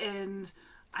have? And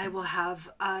I will have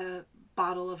a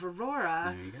bottle of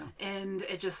Aurora. There you go. And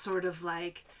it just sort of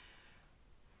like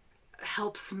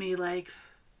helps me like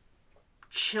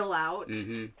chill out,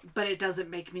 but it doesn't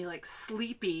make me like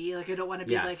sleepy. Like I don't want to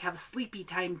be like have sleepy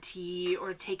time tea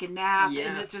or take a nap,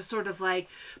 and it just sort of like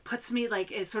puts me like,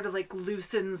 it sort of like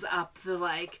loosens up the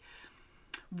like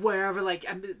wherever like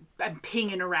I'm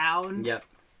pinging around. Yep.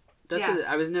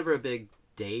 I was never a big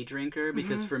day drinker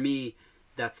because for me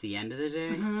that's the end of the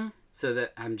day. So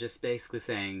that I'm just basically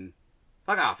saying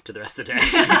fuck off to the rest of the day.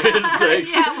 It's like,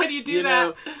 yeah, when you do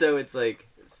that. So it's like,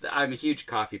 I'm a huge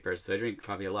coffee person, so I drink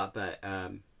coffee a lot, but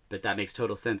that makes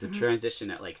total sense. A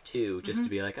transition at like 2, just to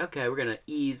be like, okay, we're gonna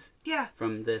ease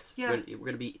from this. Yeah. We're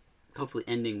gonna be hopefully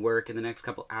ending work in the next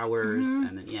couple hours,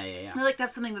 and then I like to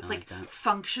have something that's like that.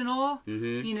 Functional,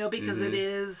 because it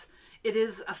is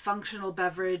a functional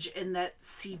beverage in that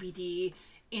CBD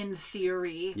in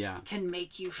theory can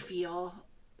make you feel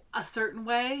a certain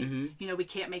way. We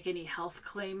can't make any health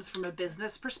claims from a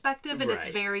business perspective, and it's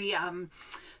very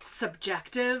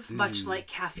subjective, much like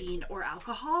caffeine or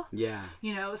alcohol.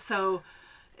 So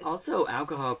also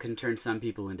alcohol can turn some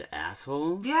people into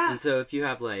assholes. And so if you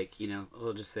have like,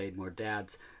 we'll just say more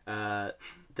dads that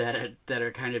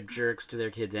are kind of jerks to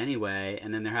their kids anyway,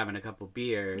 and then they're having a couple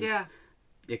beers,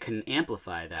 it can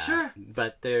amplify that. Sure.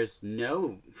 But there's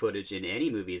no footage in any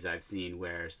movies I've seen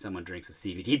where someone drinks a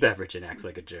CBD beverage and acts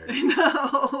like a jerk.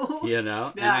 No.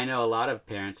 And I know a lot of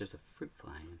parents, there's a fruit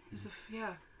fly in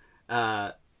here.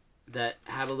 That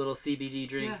have a little CBD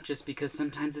drink just because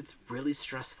sometimes it's really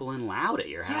stressful and loud at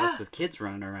your house with kids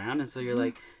running around, and so you're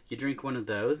like, you drink one of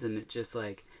those and it just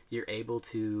like you're able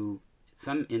to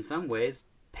in some ways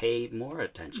pay more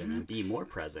attention and be more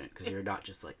present because you're not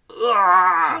just like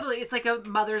totally. It's like a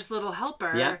mother's little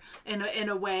helper in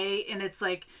a way, and it's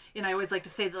like, and I always like to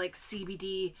say that like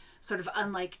CBD, sort of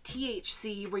unlike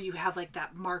THC where you have like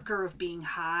that marker of being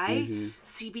high,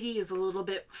 CBD is a little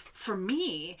bit, for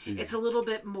me, it's a little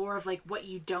bit more of like what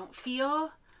you don't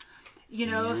feel,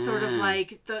 sort of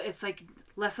like it's like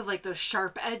less of like those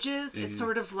sharp edges. It's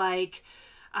sort of like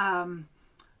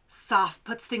soft,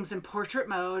 puts things in portrait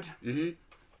mode.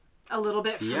 A little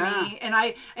bit for me, and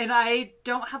I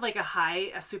don't have like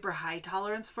a super high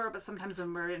tolerance for it, but sometimes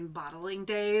when we're in bottling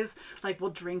days, like we'll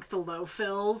drink the low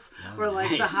fills or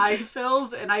like the high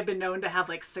fills, and I've been known to have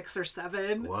like 6 or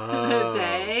 7 a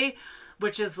day,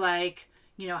 which is like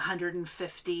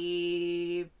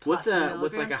 150 plus milligrams.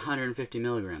 What's like 150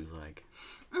 milligrams like?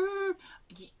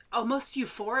 Almost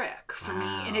euphoric for me,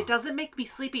 and it doesn't make me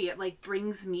sleepy. It like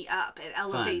brings me up. It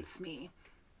elevates me.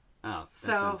 Oh, that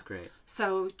sounds great.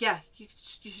 So, yeah, you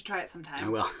should try it sometime. I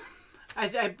will.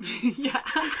 Yeah.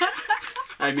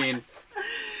 I mean,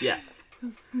 yes.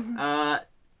 Do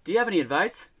you have any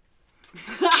advice?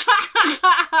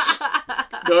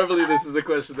 Normally this is a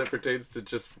question that pertains to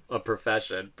just a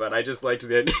profession, but I just liked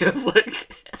the idea of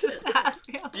like... Just ask.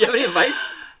 Do you have any advice?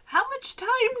 How much time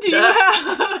do you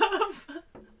have?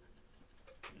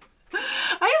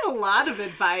 I have a lot of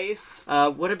advice.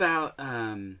 What about...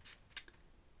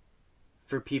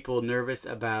 for people nervous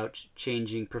about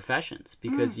changing professions,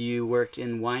 because you worked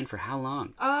in wine for how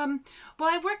long? Well,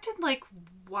 I worked in like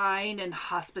wine and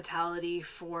hospitality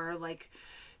for like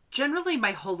generally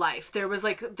my whole life. There was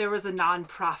a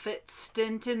nonprofit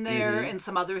stint in there and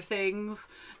some other things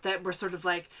that were sort of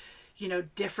like,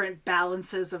 different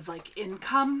balances of like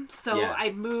income. So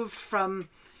I moved from,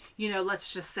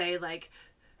 let's just say like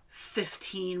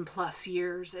 15 plus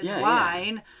years in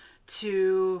wine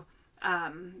to,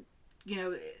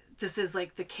 this is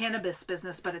like the cannabis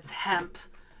business, but it's hemp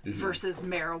versus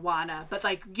marijuana. But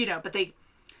like, but they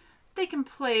can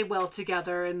play well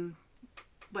together and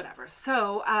whatever.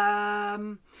 So,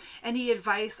 any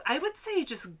advice? I would say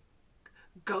just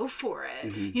go for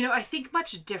it. I think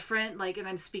much different, like, and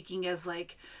I'm speaking as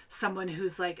like someone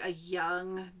who's like a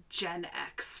young Gen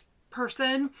X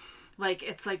person. Like,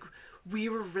 it's like we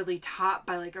were really taught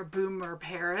by like our boomer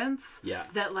parents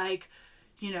that like,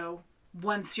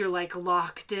 once you're like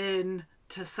locked in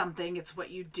to something, it's what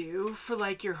you do for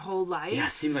like your whole life. Yeah,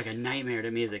 it seemed like a nightmare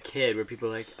to me as a kid where people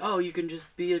are like, oh, you can just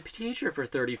be a teacher for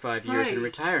 35 years and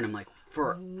retire. And I'm like,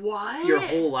 for what? Your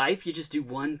whole life you just do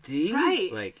one thing?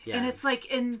 Right. Like, yeah. And it's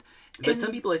like But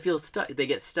some people I feel stuck, they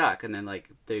get stuck and then like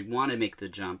they want to make the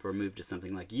jump or move to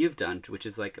something like you've done, which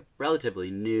is like a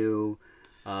relatively new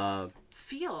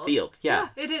field. Yeah.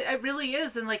 It really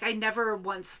is. And like I never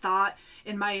once thought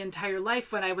in my entire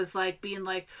life when I was like being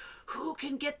like, who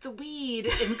can get the weed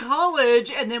in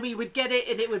college? And then we would get it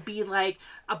and it would be like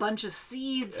a bunch of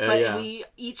seeds, but we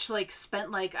each like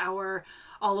spent like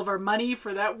all of our money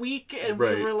for that week, and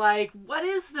we were like, what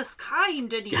is this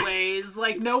kind anyways?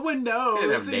 Like no one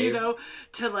knows,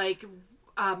 to like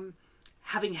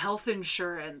having health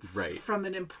insurance from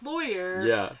an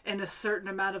employer and a certain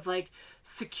amount of like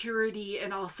security,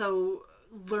 and also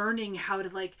learning how to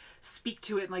like speak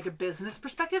to it in like a business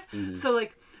perspective. So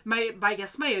like I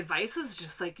guess my advice is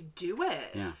just like do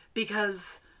it.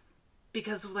 Because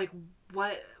like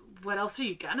what else are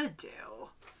you gonna do?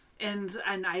 And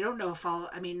I don't know if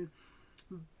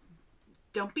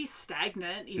don't be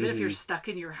stagnant, even if you're stuck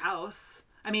in your house.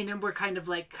 I mean, and we're kind of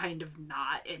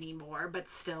not anymore, but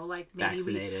still like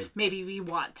maybe we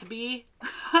want to be.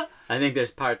 I think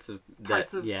there's parts of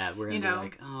that. We're gonna be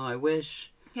like, oh, I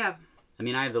wish. Yeah. I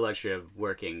mean, I have the luxury of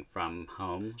working from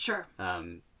home. Sure.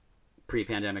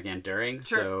 pre-pandemic and during,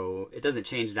 so it doesn't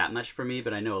change that much for me,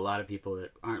 but I know a lot of people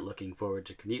that aren't looking forward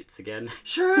to commutes again.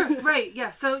 Sure, right,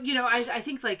 yeah. So, you know, I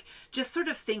think, like, just sort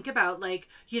of think about, like,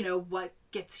 you know, what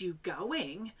gets you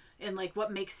going and, like,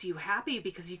 what makes you happy,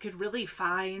 because you could really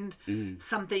find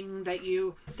something that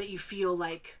you feel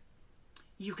like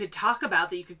you could talk about,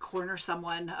 that you could corner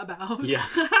someone about.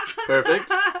 Yes,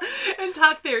 perfect. And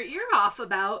talk their ear off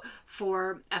about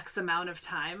for X amount of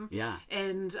time. Yeah.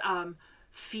 And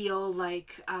feel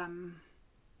like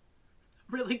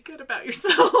really good about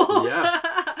yourself. Yeah.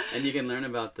 And you can learn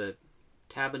about the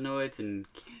tabanoids and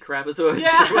crabazoids.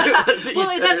 Yeah. Well,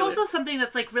 and that's also something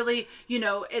that's, like, really, you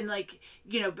know, and, like,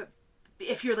 you know, but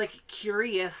if you're, like,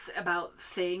 curious about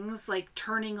things, like,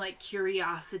 turning, like,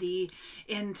 curiosity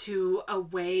into a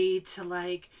way to,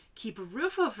 like, keep a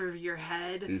roof over your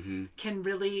head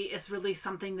is really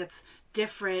something that's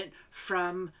different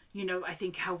from, you know, I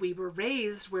think how we were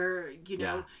raised, where, you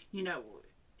know,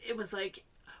 it was like,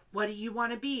 what do you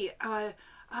want to be? A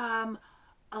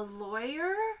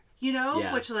lawyer, you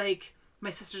know, which, like, my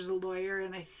sister's a lawyer,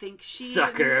 and I think she...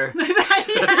 Sucker! And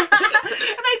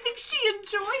I think she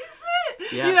enjoys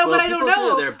it. Yeah, you know, well, but I don't know.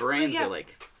 people do. Their brains are,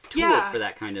 like, tooled for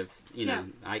that kind of, you know,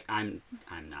 I'm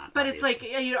not. But obviously. it's like,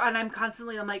 you know, and I'm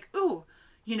like, ooh,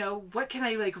 you know, what can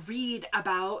I, like, read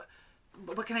about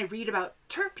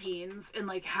terpenes, and,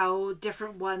 like, how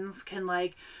different ones can,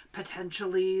 like,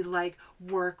 potentially, like,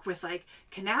 work with, like,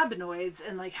 cannabinoids,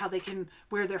 and, like, how they can,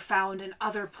 where they're found in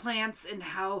other plants, and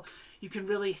how you can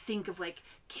really think of, like,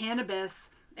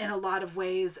 cannabis in a lot of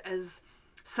ways as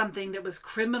something that was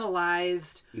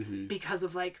criminalized because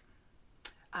of, like,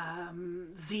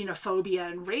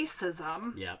 xenophobia and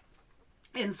racism. Yeah.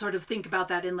 And sort of think about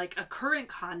that in, like, a current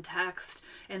context,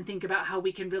 and think about how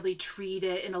we can really treat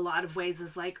it in a lot of ways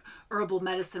as, like, herbal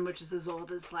medicine, which is as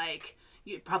old as, like,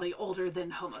 probably older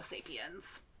than Homo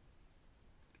sapiens.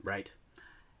 Right.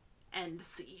 End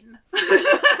scene.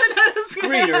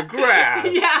 Greener grass.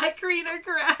 Yeah, greener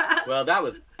grass. Well, that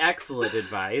was excellent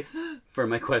advice for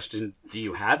my question, do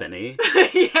you have any?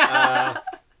 Yeah.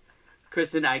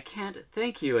 Kristen, I can't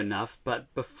thank you enough,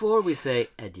 but before we say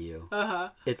adieu,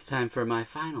 it's time for my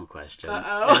final question.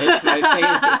 And it's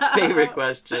my favorite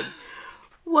question.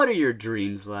 What are your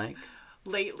dreams like?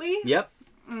 Lately? Yep.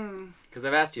 Because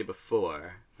I've asked you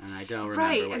before, and I don't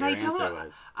remember what your answer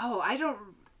was. Oh, I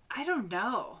don't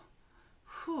know.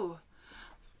 Whew.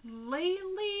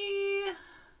 Lately,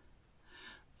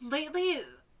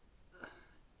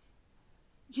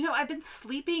 you know, I've been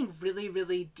sleeping really,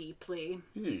 really deeply,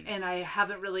 and I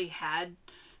haven't really had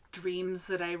dreams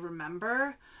that I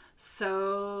remember.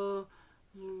 So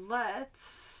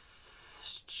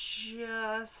let's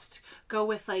just go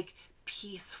with, like,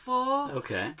 peaceful.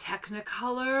 Okay.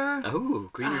 Technicolor.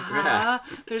 Oh, greener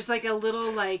grass. There's, like, a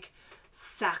little, like,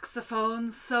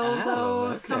 saxophone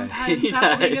solo sometimes Nice.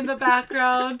 happening in the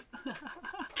background.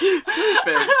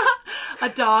 Perfect. A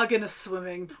dog in a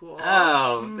swimming pool.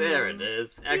 Oh, there it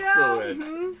is. Excellent.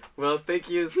 Yeah. Well, thank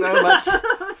you so much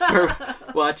for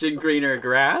watching Greener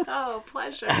Grass. Oh,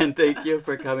 pleasure. And thank you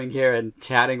for coming here and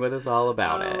chatting with us all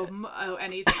about it. Oh,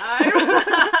 anytime.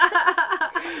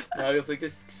 I was like,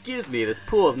 excuse me, this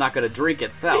pool's not going to drink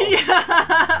itself.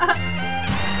 Yeah.